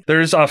 And I think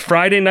there's a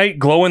Friday night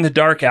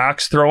glow-in-the-dark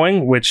axe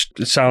throwing, which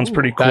sounds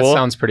pretty cool. That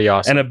sounds pretty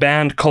awesome. And a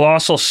band,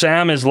 Colossal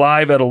Sam, is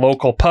live at a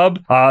local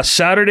pub.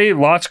 Saturday,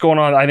 lots going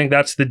on. I think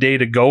that's the day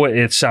to go,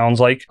 it sounds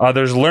like.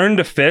 There's Learn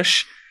to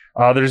Fish.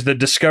 There's the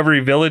Discovery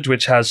Village,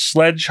 which has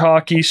sledge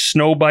hockey,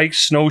 snow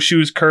bikes,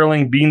 snowshoes,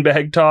 curling,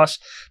 beanbag toss,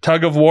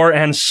 tug of war,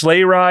 and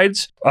sleigh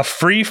rides. A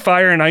free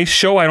fire and ice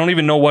show. I don't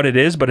even know what it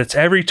is, but it's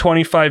every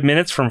 25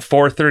 minutes from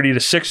 4:30 to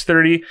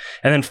 6:30.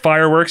 And then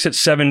fireworks at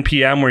 7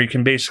 p.m. where you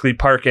can basically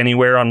park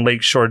anywhere on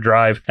Lakeshore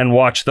Drive and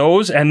watch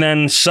those. And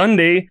then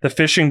Sunday, the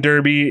fishing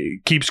derby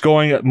keeps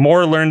going.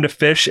 More Learn to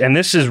Fish. And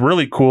this is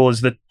really cool,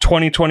 is the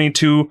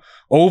 2022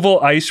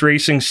 Oval Ice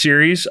Racing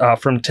Series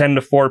from 10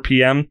 to 4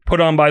 p.m. put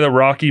on by the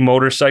Rocky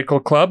Motorcycle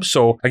Club.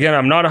 So again,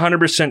 I'm not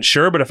 100%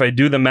 sure, but if I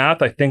do the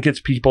math, I think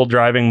it's people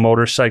driving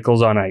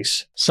motorcycles on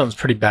ice. Sounds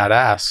pretty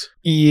badass.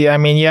 Yeah, I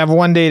mean, you have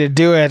one day to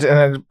do it,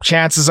 and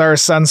chances are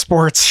Sun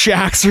Sports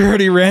shacks are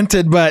already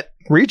rented, but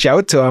reach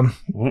out to them.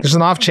 There's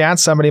an off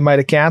chance somebody might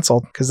have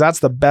canceled, because that's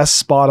the best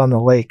spot on the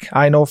lake.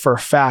 I know for a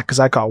fact,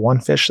 because I caught one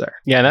fish there.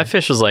 Yeah, that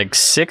fish was like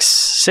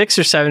 6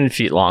 or 7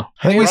 feet long.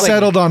 I think we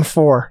settled on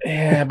 4.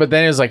 Yeah, but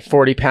then it was like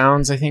 40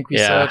 pounds, I think we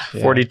said.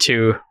 Yeah,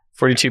 42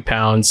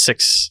 pounds,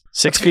 6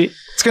 feet.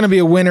 It's going to be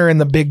a winner in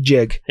the big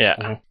jig.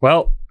 Yeah.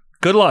 Well,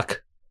 good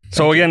luck.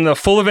 So again, the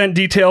full event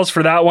details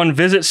for that one,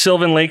 visit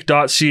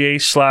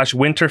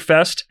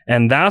sylvanlake.ca/winterfest,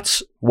 and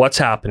that's what's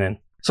happening.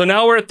 So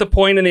now we're at the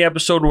point in the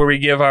episode where we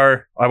give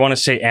our, I want to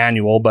say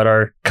annual, but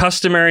our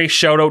customary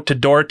shout out to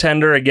Door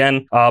Tender.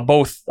 Again,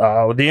 both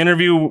the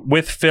interview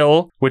with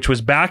Phil, which was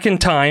back in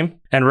time,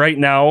 and right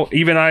now,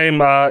 even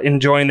I'm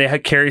enjoying, they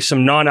carry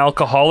some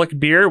non-alcoholic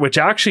beer, which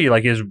actually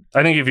is,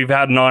 I think if you've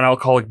had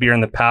non-alcoholic beer in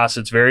the past,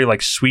 it's very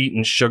sweet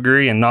and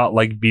sugary and not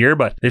like beer,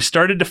 but they've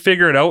started to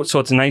figure it out. So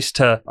it's nice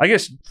to, I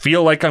guess,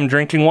 feel like I'm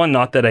drinking one.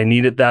 Not that I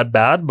need it that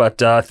bad, but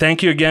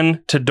thank you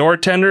again to Door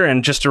Tender.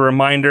 And just a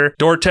reminder,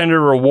 Door Tender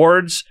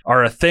rewards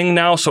are a thing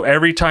now. So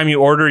every time you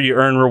order, you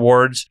earn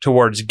rewards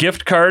towards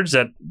gift cards.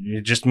 That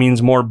it just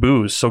means more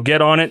booze. So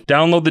get on it,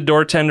 download the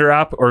Door Tender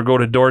app or go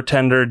to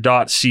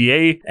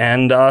doortender.ca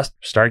and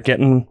start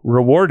getting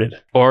rewarded.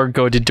 Or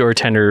go to Door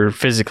Tender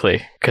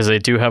physically, because they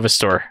do have a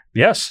store.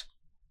 Yes.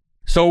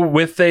 So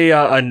with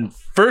a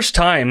first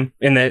time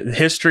in the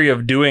history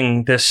of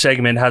doing this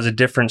segment has a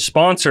different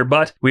sponsor,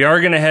 but we are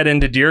going to head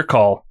into Deer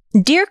Call.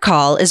 Deer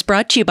Call is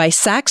brought to you by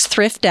Saks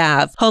Thrift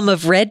Ave, home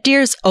of Red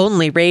Deer's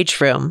only Rage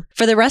Room.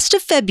 For the rest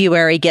of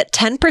February, get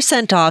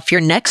 10% off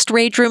your next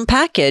Rage Room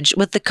package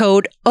with the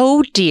code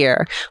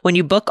ODEER when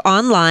you book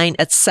online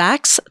at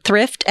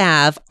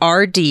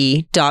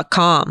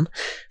SaksThriftAveRD.com.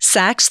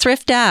 Saks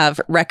Thrift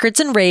Ave, Records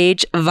and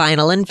Rage,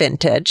 Vinyl and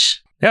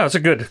Vintage. Yeah, it's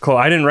a good close.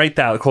 I didn't write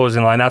that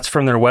closing line. That's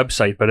from their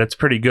website, but it's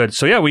pretty good.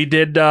 So yeah, we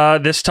did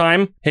this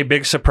time. Hey,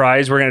 big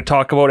surprise. We're going to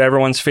talk about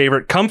everyone's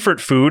favorite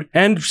comfort food.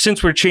 And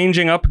since we're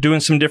changing up,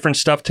 doing some different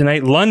stuff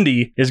tonight,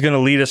 Lundy is going to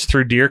lead us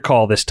through Deer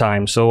Call this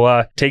time.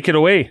 So take it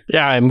away.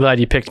 Yeah, I'm glad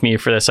you picked me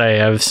for this. I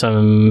have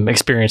some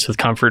experience with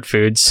comfort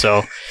foods,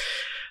 so...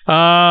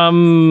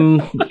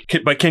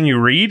 But can you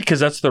read? Because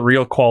that's the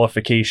real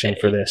qualification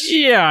for this.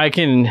 Yeah, I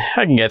can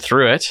get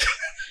through it.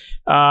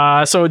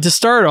 So to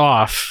start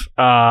off,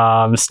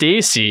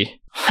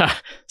 Stacy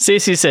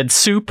said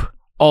soup,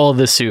 all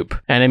the soup.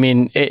 And I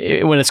mean,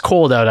 when it's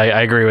cold out,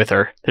 I agree with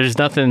her. There's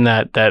nothing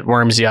that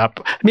warms you up.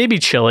 Maybe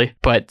chili,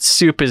 but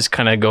soup is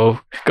kind of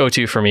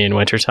go-to for me in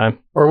wintertime.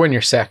 Or when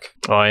you're sick.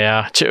 Oh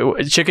yeah,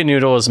 chicken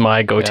noodle is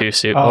my go-to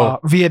soup.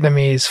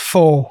 Vietnamese,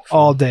 pho,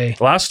 all day.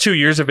 The last 2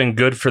 years have been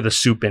good for the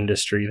soup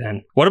industry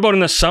then. What about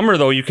in the summer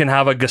though? You can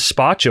have a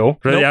gazpacho.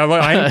 Nope.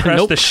 I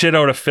impressed the shit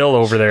out of Phil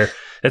over there.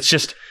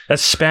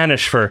 That's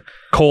Spanish for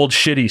cold,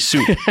 shitty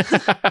soup.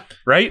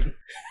 Right?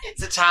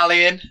 It's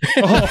Italian.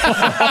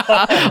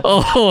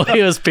 Oh,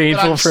 it was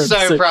painful I'm for him.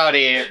 so proud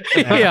of you.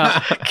 Yeah,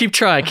 keep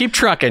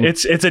trucking.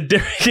 It's a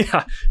different,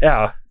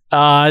 yeah.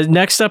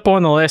 Next up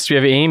on the list, we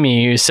have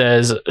Amy, who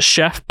says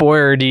Chef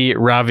Boyardee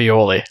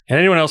ravioli. Can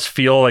anyone else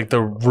feel like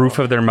the roof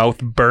of their mouth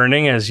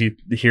burning as you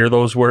hear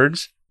those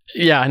words?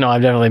 Yeah, no,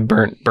 I've definitely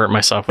burnt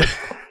myself with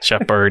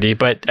Chef Boyardee,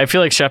 but I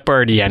feel like Chef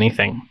Boyardee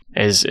anything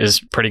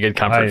is pretty good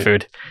comfort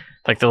food.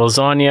 Like the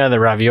lasagna, the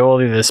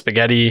ravioli, the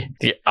spaghetti,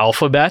 the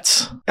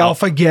alphabets.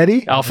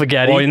 Alphagetti?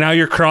 Well, now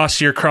you're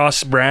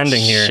cross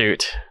branding here.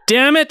 Shoot.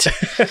 Damn it.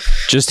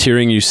 Just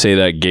hearing you say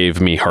that gave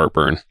me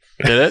heartburn.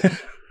 Did it?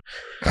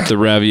 The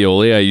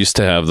ravioli, I used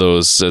to have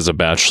those as a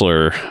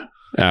bachelor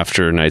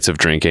after nights of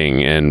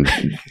drinking and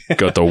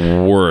got the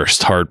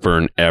worst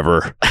heartburn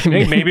ever. I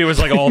think maybe it was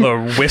like all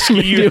the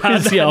whiskey you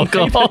had. The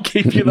alcohol.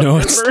 Gave you the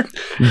heartburn.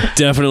 It's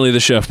definitely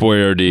the Chef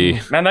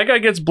Boyardee. Man, that guy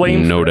gets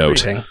blamed no for doubt.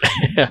 everything.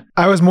 Yeah.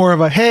 I was more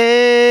of a,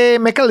 hey,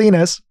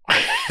 Michelina's.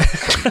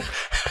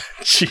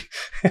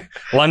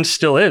 Lunch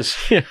still is.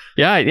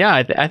 Yeah.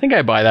 I think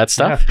I buy that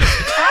stuff.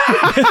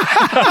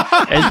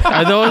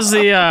 Are those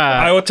the?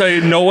 I will tell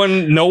you, no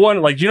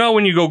one. Like, you know,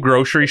 when you go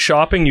grocery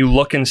shopping, you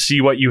look and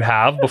see what you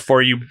have so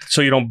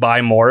you don't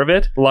buy more of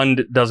it.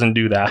 Lund doesn't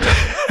do that.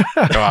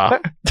 Wow.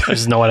 I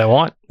just know what I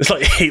want. It's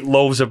like 8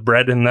 loaves of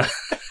bread in the.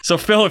 So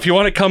Phil, if you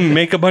want to come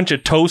make a bunch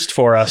of toast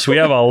for us, we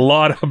have a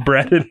lot of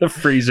bread in the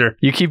freezer.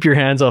 You keep your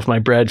hands off my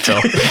bread,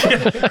 Phil.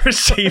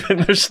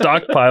 They're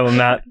stockpiling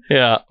that.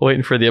 Yeah,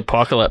 waiting for the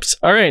apocalypse.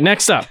 All right,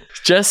 next up,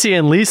 Jesse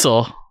and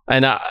Liesel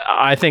And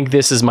I think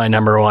this is my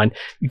number one.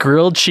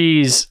 Grilled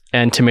cheese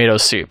and tomato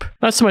soup.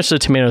 Not so much the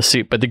tomato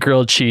soup, but the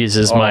grilled cheese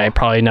is my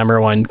probably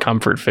number one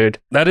comfort food.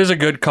 That is a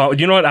good call.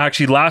 You know what?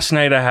 Actually, last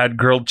night I had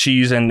grilled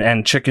cheese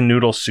and chicken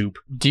noodle soup.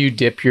 Do you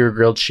dip your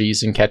grilled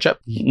cheese in ketchup?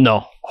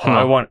 No.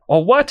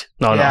 What?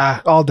 No.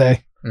 Yeah, all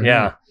day. Mhm.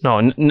 Yeah.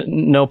 No,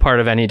 no part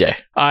of any day.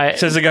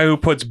 Says the guy who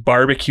puts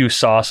barbecue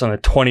sauce on a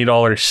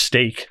 $20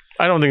 steak.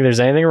 I don't think there's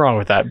anything wrong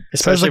with that,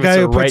 Says especially the if it's guy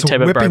the who right puts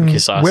type of barbecue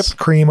sauce. whipped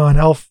cream on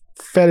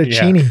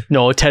fettuccine.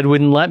 No, Ted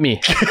wouldn't let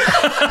me.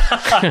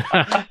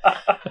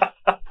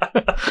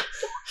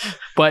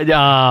 But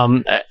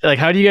like,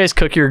 how do you guys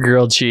cook your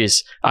grilled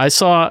cheese? I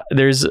saw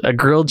there's a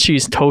grilled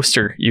cheese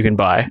toaster you can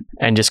buy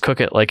and just cook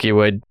it like you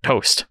would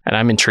toast, and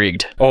I'm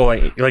intrigued. Oh,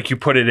 like you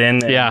put it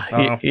in? Yeah.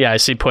 I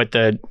see.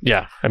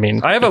 I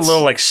mean, I have a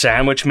little like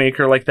sandwich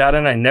maker like that,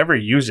 and I never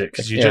use it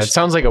because It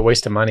sounds like a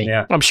waste of money.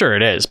 Yeah. I'm sure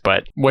it is,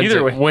 but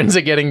When's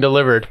it getting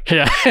delivered?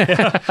 yeah.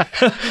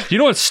 You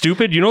know what's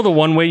stupid? You know the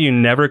one way you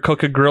never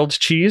cook a grilled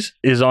cheese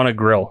is on a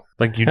grill.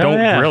 Like you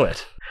don't grill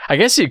it. I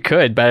guess you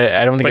could, but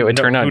I don't think it would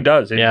turn out. Who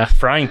does? Yeah.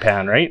 Frying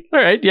pan, right? All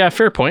right. Yeah.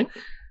 Fair point.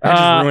 I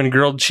just ruined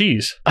grilled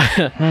cheese.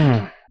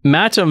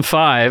 Madam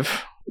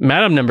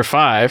number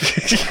 5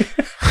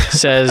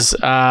 says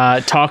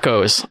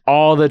tacos,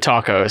 all the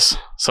tacos.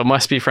 So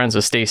must be friends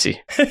with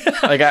Stacy.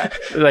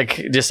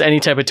 like just any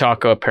type of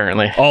taco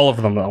apparently. All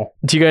of them though.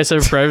 Do you guys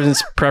have a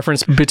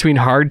preference between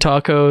hard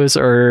tacos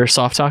or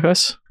soft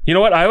tacos? You know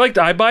what?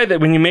 I buy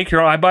that when you make your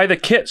own. I buy the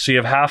kit, so you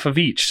have half of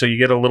each, so you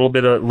get a little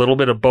bit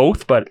of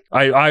both. But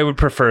I would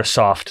prefer a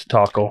soft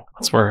taco.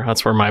 That's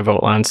where my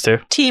vote lands too.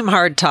 Team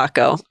hard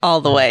taco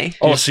all the way.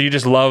 Oh, so you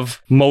just love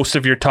most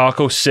of your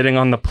tacos sitting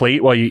on the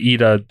plate while you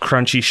eat a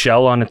crunchy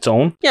shell on its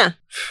own? Yeah.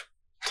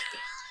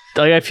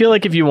 Like, I feel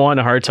like if you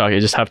want a hard taco, you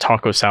just have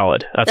taco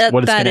salad. That's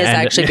what it's that going to is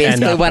end. actually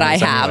basically what I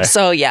have. Anyway.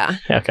 So yeah.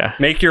 Okay.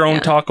 Make your own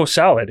taco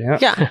salad.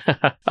 Yeah.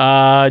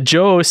 Yeah.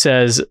 Joe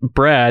says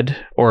bread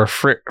or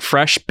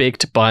fresh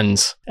baked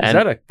buns. Is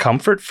that a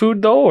comfort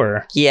food though,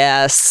 or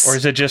Yes.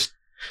 is it just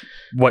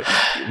what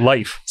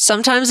life?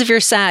 Sometimes if you're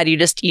sad, you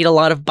just eat a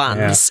lot of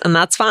buns, and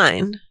that's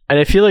fine. And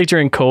I feel like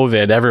during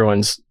COVID,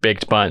 everyone's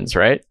baked buns,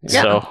 right?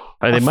 Yeah. So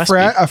they must be.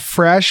 A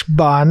fresh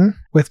bun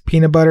with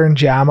peanut butter and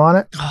jam on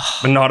it.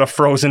 But not a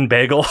frozen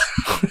bagel.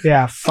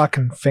 Yeah,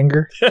 fucking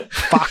finger.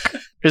 Fuck.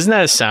 Isn't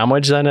that a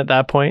sandwich then at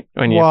that point?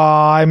 When you, Well,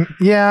 I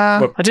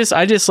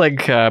just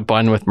like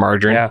bun with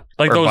margarine. Yeah,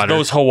 like or butter.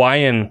 those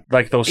Hawaiian,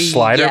 like those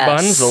slider Yes.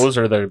 buns. Those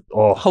are the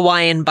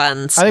Hawaiian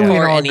buns. I think we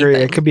or can all agree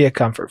anything. it could be a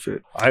comfort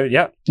food.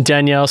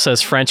 Danielle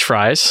says French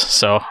fries.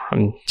 So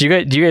do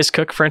you guys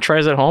cook French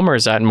fries at home, or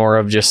is that more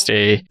of just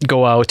a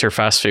go out or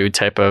fast food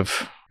type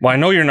of? Well, I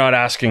know you're not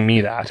asking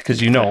me that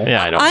because you know.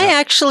 Yeah, I know. I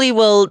actually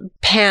will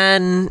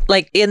pan,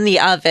 like in the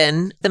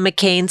oven, the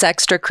McCain's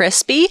Extra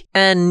Crispy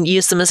and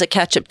use them as a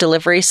ketchup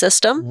delivery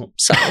system.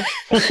 So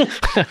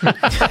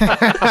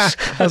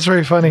That's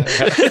very funny.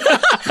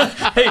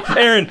 Hey,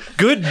 Aaron,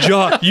 good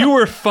job. You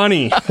were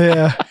funny.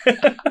 Yeah.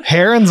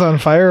 Heron's on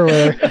fire over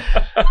there.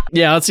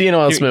 Yeah, let's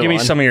move Give me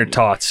on. some of your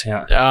tots.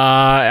 Yeah.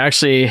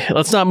 Actually,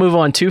 let's not move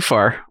on too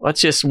far. Let's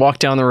just walk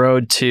down the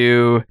road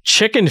to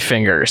chicken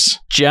fingers.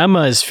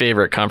 Gemma's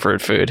favorite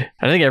comfort food.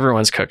 I think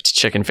everyone's cooked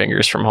chicken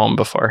fingers from home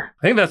before.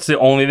 I think that's the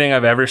only thing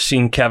I've ever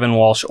seen Kevin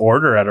Walsh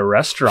order at a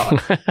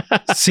restaurant.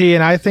 See,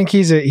 and I think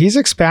he's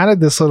expanded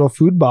this little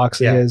food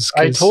box of his.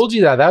 I told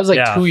you that. That was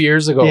like 2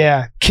 years ago.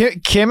 Yeah.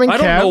 Kim and I Kev.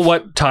 don't know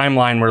what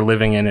timeline we're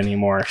living in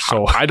anymore.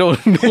 So I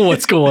don't know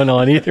what's going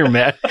on either,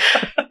 man.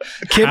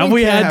 Have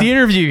we had the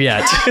interview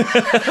yet?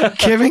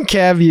 Kim and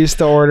Kev used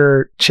to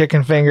order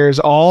chicken fingers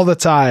all the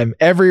time.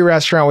 Every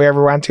restaurant we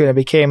ever went to, and it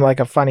became like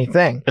a funny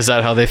thing. Is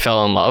that how they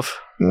fell in love?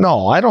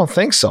 No, I don't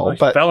think so. Well, he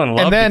but fell in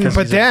love because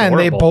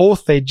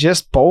he's they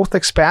just both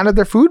expanded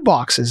their food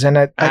boxes, and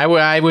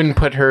I wouldn't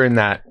put her in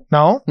that.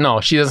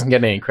 No, she doesn't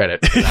get any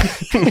credit for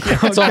that.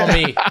 It's all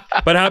me.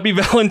 But happy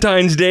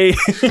Valentine's Day.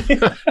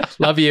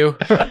 Love you.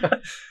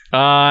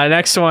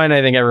 Next one,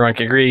 I think everyone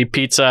can agree.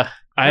 Pizza.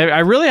 I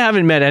really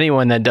haven't met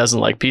anyone that doesn't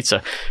like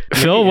pizza.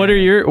 Phil, what are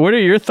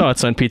your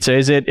thoughts on pizza?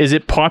 Is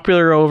it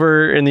popular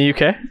over in the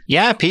UK?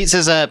 Yeah,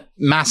 pizza's a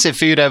massive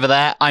food over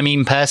there. I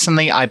mean,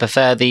 personally, I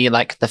prefer the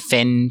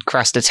thin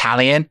crust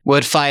Italian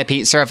wood fire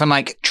pizza if I'm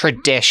like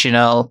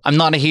traditional. I'm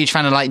not a huge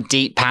fan of like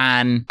deep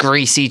pan,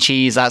 greasy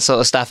cheese, that sort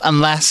of stuff,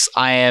 unless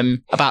I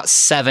am about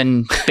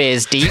 7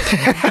 beers deep,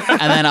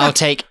 and then I'll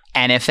take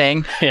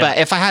anything. Yeah. But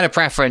if I had a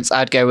preference,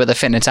 I'd go with a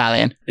thin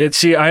Italian.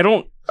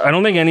 I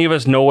don't think any of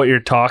us know what you're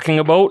talking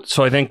about.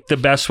 So I think the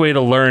best way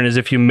to learn is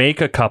if you make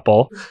a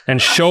couple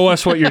and show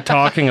us what you're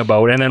talking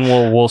about, and then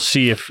we'll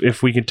see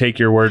if we can take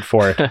your word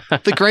for it.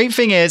 The great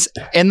thing is,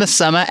 in the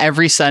summer,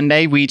 every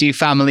Sunday, we do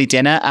family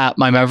dinner at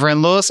my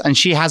mother-in-law's, and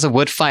she has a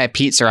wood fire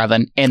pizza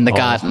oven in the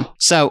garden.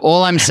 So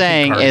all I'm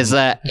saying is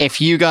that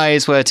if you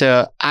guys were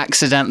to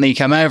accidentally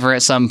come over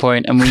at some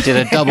point and we did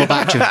a double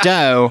batch of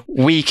dough,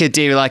 we could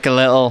do like a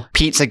little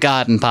pizza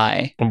garden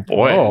pie. Oh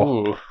boy.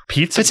 Oh.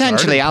 Pizza.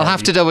 Potentially, garden I'll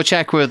have to double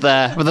check with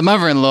the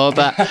mother-in-law,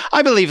 but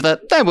I believe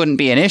that there wouldn't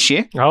be an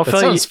issue. Oh, That Phil,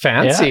 sounds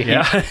fancy.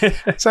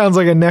 Yeah. Sounds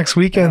like a next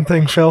weekend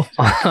thing, Phil.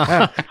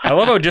 I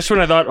love how just when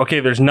I thought,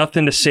 okay, there's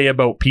nothing to say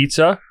about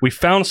pizza, we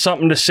found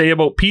something to say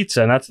about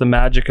pizza, and that's the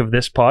magic of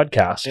this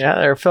podcast. Yeah,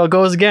 there Phil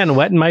goes again,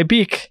 wetting my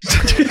beak.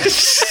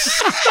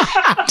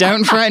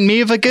 Don't threaten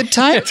me with a good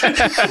time.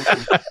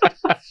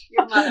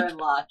 Your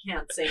mother-in-law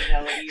can't say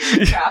no to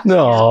your craft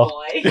No.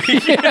 boy.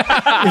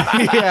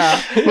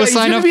 Yeah. We'll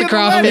sign off the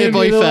craft beer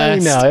boy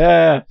first. No,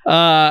 yeah.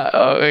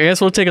 I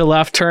guess we'll take a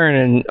left turn,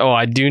 and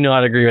I do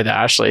not agree with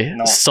Ashley.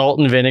 No. Salt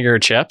and vinegar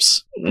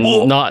chips,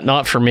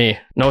 not for me.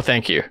 No,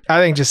 thank you. I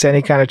think just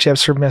any kind of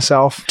chips for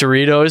myself.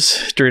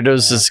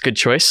 Doritos is a good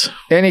choice.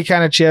 Any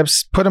kind of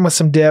chips, put them with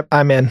some dip,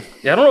 I'm in.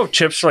 Yeah, I don't know if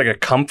chips are like a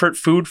comfort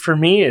food for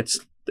me. It's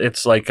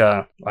like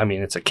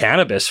it's a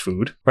cannabis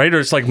food, right? Or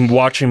it's like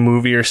watching a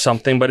movie or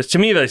something. But to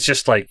me, that's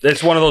just like,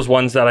 it's one of those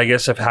ones that I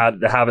guess I've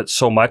had to have it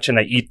so much and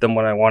I eat them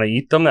when I want to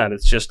eat them that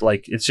it's just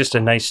a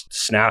nice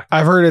snack.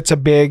 I've heard it's a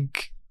big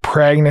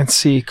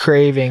pregnancy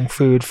craving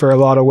food for a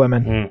lot of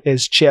women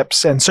is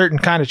chips and certain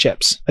kind of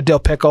chips. A dill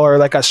pickle or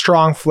like a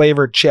strong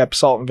flavored chip,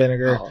 salt and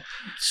vinegar.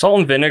 Salt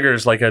and vinegar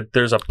is like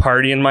there's a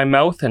party in my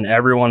mouth and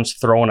everyone's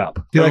throwing up.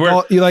 You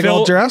like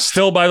all dressed?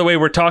 Phil, by the way,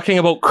 we're talking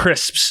about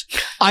crisps.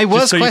 I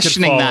was so you could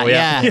questioning follow,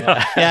 that.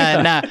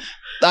 Yeah. No.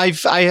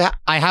 I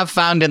have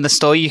found in the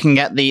store you can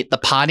get the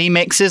party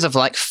mixes of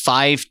like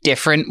 5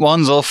 different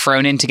ones all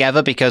thrown in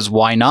together because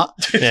why not?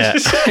 Yeah.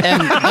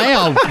 And they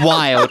are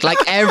wild. Like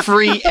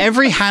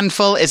every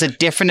handful is a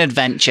different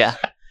adventure.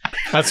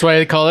 That's why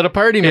they call it a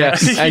party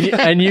mix.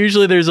 and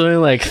usually there's only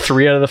like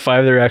 3 out of the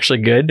 5 that are actually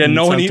good. And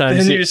no one eats,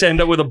 sometimes then you just end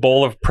up with a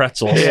bowl of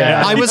pretzels.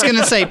 Yeah. I was going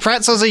to say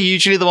pretzels are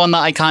usually the one that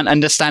I can't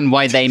understand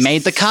why they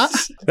made the cut.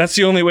 That's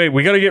the only way.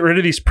 We got to get rid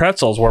of these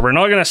pretzels where we're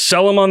not going to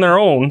sell them on their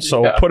own.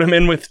 So put them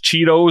in with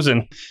Cheetos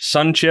and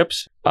Sun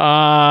Chips.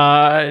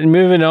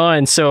 Moving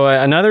on. So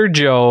another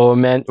Joe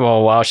meant,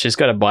 she's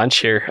got a bunch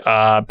here.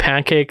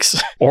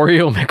 Pancakes,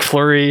 Oreo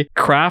McFlurry,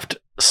 Kraft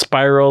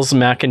Spirals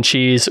mac and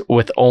cheese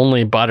with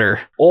only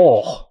butter.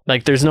 Oh,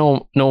 like there's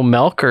no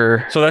milk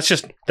or. So that's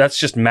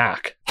just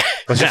mac.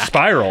 It's just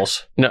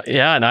Spirals. No,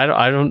 yeah, and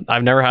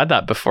I've never had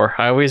that before.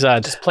 I always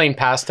just plain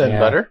pasta and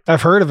butter.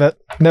 I've heard of it.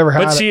 Never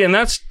had it. But see, and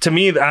that's to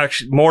me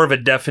actually more of a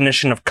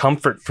definition of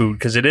comfort food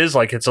because it is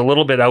like it's a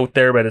little bit out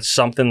there, but it's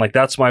something like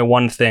that's my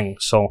one thing.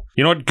 So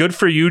you know what? Good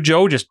for you,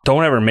 Joe. Just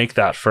don't ever make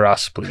that for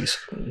us, please.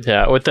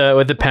 Yeah, with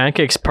the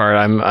pancakes part,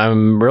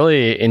 I'm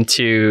really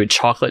into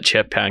chocolate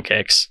chip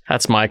pancakes.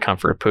 That's my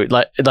comfort food.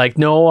 Like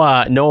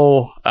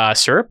no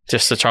syrup,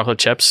 just the chocolate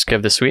chips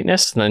give the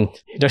sweetness, and then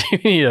you don't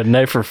even need a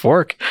knife or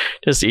fork.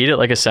 Just eat it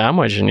like a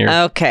sandwich, and you're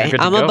okay. You're good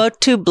to I'm go. about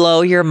to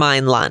blow your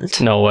mind,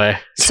 Lund. No way.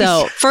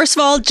 So, first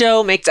of all,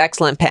 Joe makes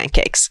excellent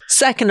pancakes.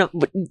 Second,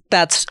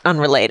 that's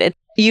unrelated.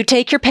 You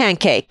take your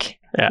pancake,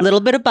 a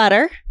little bit of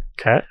butter,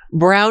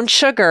 brown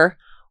sugar,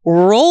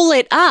 roll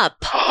it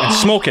up, and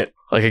smoke it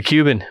like a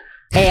Cuban.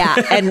 Yeah,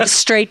 and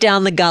straight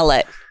down the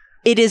gullet.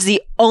 It is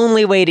the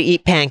only way to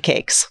eat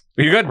pancakes.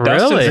 You got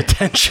Dustin's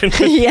attention.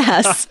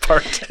 Yes.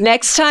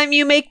 Next time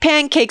you make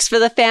pancakes for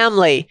the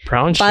family,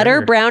 brown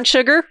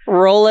sugar,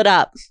 roll it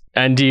up.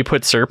 And do you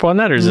put syrup on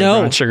that, or is it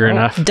brown sugar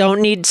enough? Don't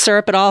need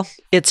syrup at all.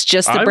 It's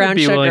just the brown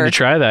sugar. I would be willing to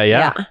try that.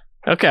 Yeah.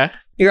 Okay.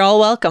 You're all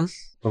welcome.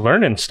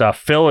 Learning stuff.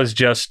 Phil is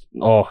just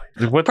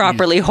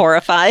properly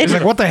horrified. He's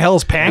like, what the hell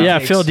is pancakes? Yeah,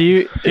 Phil,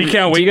 he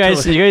can't wait.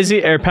 Do you guys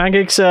eat? Are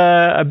pancakes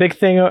a big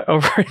thing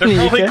over in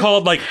the UK? Probably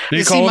called like.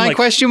 You see, my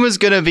question was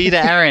going to be to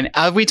Aaron: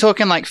 are we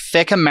talking like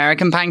thick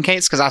American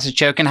pancakes because that's a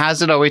choking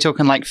hazard, or are we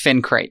talking like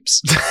thin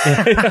crepes?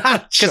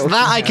 Because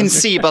that I can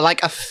see, but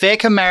like a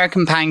thick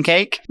American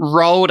pancake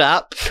rolled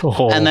up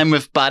and then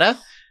with butter.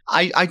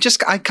 I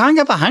can't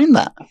get behind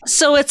that.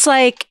 So it's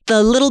like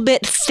the little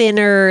bit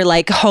thinner,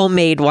 like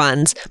homemade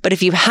ones. But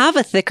if you have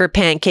a thicker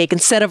pancake,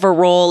 instead of a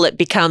roll, it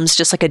becomes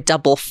just like a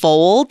double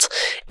fold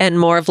and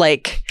more of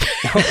like.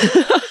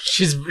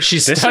 She's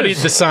studied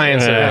the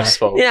science of this,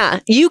 folks. Yeah,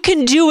 you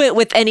can do it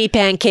with any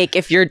pancake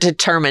if you're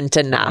determined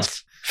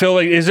enough. Phil,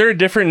 like, is there a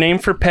different name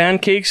for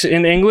pancakes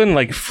in England,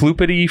 like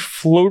floopity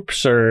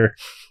floops or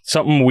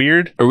something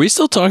weird? Are we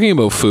still talking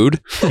about food?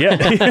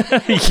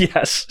 Yeah.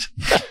 Yes.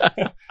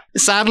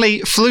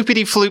 Sadly,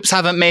 floopity floops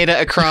haven't made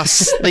it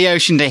across the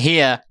ocean to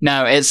here.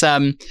 No, it's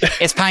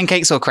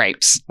pancakes or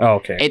crepes. Oh,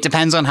 okay. It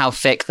depends on how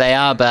thick they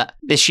are, but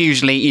it's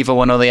usually either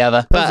one or the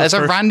other. But as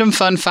a random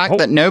fun fact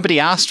that nobody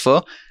asked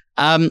for,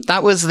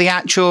 that was the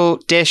actual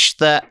dish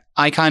that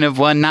I kind of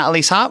won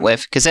Natalie's heart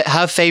with because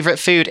her favorite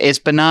food is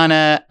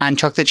banana and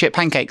chocolate chip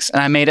pancakes.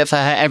 And I made it for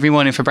her every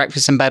morning for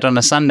breakfast in bed on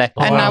a Sunday.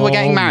 And now we're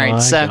getting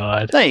married.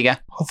 So there you go.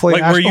 Hopefully,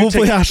 Like, were you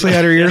hopefully taking- Ashley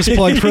had her ears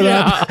plugged for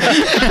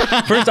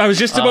that. First, I was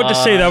just about to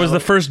say that was the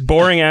first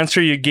boring answer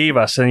you gave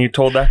us, and you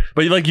told that.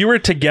 But like, you were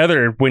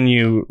together when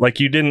you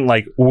didn't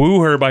like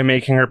woo her by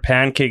making her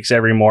pancakes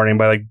every morning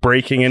by like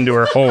breaking into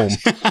her home.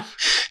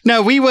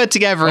 No, we were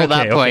together at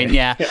that Okay, point, okay.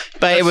 yeah. But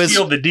That it was,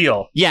 sealed the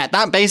deal. yeah,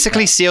 that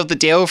basically sealed the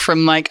deal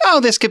from like, oh,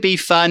 this could be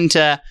fun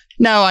to,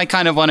 no, I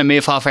kind of want to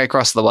move halfway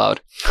across the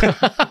world.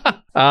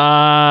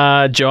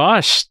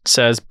 Josh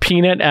says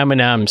peanut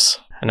M&Ms,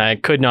 and I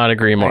could not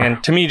agree more.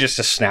 And to me, just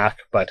a snack,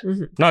 but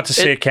not to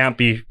say it can't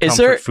be Is comfort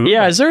there food.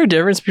 yeah, but- is there a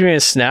difference between a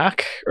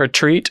snack or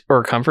treat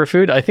or comfort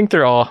food? I think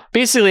they're all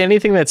basically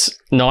anything that's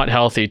not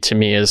healthy to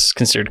me is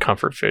considered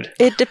comfort food.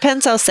 It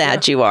depends how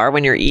sad you are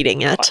when you're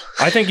eating it.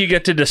 I think you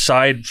get to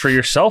decide for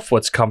yourself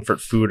what's comfort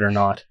food or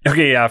not.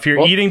 Okay, yeah, if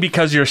you're eating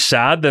because you're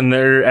sad, then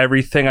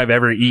everything I've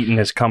ever eaten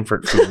is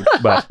comfort food.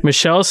 But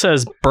Michelle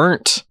says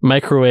burnt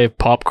microwave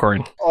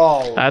popcorn.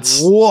 Oh, That's-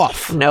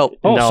 woof. Nope.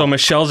 oh, No. so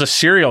Michelle's a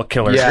serial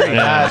killer. Yeah, Great.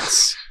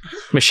 that's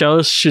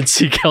Michelle should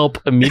seek help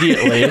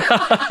immediately.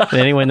 And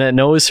anyone that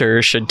knows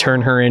her should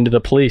turn her into the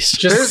police.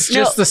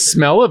 just the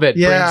smell of it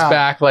Yeah. brings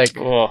back like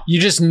you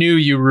just knew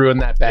you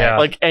ruined that bag. Yeah.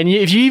 Like, and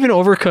if you even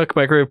overcook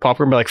microwave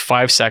popcorn by like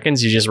 5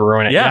 seconds, you just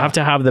ruin it. Yeah. You have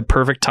to have the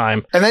perfect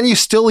time. And then you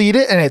still eat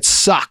it, and it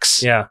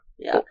sucks. Yeah.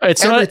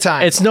 It's Every not.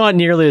 time. It's not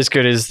nearly as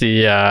good as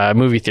the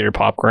movie theater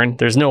popcorn.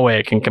 There's no way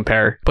it can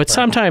compare. But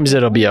sometimes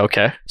it'll be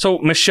okay. So,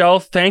 Michelle,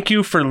 thank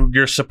you for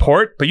your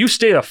support, but you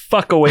stay the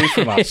fuck away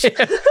from us.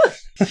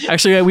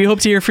 Actually, we hope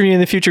to hear from you in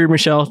the future,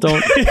 Michelle.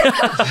 Don't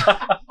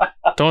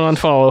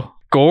unfollow.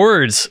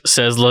 Gourds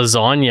says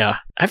lasagna.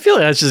 I feel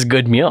like that's just a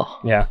good meal.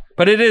 Yeah.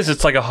 But it is.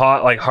 It's like a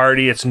hot, like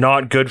hearty. It's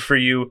not good for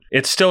you.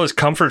 It still is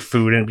comfort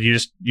food, and you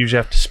just usually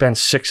have to spend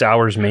 6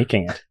 hours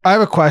making it. I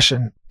have a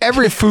question.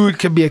 Every food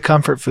can be a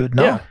comfort food,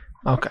 no? Yeah.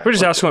 Okay. We're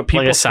just asking what Like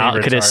people's a salad.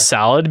 favorites Could a are.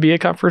 salad be a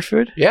comfort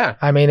food? yeah.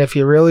 I mean, if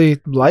you really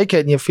like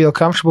it and you feel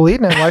comfortable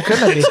eating it, why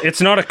couldn't it be?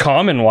 It's not a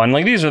common one.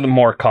 Like, these are the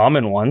more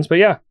common ones. But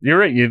yeah, you're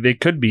right. They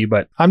could be,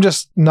 but I'm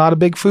just not a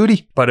big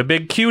foodie. a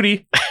big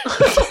cutie.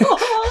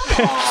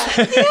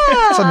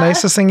 That's the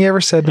nicest thing you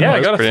ever said to Yeah, me.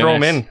 I gotta pretty throw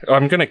nice. them in.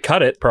 I'm gonna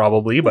cut it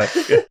probably, but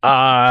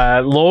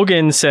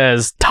Logan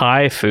says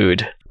Thai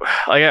food.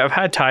 Like I've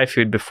had Thai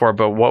food before,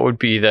 but what would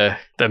be the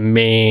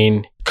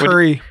main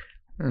Curry.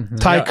 Mhm.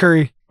 Thai Yeah.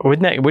 curry.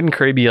 Wouldn't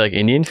curry be like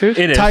Indian food?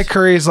 it is. Thai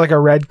curry is like a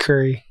red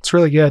curry. It's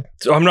really good.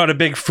 So I'm not a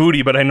big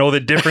foodie, but I know the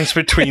difference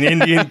between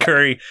Indian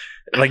curry,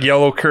 like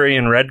yellow curry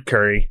and red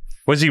curry.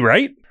 Was he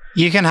right?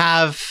 You can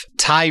have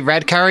Thai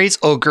red curries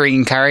or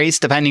green curries,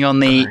 depending on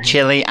the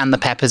chili and the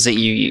peppers that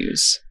you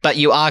use. But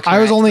you are correct. I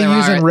was only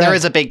using red. There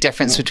is a big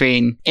difference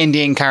between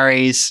Indian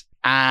curries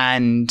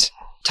and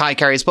Thai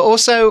curries, but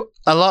also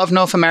a lot of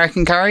North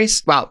American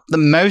curries. Well, the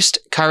most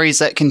curries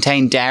that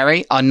contain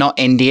dairy are not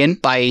Indian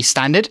by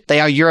standard. They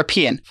are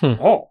European.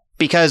 Oh.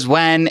 Because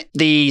when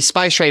the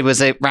spice trade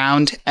was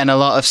around and a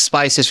lot of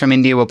spices from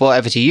India were brought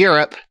over to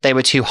Europe, they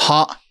were too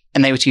hot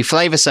and they were too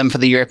flavoursome for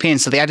the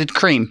Europeans, so they added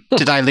cream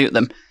to dilute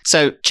them.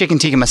 So chicken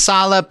tikka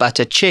masala,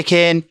 butter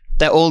chicken,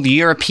 they're all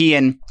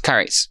European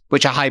curries,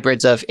 which are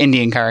hybrids of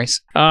Indian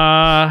curries.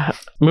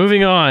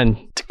 Moving on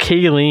to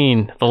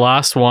Kayleen, the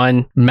last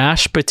one,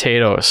 mashed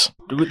potatoes.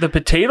 The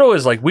potato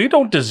is like, we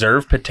don't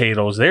deserve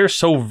potatoes. They're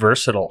so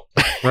versatile.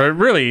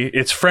 Really,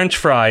 it's French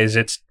fries.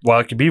 It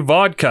can be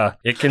vodka.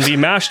 It can be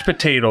mashed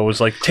potatoes,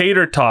 like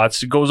tater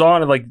tots. It goes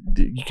on. Like,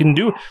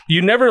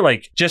 you never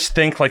like just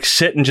think like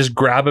sit and just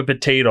grab a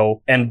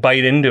potato and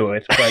bite into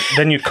it. But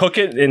then you cook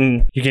it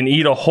and you can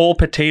eat a whole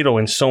potato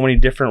in so many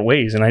different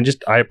ways. And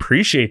I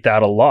appreciate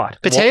that a lot.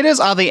 Potatoes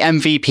are the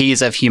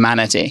MVPs of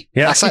humanity.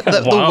 Yeah. That's like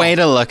the Wow. way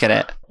to look at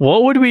it.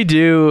 What would we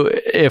do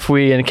if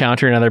we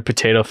encounter another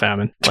potato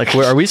famine? Like,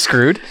 are we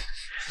screwed?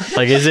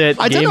 Like, is it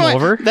I don't game know.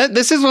 over?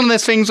 This is one of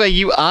those things where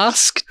you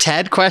ask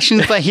Ted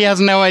questions, but he has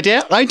no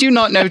idea. I do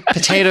not know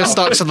potato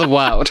stocks of the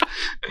world.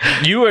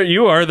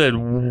 You are the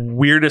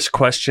weirdest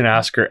question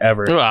asker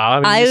ever. Well, I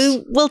mean,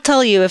 I will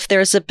tell you, if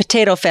there's a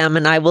potato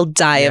famine, I will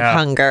die of Yeah.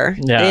 hunger.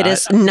 Yeah, It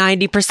is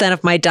 90%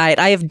 of my diet.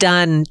 I have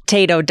done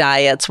potato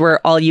diets where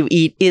all you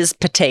eat is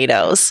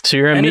potatoes. so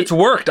you're a And meat. it's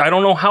worked. I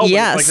don't know how. But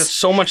Yes. like it's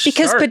so much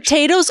Because starch.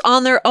 potatoes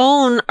on their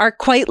own are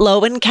quite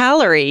low in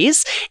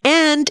calories.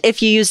 And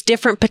if you use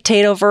different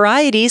potato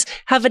varieties,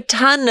 have a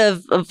ton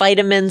of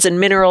vitamins and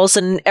minerals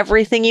and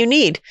everything you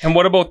need. And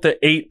what about the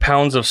 8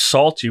 pounds of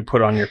salt you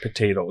put on your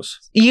potatoes?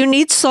 You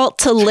need salt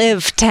to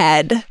live,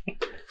 Ted.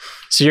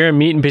 So you're a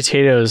meat and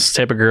potatoes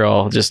type of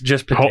girl. Just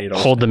Potatoes.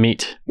 hold the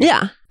meat.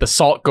 Yeah. The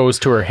salt goes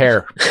to her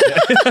hair.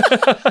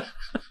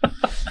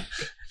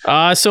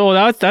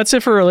 So that's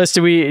it for our list.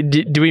 Do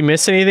we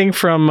miss anything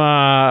from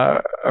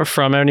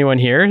anyone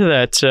here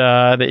that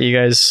you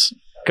guys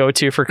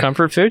go-to for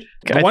comfort food?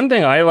 The one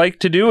thing I like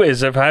to do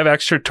is if I have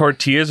extra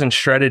tortillas and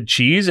shredded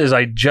cheese is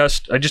I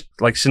just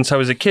like since I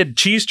was a kid,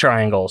 cheese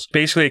triangles.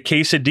 Basically a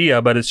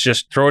quesadilla, but it's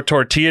just throw a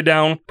tortilla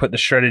down, put the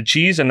shredded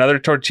cheese, another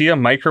tortilla,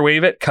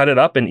 microwave it, cut it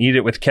up and eat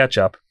it with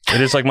ketchup. It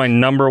is like my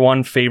number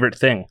one favorite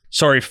thing.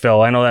 Sorry,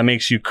 Phil. I know that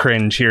makes you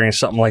cringe hearing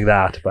something like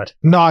that, but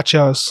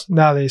Nachos.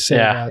 Now they say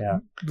that. Yeah.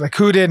 Like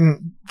who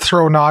didn't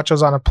throw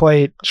nachos on a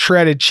plate?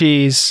 Shredded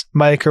cheese,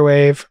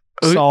 microwave,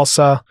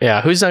 salsa.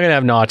 Yeah, who's not going to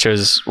have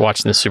nachos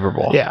watching the Super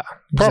Bowl? Yeah.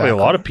 probably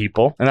exactly. a lot of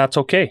people, and that's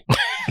okay.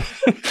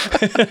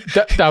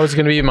 That was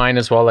going to be mine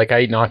as well. Like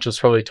I eat nachos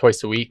probably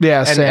twice a week.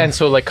 Yeah, same. and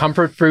so like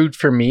comfort food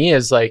for me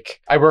is like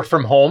I work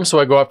from home, so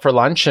I go up for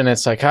lunch, and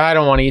it's like I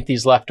don't want to eat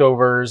these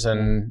leftovers,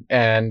 and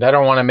I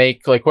don't want to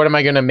make like what am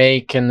I going to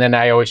make, and then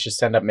I always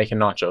just end up making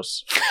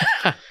nachos.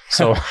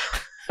 So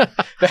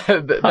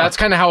that's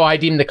kind of how I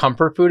deem the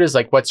comfort food is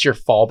like what's your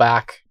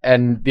fallback,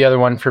 and the other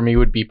one for me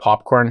would be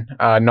popcorn,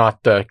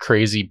 not the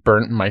crazy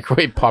burnt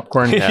microwave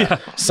popcorn,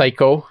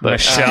 psycho,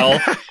 Michelle.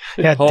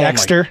 Yeah, Oh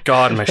Dexter. my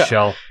God,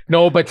 Michelle.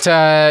 No, but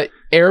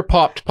air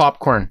popped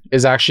popcorn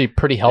is actually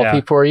pretty healthy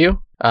Yeah. for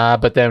you.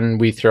 But then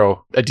we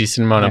throw a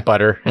decent amount of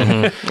butter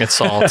It's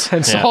salt.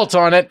 and Yeah. salt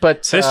on it.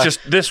 But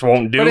This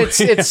won't do. but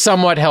it's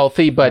somewhat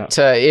healthy. But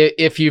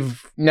if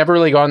you've never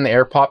really gone the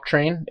air pop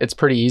train, it's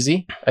pretty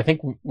easy. I think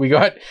we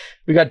got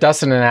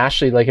Dustin and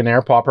Ashley like an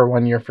air popper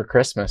one year for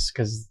Christmas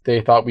because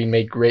they thought we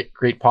made great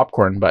great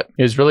popcorn, but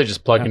it was really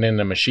just plugging in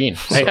a machine.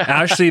 Hey,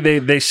 Ashley,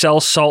 they sell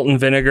salt and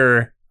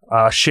vinegar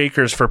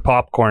shakers for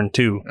popcorn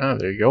too. Oh,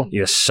 there you go.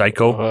 You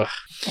psycho.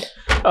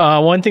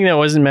 One thing that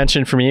wasn't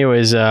mentioned from you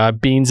is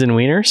beans and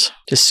wieners.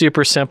 Just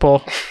super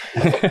simple.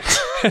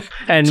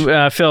 And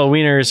Phil,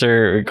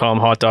 wieners we call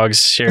them hot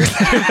dogs here.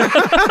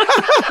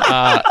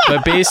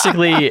 But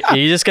basically,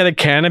 you just get a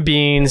can of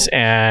beans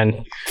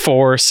and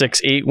 4,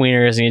 6, 8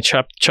 wieners, and you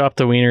chop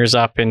the wieners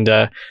up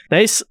into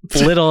nice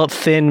little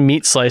thin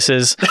meat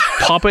slices.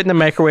 Pop it in the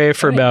microwave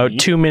for about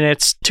 2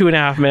 minutes,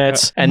 2.5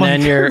 minutes, and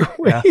then you're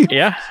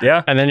Yeah.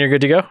 and then you're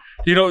good to go.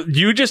 You know,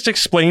 you just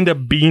explained a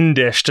bean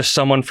dish to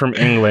someone from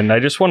England. I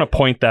just want to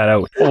point that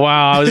out.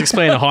 Wow, I was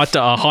explaining a hot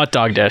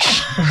dog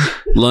dish.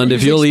 Lund,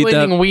 if you'll eat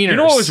that, Explaining wieners. You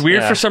know what was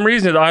weird Yeah. for some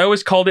reason? I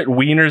always called it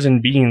wieners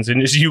and beans,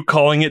 and just you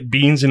calling it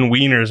beans and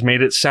wieners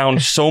made it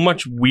sound so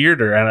much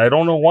weirder, and I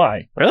don't know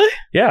why. Really?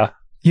 Yeah.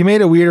 You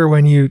made it weirder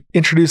when you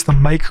introduced the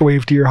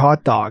microwave to your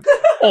hot dog.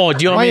 Oh,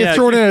 do you want Why me you to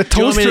throw it in a do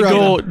you want me to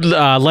toaster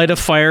go light a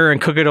fire and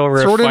cook it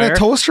over Throw a it in fire? a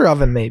toaster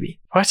oven, maybe.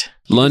 What?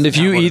 Lund, if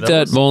you one of eat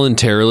that those.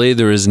 voluntarily,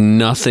 there is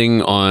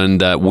nothing on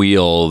that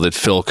wheel that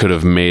Phil could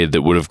have made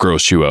that would have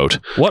grossed you out.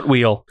 What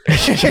wheel? The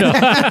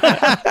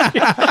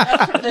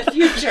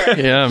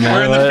future. Yeah,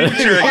 man.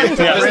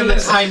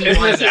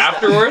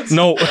 afterwards.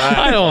 No.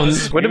 I don't.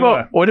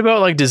 What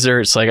about like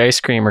desserts, like ice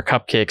cream or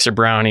cupcakes or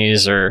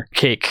brownies or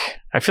cake?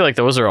 I feel like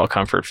those are all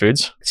comfort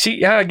foods.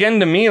 See, yeah, again,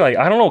 to me, like,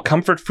 I don't know,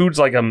 comfort food's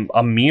like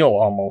a meal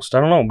almost. I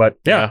don't know, but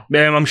yeah,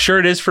 I'm sure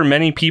it is for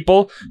many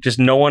people, just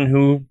no one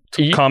who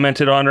You-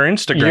 commented on our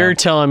Instagram. You're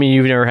telling me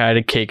you've never had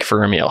a cake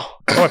for a meal?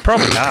 Oh, I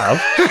probably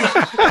have,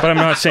 but I'm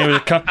not saying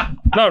it was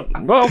no.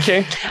 Well,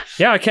 okay,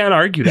 yeah, I can't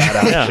argue that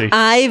actually.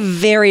 I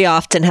very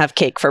often have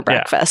cake for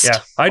breakfast.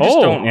 Yeah, I just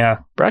Oh. don't. Yeah,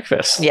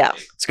 Breakfast. Yeah.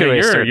 It's a good way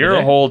to start the you're a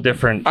day. whole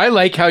different. I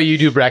like how you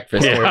do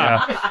breakfast.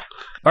 Yeah.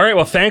 All right.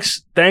 Well,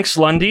 thanks,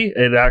 Lundy.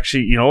 It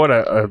actually, you know what,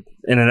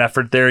 in an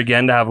effort there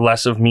again to have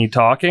less of me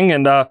talking,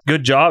 and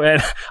good job.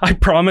 And I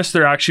promise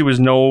there actually was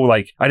no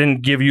like I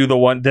didn't give you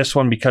this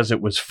one because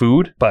it was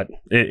food, but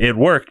it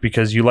worked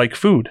because you like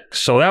food.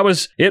 So that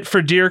was it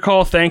for Deer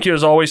Call. Thank you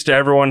as always to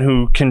everyone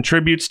who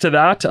contributes to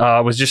that.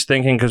 I was just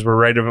thinking because we're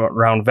right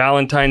around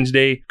Valentine's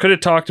Day, could have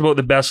talked about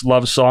the best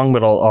love song,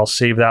 but I'll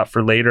save that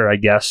for later, I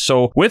guess.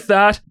 So with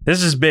that,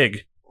 this is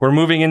big. We're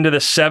moving into the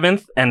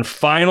 7th and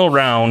final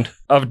round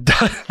of...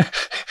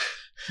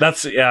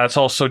 it's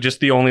also just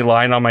the only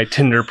line on my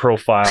Tinder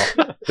profile.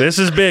 This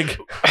is big.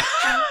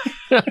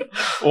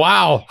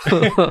 Wow.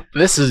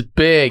 This is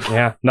big.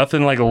 Yeah,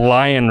 nothing like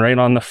lying right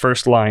on the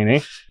first line, eh?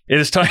 It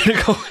is time to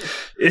go.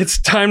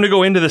 It's time to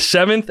go into the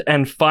 7th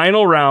and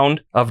final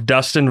round of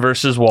Dustin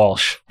versus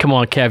Walsh. Come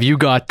on, Kev, you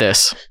got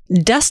this.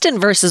 Dustin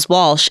versus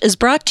Walsh is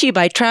brought to you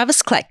by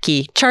Travis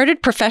Kletke,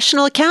 chartered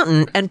professional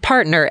accountant and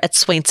partner at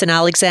Swainson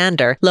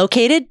Alexander,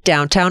 located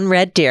downtown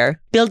Red Deer.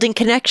 Building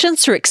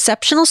connections through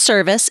exceptional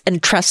service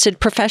and trusted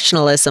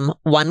professionalism,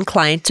 one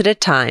client at a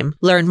time.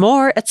 Learn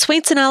more at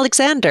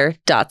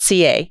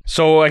swainsonalexander.ca.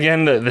 So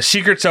again, the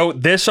secret's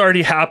out. This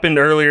already happened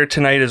earlier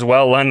tonight as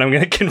well, Lund. I'm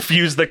going to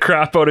confuse the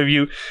crap out of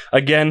you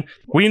again.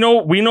 We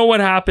know what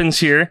happens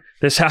here.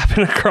 This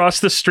happened across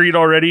the street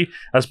already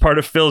as part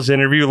of Phil's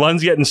interview.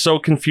 Lund's getting so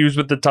confused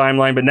with the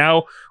timeline, but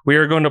now we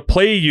are going to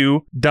play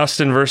you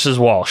Dustin versus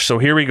Walsh. So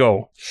here we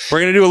go.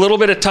 We're going to do a little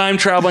bit of time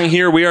traveling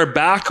here. We are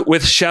back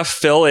with Chef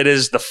Phil. It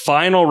is the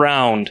final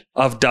round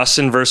of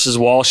Dustin versus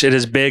Walsh. It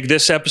is big.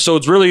 This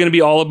episode's really going to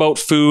be all about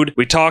food.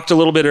 We talked a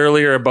little bit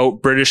earlier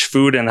about British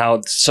food and how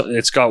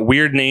it's got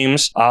weird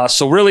names.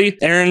 So really,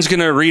 Aaron's going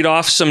to read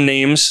off some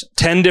names,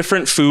 10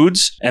 different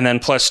foods, and then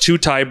plus 2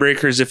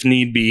 tiebreakers if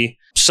need be.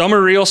 Some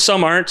are real,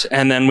 some aren't.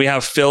 And then we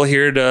have Phil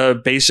here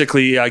to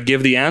basically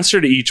give the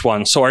answer to each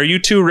one. So are you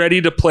two ready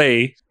to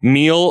play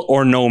meal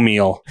or no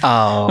meal?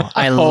 Oh,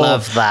 I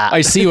love that.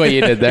 I see what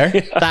you did there.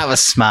 That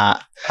was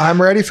smart.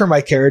 I'm ready for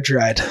my carriage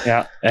ride.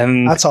 Yeah.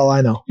 And That's all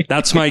I know.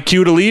 that's my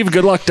cue to leave.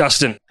 Good luck,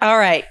 Dustin. All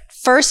right.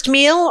 First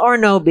meal or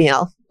no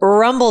meal?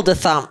 Rumble to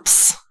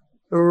thumps.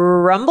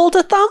 Rumble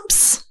to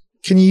thumps?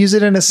 Can you use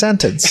it in a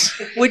sentence?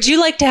 Would you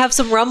like to have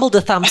some rumble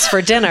to thumps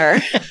for dinner?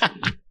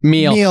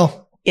 Meal.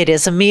 It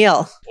is a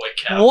meal.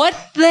 What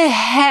the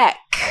heck?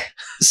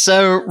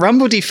 So,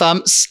 rumble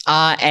thumps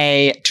are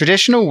a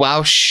traditional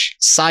Welsh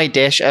side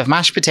dish of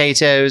mashed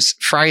potatoes,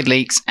 fried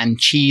leeks, and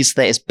cheese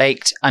that is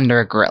baked under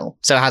a grill.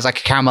 So it has like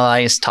a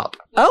caramelized top.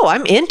 Oh,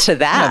 I'm into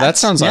that. Yeah, that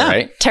sounds all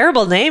right.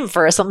 Terrible name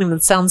for something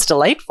that sounds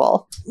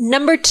delightful.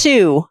 Number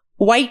 2,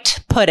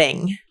 white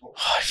pudding.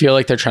 I feel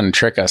like they're trying to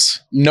trick us.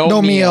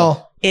 No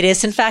meal. It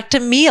is, in fact, a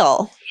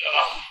meal.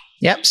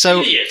 Yep.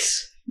 So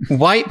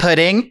white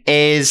pudding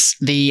is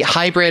the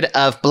hybrid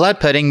of blood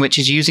pudding, which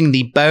is using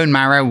the bone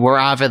marrow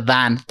rather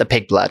than the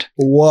pig blood.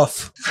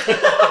 Woof.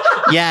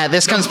 Yeah,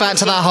 this comes back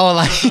to that whole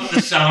like.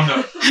 The sound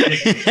of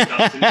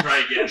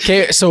try again.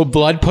 Okay, so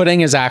blood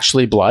pudding is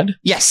actually blood?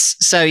 Yes.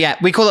 So yeah,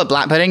 we call it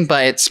black pudding,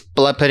 but it's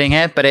blood pudding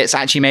here, but it's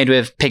actually made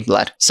with pig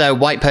blood. So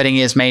white pudding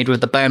is made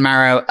with the bone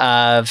marrow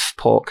of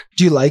pork.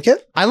 Do you like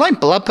it? I like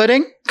blood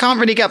pudding. Can't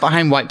really get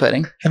behind white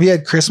pudding. Have you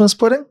had Christmas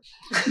pudding?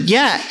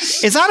 Yeah.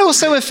 Is that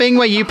also a thing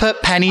where you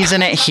put pennies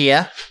in it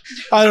here?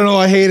 I don't know.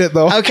 I hate it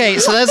though. Okay,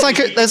 so there's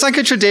like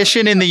a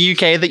tradition in the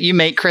UK that you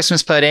make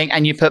Christmas pudding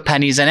and you put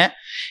pennies in it.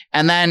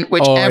 And then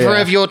whichever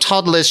of your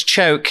toddlers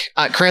choke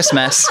at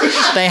Christmas,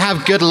 they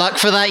have good luck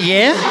for that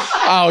year.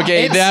 Oh,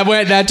 okay,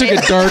 that took a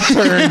dark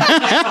turn.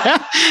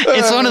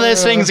 It's one of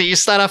those things that you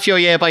start off your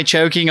year by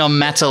choking on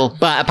metal,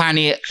 but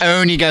apparently it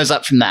only goes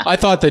up from there. I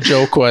thought the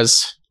joke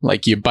was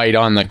like you bite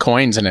on the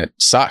coins and it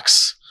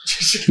sucks.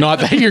 Not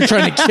that you're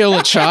trying to kill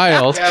a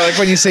child. Yeah, like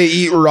when you say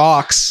eat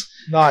rocks,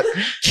 not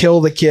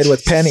kill the kid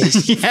with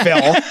pennies.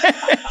 Phil.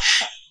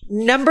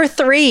 Number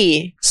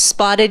 3,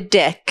 spotted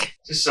dick.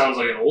 This sounds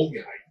like an old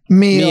guy.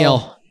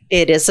 Meal.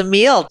 It is a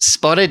meal.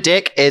 Spotted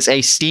dick is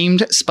a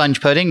steamed sponge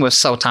pudding with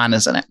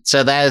sultanas in it.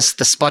 So there's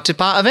the spotted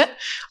part of it.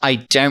 I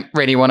don't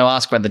really want to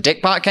ask where the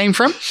dick part came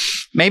from.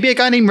 Maybe a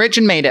guy named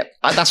Richard made it.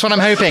 That's what I'm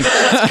hoping.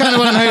 That's kind of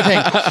what I'm hoping.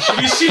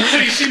 Have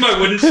you seen my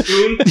wooden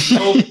spoon?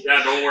 Oh,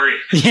 yeah, don't worry.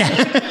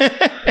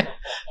 Yeah.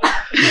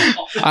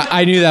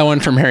 I knew that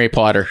one from Harry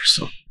Potter.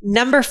 So.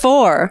 Number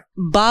 4,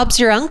 Bob's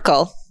your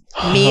uncle.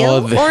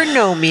 Meal or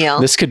no meal?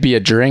 This could be a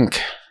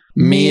drink.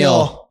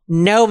 Meal.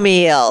 No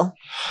meal.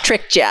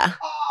 Tricked ya.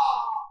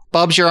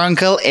 Bob's your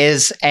uncle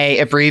is a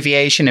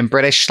abbreviation in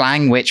British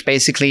slang, which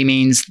basically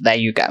means there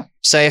you go.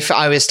 So if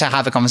I was to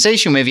have a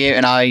conversation with you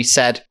and I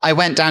said, I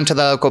went down to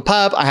the local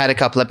pub, I had a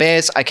couple of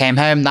beers, I came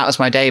home, that was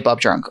my day,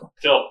 Bob's your uncle.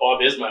 Phil,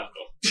 Bob is my uncle.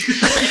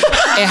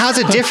 It has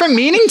a different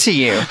meaning to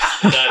you. It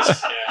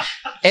does, yeah.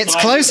 It's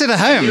closer to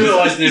home. You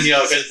realize the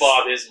meal because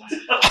Bob is my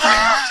uncle.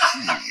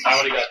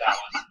 I would have got that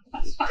one.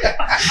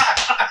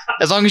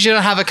 As long as you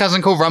don't have a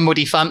cousin called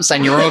Rumbledy Thumps,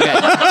 then you're all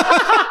good.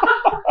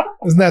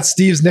 Isn't that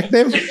Steve's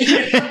nickname?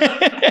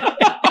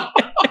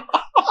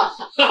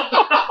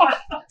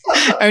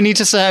 Only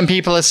to certain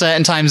people at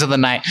certain times of the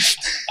night.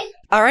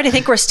 All right, I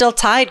think we're still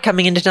tied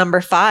coming into number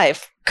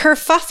 5.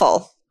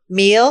 Kerfuffle.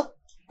 Meal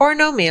or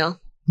no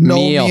meal? No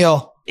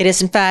meal. It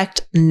is, in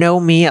fact, no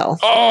meal.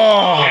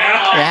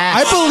 Yes.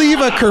 I believe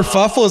a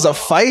kerfuffle is a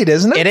fight,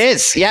 isn't it? It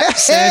is, yep.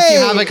 So if you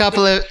have a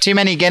couple of too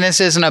many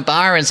Guinnesses in a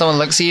bar and someone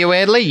looks at you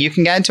weirdly, you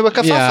can get into a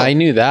kerfuffle. Yeah, I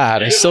knew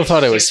that. I still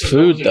thought it was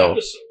food, though.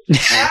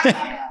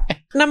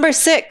 Number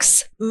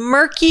 6,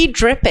 murky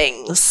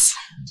drippings.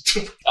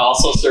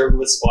 Also served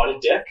with spotted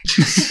dick.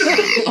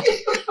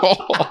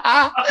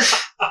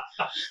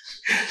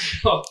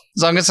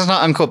 As long as it's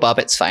not Uncle Bob,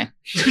 it's fine.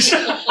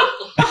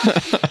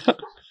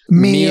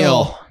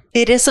 Meal.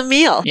 It is a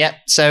meal. Yep.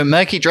 So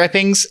murky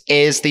drippings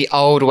is the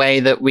old way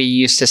that we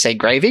used to say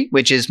gravy,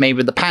 which is made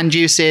with the pan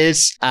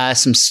juices,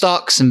 some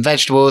stock, some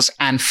vegetables,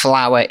 and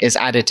flour is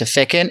added to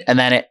thicken. And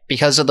then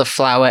because of the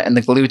flour and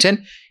the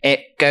gluten,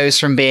 it goes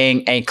from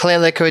being a clear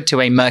liquid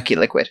to a murky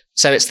liquid.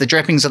 So it's the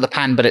drippings of the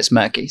pan, but it's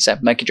murky. So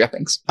murky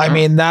drippings. I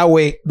mean,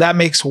 that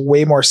makes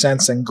way more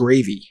sense than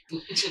gravy.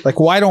 Like,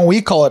 why don't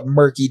we call it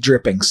murky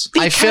drippings?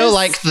 I feel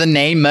like the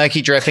name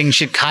murky drippings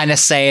should kind of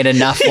say it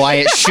enough why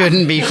it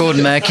shouldn't be called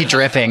murky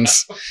drippings.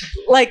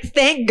 Like,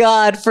 thank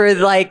God for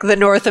like the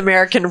North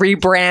American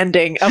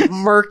rebranding of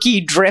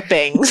murky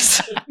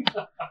drippings.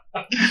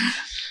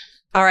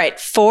 All right,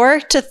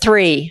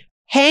 4-3.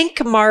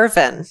 Hank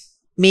Marvin.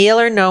 Meal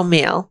or no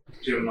meal?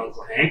 Do you have an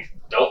Uncle Hank?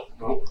 Nope.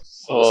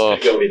 Oh,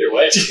 it's gonna go either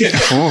way.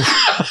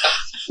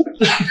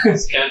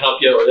 Can't help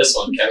you out with this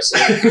one,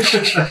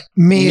 Kevin.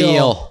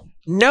 Meal.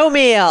 No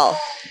meal.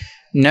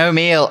 No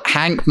meal.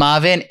 Hank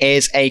Marvin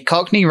is a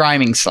Cockney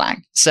rhyming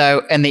slang.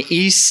 So in the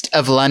east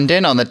of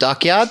London on the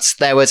dockyards,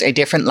 there was a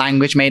different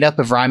language made up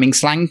of rhyming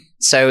slang.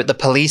 So the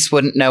police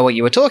wouldn't know what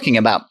you were talking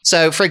about.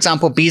 So for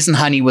example, bees and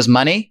honey was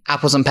money.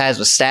 Apples and pears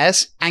was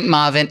stairs. Hank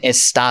Marvin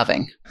is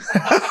starving.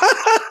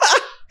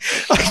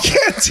 I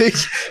can't take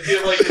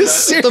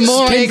The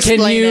more I Can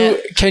explain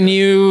it, can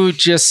you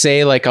just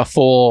say like a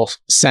full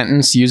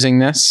sentence using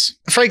this?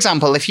 for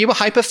example, if you were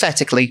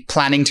hypothetically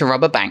planning to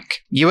rob a bank,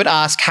 you would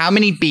ask how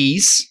many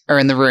bees are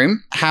in the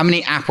room, how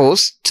many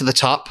apples to the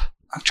top.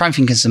 I'm trying to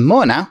think of some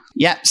more now.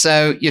 Yeah,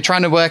 so you're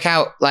trying to work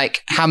out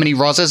like how many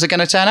roses are going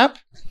to turn up.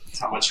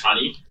 How much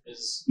honey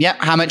is? Yep,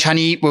 how much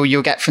honey will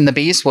you get from the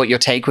bees? What your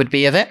take would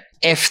be of it?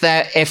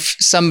 If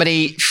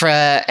somebody, for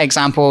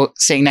example,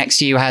 sitting next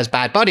to you has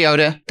bad body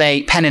odor,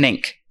 they pen and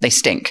ink. They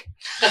stink.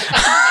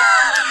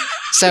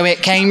 So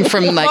it came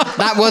from like,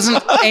 that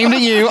wasn't aimed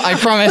at you. I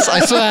promise. I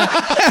swear.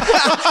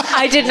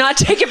 I did not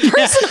take it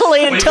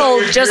personally until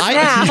just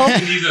now.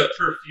 You need a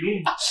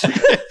perfume.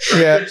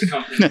 Yeah.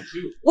 Company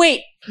too.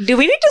 Wait, do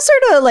we need to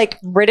start a like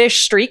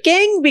British street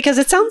gang? Because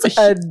it sounds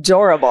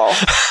adorable.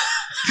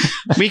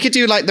 We could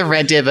do like the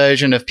Red Deer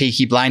version of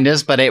Peaky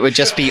Blinders, but it would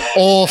just be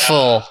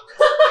awful.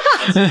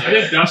 I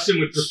think Dustin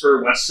would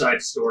prefer West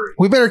Side Story.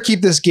 We better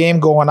keep this game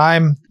going.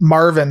 I'm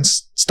Marvin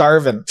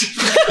Starvin.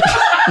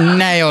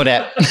 Nailed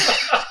it.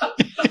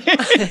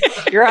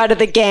 You're out of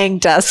the gang,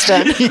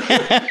 Dustin.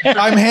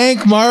 I'm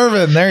Hank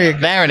Marvin. There you go.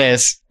 There it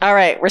is. All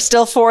right, we're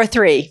still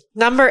 4-3.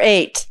 Number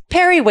 8,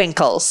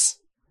 periwinkles.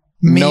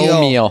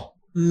 No meal.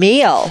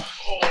 Meal.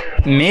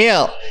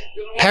 Meal.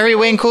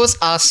 Periwinkles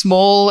are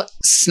small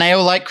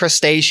snail-like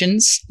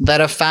crustaceans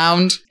that are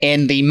found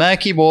in the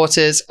murky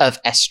waters of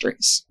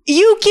estuaries.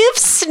 You give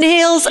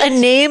snails a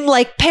name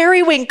like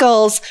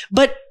periwinkles,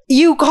 but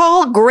you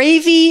call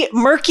gravy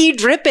murky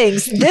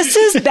drippings. This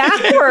is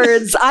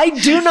backwards. I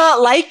do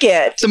not like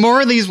it. The more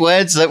of these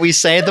words that we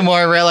say, the more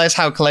I realize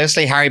how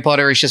closely Harry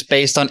Potter is just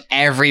based on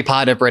every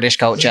part of British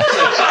culture.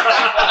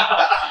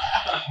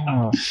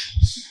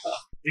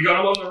 You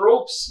got him on the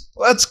ropes.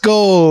 Let's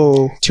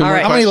go. Two All more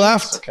right. How many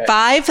questions? left? Okay.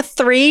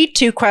 5-3,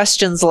 2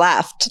 questions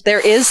left.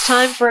 There is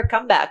time for a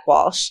comeback,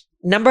 Walsh.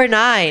 Number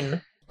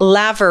 9,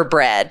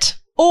 laverbread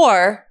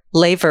or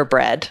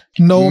laverbread.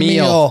 No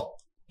Meal. meal.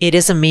 It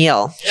is a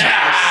meal.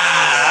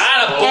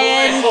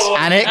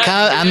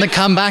 And the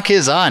comeback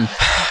is on.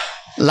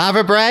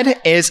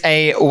 Laverbread is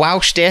a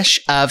Welsh dish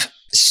of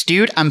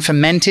stewed and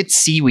fermented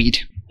seaweed.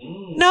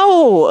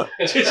 No.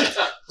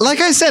 Like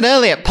I said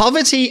earlier,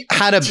 poverty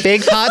had a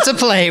big part to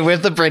play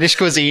with the British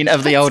cuisine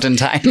of the olden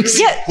times.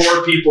 Yeah.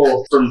 Poor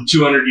people from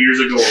 200 years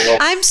ago alone.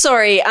 I'm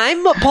sorry.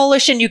 I'm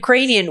Polish and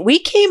Ukrainian. We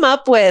came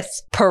up with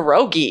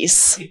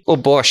pierogies. Or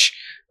borscht.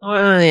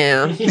 Oh,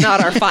 yeah.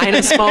 Not our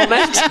finest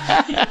moment.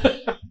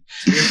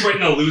 You're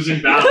fighting a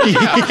losing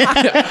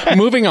battle.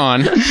 Moving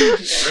on.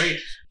 Right.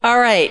 All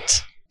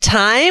right.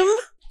 Time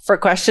for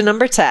question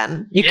number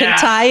 10. You can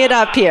tie it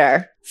up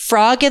here.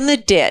 Frog in the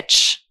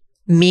ditch.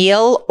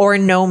 Meal or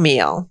no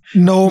meal?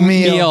 No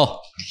meal.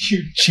 Meal.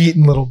 You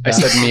cheating little I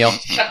bastard. said meal.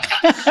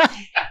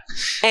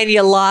 And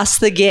you lost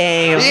the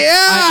game.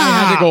 Yeah.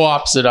 I had to go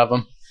opposite of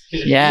him.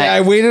 Yeah,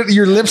 I waited.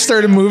 Your lips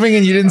started moving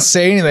and you didn't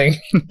say anything.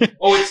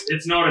 Oh,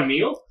 it's not a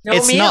meal? No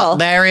It's meal. not.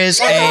 There is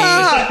a...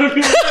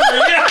 I'm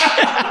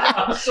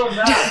so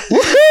mad.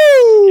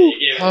 Woohoo!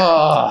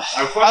 Oh.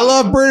 I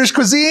love British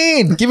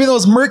cuisine. Give me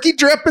those murky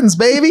drippings,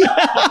 baby.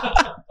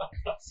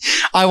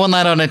 I want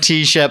that on a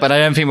t-shirt, but I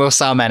don't think we'll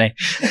sell many.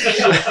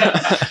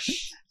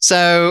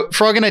 So,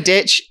 frog in a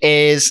ditch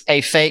is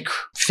a fake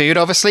food,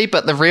 obviously,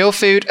 but the real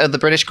food of the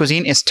British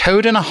cuisine is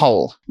toad in a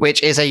hole,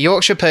 which is a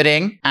Yorkshire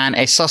pudding and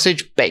a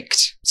sausage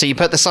baked. So you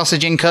put the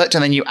sausage in cooked,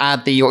 and then you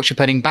add the Yorkshire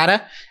pudding batter,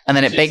 and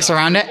then it bakes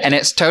around it, and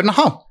it's toad in a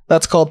hole.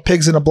 That's called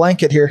pigs in a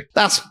blanket here.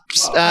 That's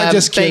I'm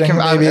just kidding, bacon-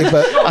 maybe,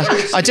 but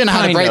I didn't know how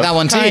to Kind break of. that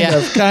one to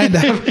you. kind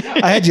of.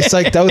 I had you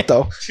psyched out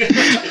though.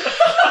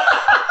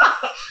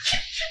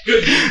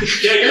 Good.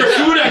 Yeah, you're a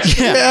food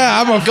expert. Yeah,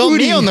 I'm a Got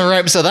me foodie. on the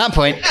ropes at that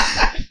point.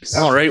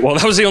 All right. Well,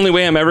 that was the only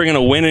way I'm ever going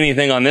to win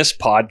anything on this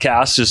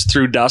podcast is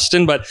through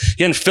Dustin. But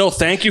again, Phil,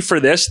 thank you for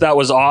this. That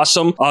was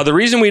awesome. The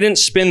reason we didn't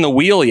spin the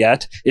wheel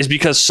yet is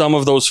because some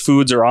of those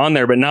foods are on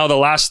there. But now the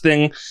last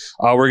thing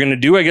we're going to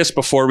do, I guess,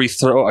 before we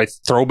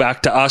throw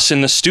back to us in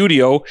the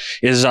studio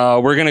is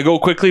we're going to go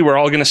quickly. We're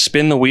all going to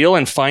spin the wheel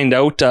and find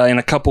out in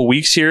a couple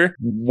weeks here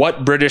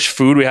what British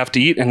food we have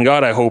to eat. And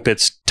God, I hope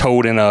it's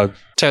toad in a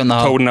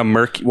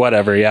murky,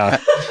 whatever. Yeah.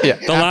 Yeah.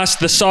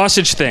 The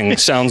sausage thing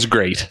sounds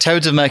great.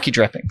 Toads of murky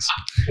drippings.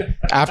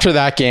 After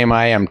that game,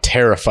 I am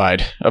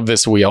terrified of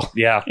this wheel.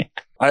 Yeah.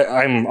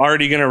 I'm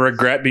already going to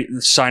regret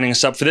signing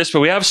us up for this, but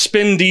we have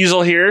Spin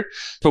Diesel here.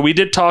 But we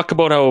did talk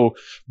about how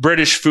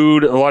British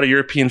food, a lot of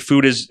European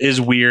food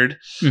is weird.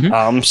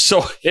 Mm-hmm.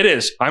 So it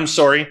is. I'm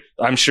sorry.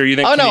 I'm sure you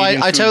think. Oh, no,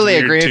 Canadian I food's totally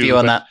weird agree with too, you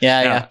on but- that.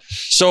 Yeah.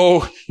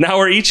 So now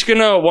we're each going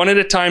to one at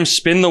a time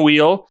spin the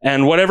wheel,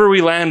 and whatever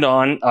we land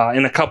on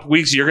in a couple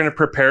weeks, you're going to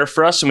prepare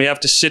for us, and we have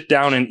to sit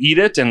down and eat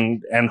it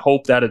and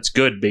hope that it's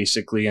good,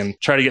 basically,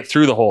 and try to get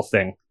through the whole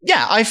thing.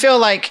 Yeah, I feel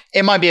like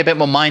it might be a bit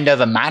more mind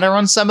over matter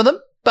on some of them,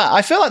 but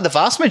I feel like the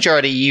vast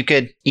majority you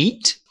could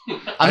eat.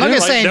 I'm not going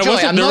to say enjoy.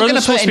 I'm not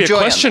going to put be a enjoy.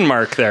 question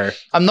mark there.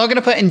 I'm not going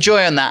to put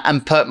enjoy on that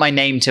and put my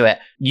name to it.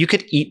 You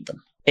could eat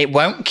them. It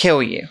won't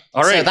kill you.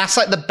 All right. So that's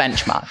like the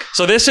benchmark.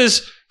 So this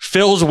is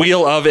Phil's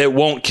wheel of it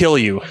won't kill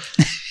you.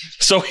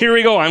 So here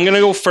we go. I'm gonna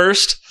go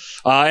first.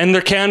 And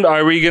there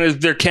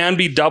can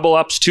be double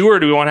ups too, or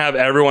do we want to have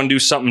everyone do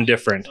something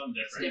different?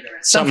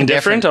 Something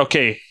different?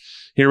 Okay.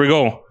 Here we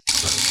go.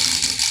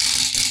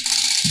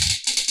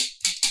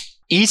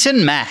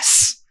 Eton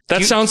mess.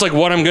 That sounds like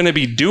what I'm going to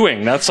be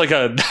doing. That's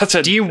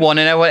a. Do you want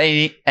to know what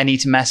an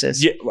Eton mess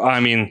is? Yeah, I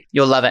mean,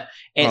 you'll love it.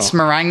 It's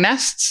meringue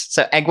nests,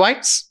 so egg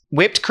whites,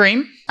 whipped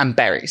cream, and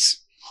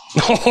berries.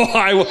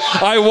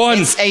 I won.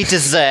 It's a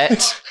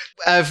dessert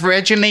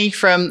originally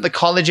from the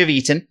College of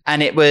Eton,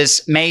 and it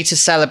was made to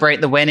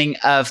celebrate the winning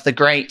of the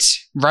great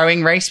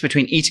rowing race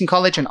between Eton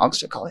College and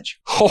Oxford College.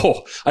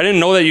 Oh, I didn't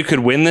know that you could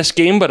win this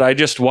game, but I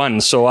just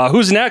won. So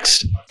who's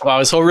next? Well, I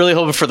was really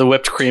hoping for the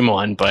whipped cream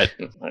one, but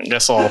I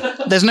guess I'll...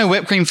 There's no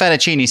whipped cream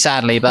fettuccine,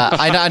 sadly, but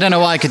I don't know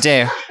what I could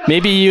do.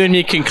 Maybe you and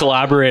me can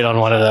collaborate on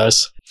one of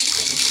those.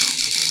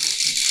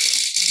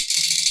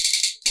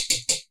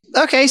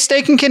 Okay,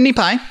 steak and kidney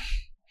pie.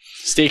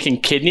 Steak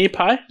and kidney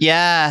pie?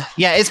 Yeah,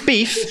 it's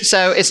beef,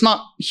 so it's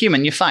not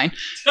human, you're fine.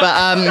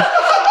 But,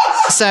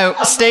 so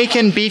steak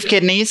and beef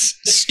kidneys,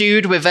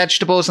 stewed with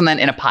vegetables and then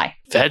in a pie.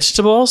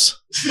 Vegetables?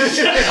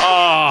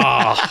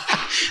 Oh.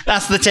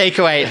 That's the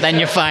takeaway, then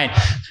you're fine.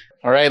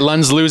 All right,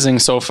 Lund's losing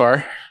so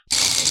far.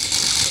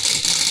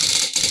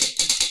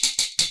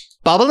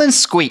 Bubble and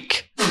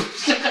squeak.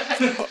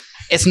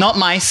 It's not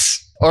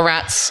mice or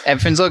rats,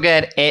 everything's all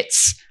good.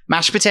 It's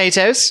mashed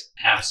potatoes.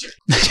 Hamster.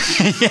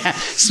 Yeah,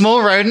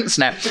 small rodents,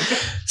 no.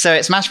 So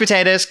it's mashed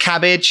potatoes,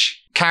 cabbage,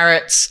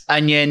 carrots,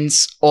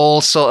 onions,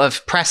 all sort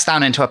of pressed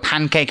down into a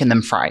pancake and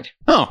then fried.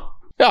 Oh.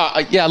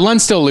 Yeah,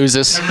 Lund still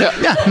loses. Yeah.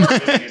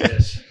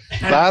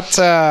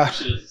 That,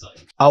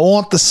 I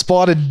want the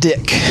spotted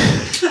dick.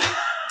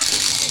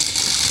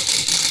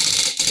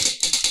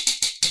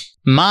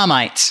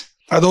 Marmite.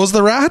 Are those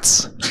the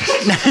rats?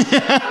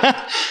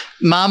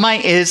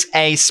 Marmite is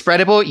a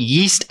spreadable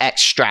yeast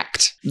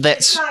extract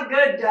that's Not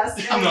good,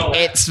 Dustin.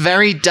 it's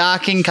very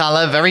dark in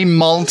color, very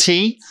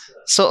malty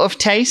sort of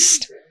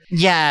taste.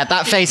 Yeah,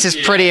 that face is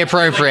pretty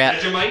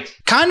appropriate.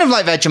 Kind of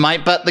like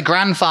Vegemite, but the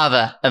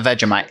grandfather of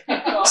Vegemite.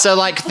 So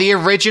like the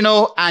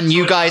original and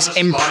you guys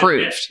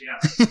improved.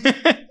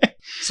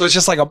 So it's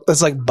just like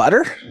it's like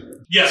butter?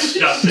 Yes.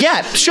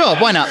 Yeah, sure,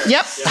 why not?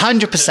 Yep,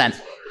 100%.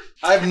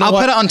 I'll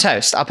put it on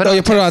toast. You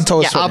put it on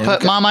toast. Yeah, I'll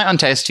put Marmite on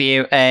toast for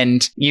you,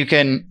 and you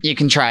can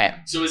try it.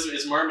 So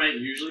is Marmite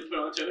usually put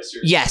on toast? Or?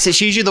 Yes,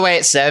 it's usually the way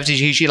it's served is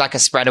usually like a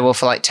spreadable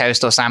for like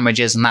toast or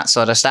sandwiches and that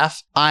sort of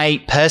stuff.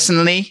 I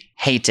personally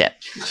hate it.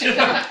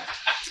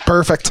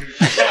 Perfect.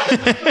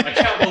 I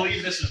can't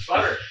believe this is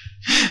butter.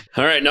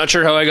 All right, not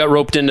sure how I got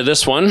roped into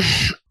this one.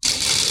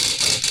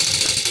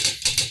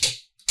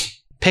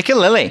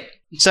 Piccalilli.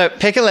 So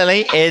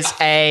piccalilli is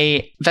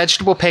a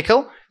vegetable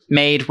pickle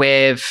made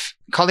with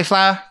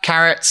cauliflower,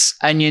 carrots,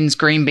 onions,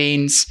 green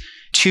beans,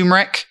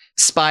 turmeric,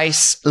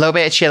 spice, a little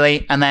bit of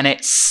chili, and then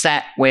it's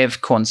set with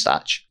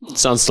cornstarch.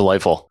 Sounds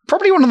delightful.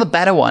 Probably one of the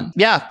better one.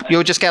 Yeah,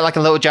 you'll just get like a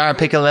little jar of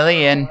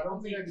piccalilli and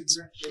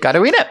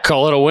gotta eat it.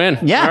 Call it a win.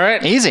 Yeah, All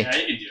right. easy. Yeah,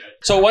 you can do it.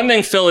 So one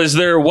thing, Phil, is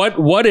there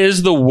what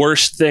is the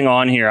worst thing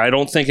on here? I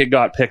don't think it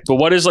got picked, but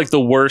what is like the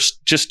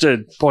worst? Just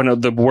to point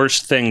out the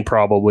worst thing,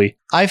 probably.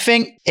 I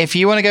think if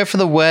you want to go for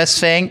the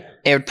worst thing,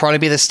 it would probably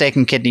be the steak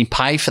and kidney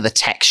pie for the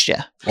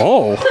texture.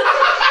 Oh.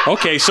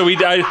 Okay, so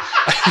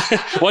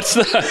what's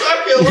the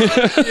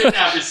You didn't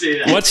have to say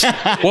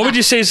that. what would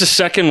you say is the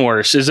second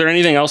worst? Is there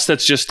anything else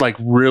that's just like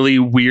really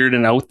weird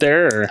and out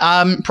there? Or?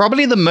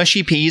 Probably the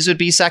mushy peas would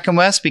be second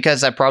worst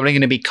because they're probably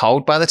going to be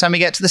cold by the time we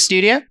get to the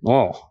studio.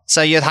 Oh.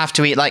 So you'd have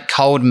to eat like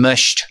cold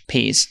mushed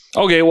peas.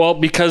 Okay, well,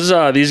 because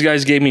these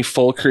guys gave me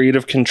full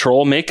creative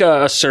control, make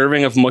a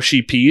serving of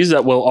mushy peas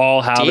that we'll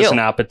all have as Deal. an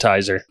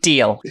appetizer.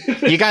 Deal.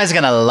 You guys are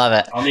going to love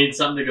it. I'll need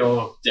something to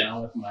go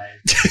down with my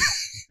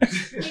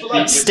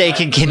Steak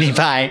and kidney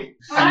pie.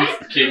 I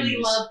really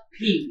love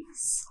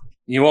peas.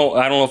 You won't.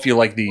 I don't know if you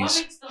like What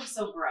these. makes them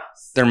so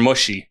gross? They're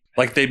mushy.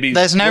 Like they'd be.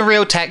 There's no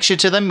real texture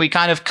to them. We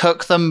kind of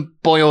cook them,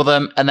 boil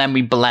them, and then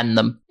we blend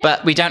them.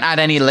 But we don't add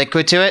any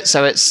liquid to it,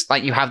 so it's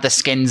like you have the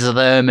skins of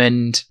them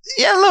and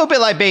yeah, a little bit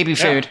like baby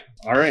food.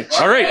 All right.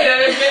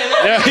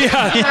 Yeah.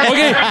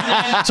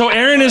 Okay. So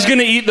Aaron is going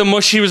to eat the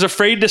mush. He was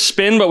afraid to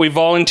spin, but we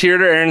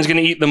volunteered her. Aaron's going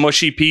to eat the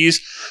mushy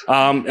peas.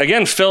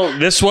 Again, Phil,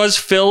 this was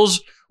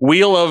Phil's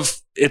wheel of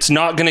it's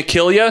not going to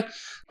kill you.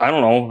 I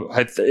don't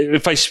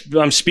know.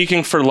 I'm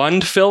speaking for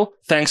Lund, Phil,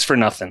 thanks for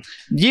nothing.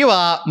 You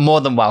are more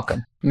than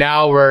welcome.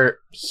 Now we're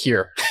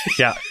here.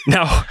 Yeah.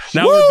 Now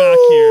we're back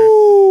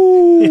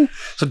here.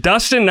 So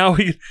Dustin,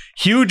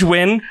 huge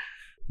win.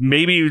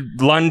 Maybe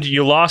Lund,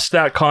 you lost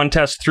that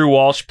contest through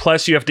Walsh.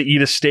 Plus, you have to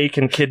eat a steak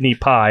and kidney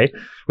pie,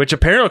 which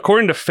apparently,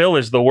 according to Phil,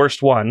 is the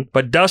worst one.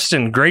 But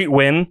Dustin, great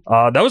win.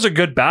 That was a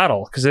good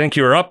battle because I think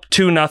you were up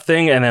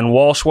 2-0, and then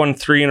Walsh won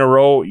 3 in a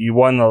row. You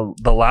won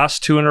the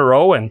last 2 in a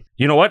row, and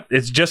you know what?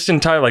 It's just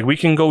in time. Like we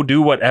can go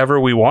do whatever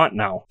we want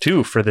now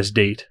too for this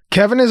date.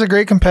 Kevin is a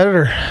great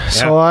competitor,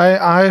 so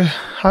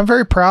I'm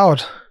very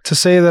proud to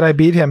say that I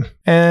beat him.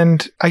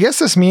 And I guess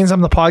this means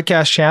I'm the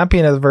podcast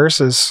champion of the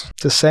Versus.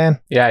 Just saying.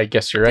 Yeah, I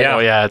guess you're right. Yeah. Oh,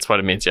 yeah, that's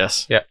what it means,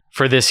 yes. Yeah.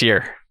 For this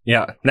year.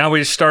 Yeah. Now we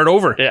just start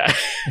over. Yeah.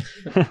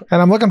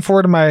 And I'm looking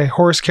forward to my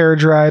horse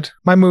carriage ride,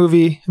 my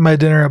movie, and my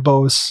dinner at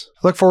Bo's.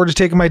 Look forward to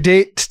taking my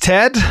date to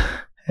Ted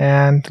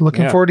and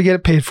looking forward to get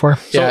it paid for.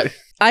 Yeah.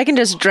 I can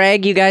just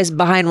drag you guys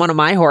behind one of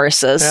my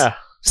horses. Yeah.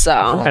 So.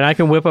 And I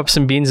can whip up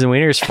some beans and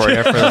wieners for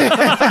you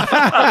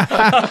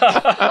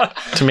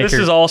to make This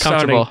her is all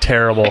comfortable. sounding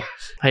terrible.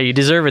 Hey, you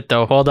deserve it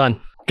though. Well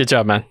done. Good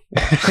job, man.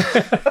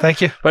 Thank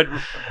you. But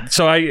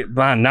so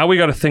now we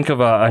got to think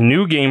of a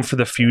new game for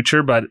the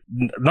future. But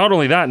not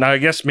only that, now I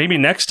guess maybe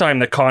next time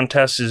the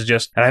contest is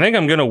just, and I think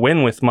I'm gonna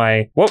win with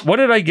my what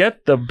did I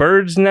get? The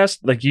bird's nest.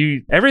 Like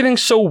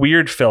everything's so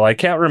weird, Phil. I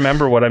can't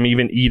remember what I'm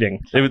even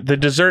eating. The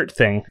dessert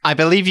thing. I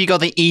believe you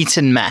got the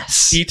Eaton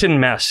mess. Eaton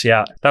mess.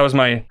 Yeah, that was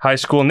my high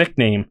school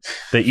nickname.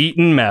 The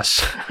Eaton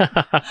mess.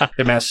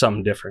 It meant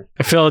something different.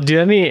 Phil, do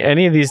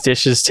any of these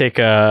dishes take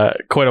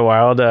quite a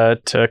while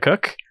to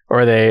cook? Or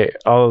are they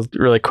all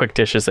really quick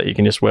dishes that you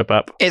can just whip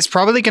up? It's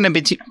probably going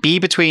to be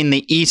between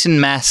the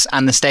Eaton mess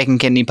and the steak and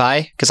kidney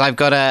pie, because I've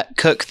got to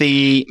cook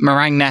the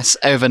meringue nest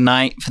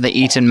overnight for the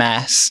Eaton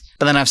mess.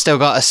 But then I've still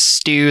got to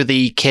stew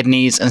the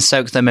kidneys and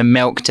soak them in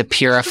milk to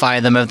purify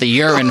them of the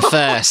urine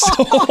first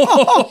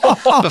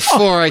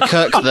before I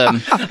cook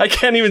them. I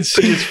can't even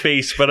see his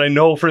face, but I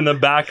know from the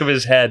back of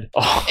his head.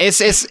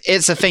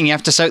 It's a thing. You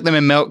have to soak them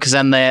in milk because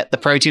then the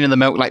protein of the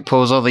milk like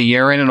pulls all the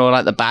urine and all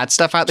like the bad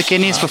stuff out the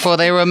kidneys before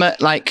they were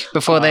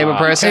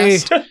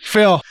processed. Hey,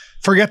 Phil,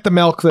 forget the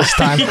milk this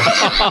time.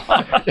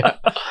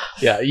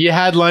 Yeah, you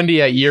had Lundy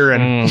at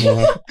urine.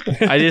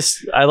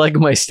 I like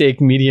my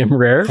steak medium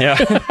rare.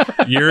 Yeah,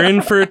 you're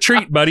in for a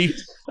treat, buddy.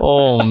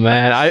 Oh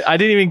man, I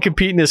didn't even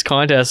compete in this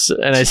contest,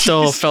 and I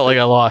still felt like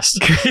I lost.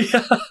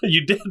 Yeah,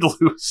 you did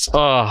lose.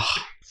 Oh,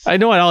 I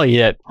know what I'll eat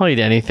it. I'll eat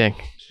anything.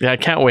 Yeah, I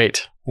can't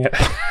wait.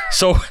 Yeah.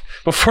 So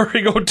before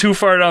we go too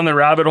far down the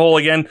rabbit hole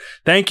again,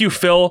 thank you,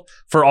 Phil,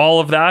 for all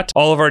of that,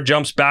 all of our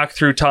jumps back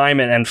through time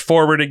and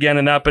forward again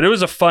and that. But it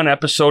was a fun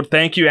episode.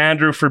 Thank you,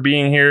 Andrew, for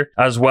being here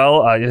as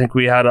well. I think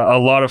we had a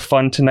lot of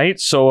fun tonight.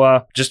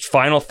 So just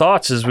final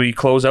thoughts as we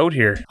close out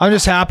here. I'm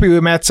just happy we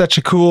met such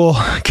a cool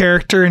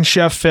character in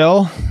Chef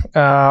Phil.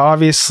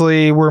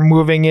 Obviously, we're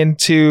moving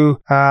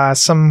into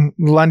some,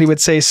 Lundy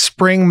would say,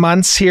 spring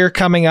months here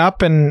coming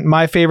up. And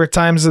my favorite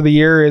times of the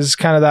year is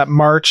kind of that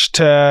March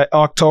to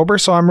October.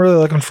 So I'm really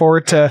looking forward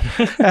to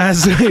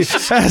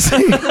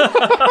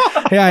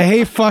yeah, I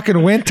hate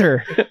fucking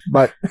winter.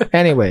 But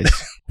anyways.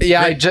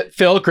 Yeah,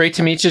 Phil, great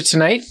to meet you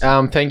tonight.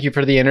 Thank you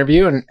for the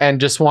interview. And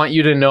just want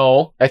you to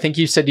know, I think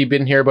you said you've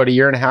been here about a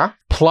year and a half.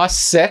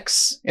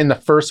 +6 in the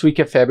first week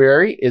of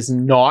February is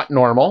not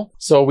normal.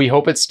 So we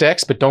hope it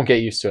sticks, but don't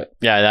get used to it.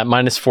 Yeah, that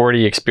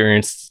 -40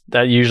 experience,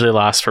 that usually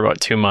lasts for about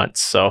 2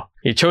 months. So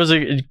you chose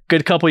a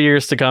good couple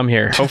years to come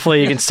here.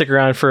 Hopefully you can stick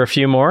around for a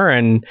few more.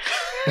 And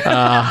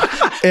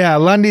yeah,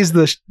 Lundy's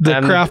the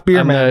craft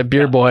beer man. The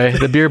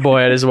beer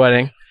boy at his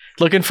wedding.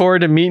 Looking forward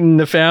to meeting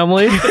the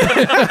family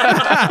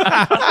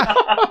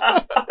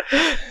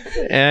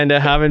and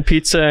having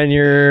pizza in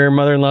your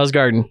mother-in-law's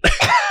garden.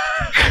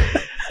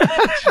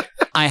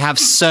 I have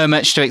so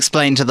much to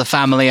explain to the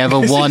family over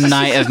one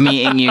night of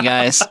meeting you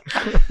guys.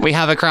 We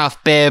have a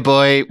craft beer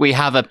boy. We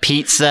have a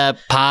pizza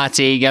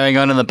party going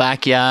on in the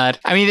backyard.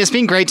 I mean, it's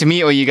been great to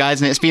meet all you guys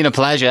and it's been a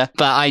pleasure,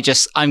 but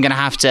I'm going to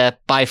have to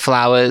buy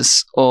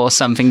flowers or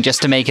something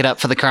just to make it up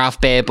for the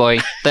craft beer boy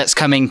that's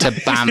coming to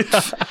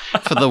Banff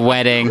for the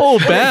wedding. Oh,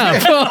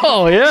 Banff.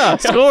 Oh, yeah.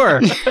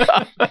 Score.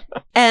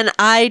 And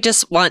I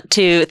just want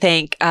to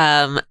thank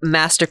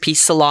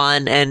Masterpiece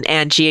Salon and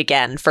Angie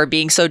again for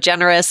being so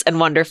generous and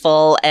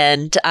wonderful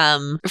and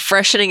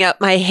freshening up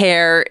my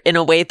hair in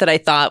a way that I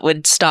thought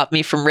would stop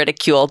me from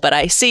ridicule. But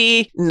I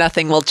see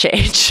nothing will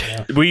change.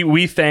 Yeah.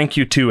 We thank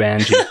you too,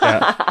 Angie.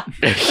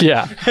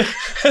 Yeah.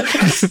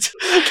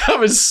 That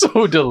was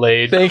so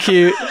delayed. Thank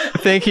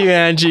you,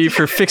 Angie,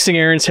 for fixing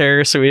Aaron's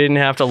hair so we didn't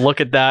have to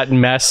look at that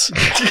mess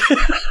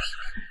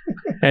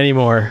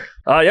anymore.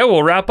 Yeah,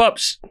 we'll wrap up.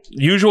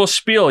 Usual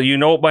spiel. You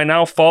know it by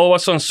now. Follow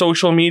us on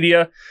social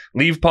media.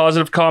 Leave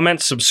positive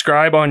comments.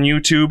 Subscribe on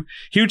YouTube.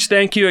 Huge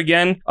thank you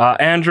again,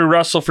 Andrew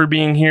Russell, for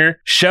being here.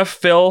 Chef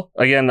Phil,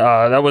 again,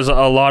 that was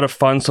a lot of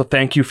fun, so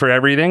thank you for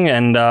everything.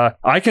 And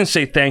I can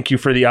say thank you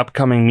for the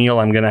upcoming meal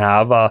I'm going to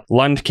have.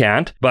 Lund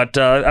can't. But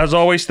as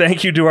always,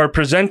 thank you to our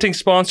presenting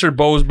sponsor,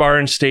 Bo's Bar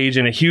and Stage,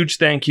 and a huge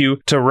thank you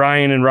to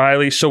Ryan and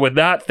Riley. So with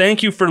that,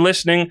 thank you for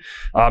listening,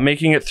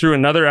 making it through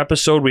another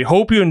episode. We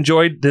hope you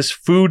enjoyed this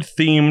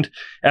food-themed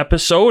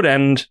episode,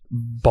 and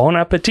bon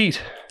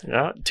appetit.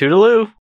 Yeah, toodaloo.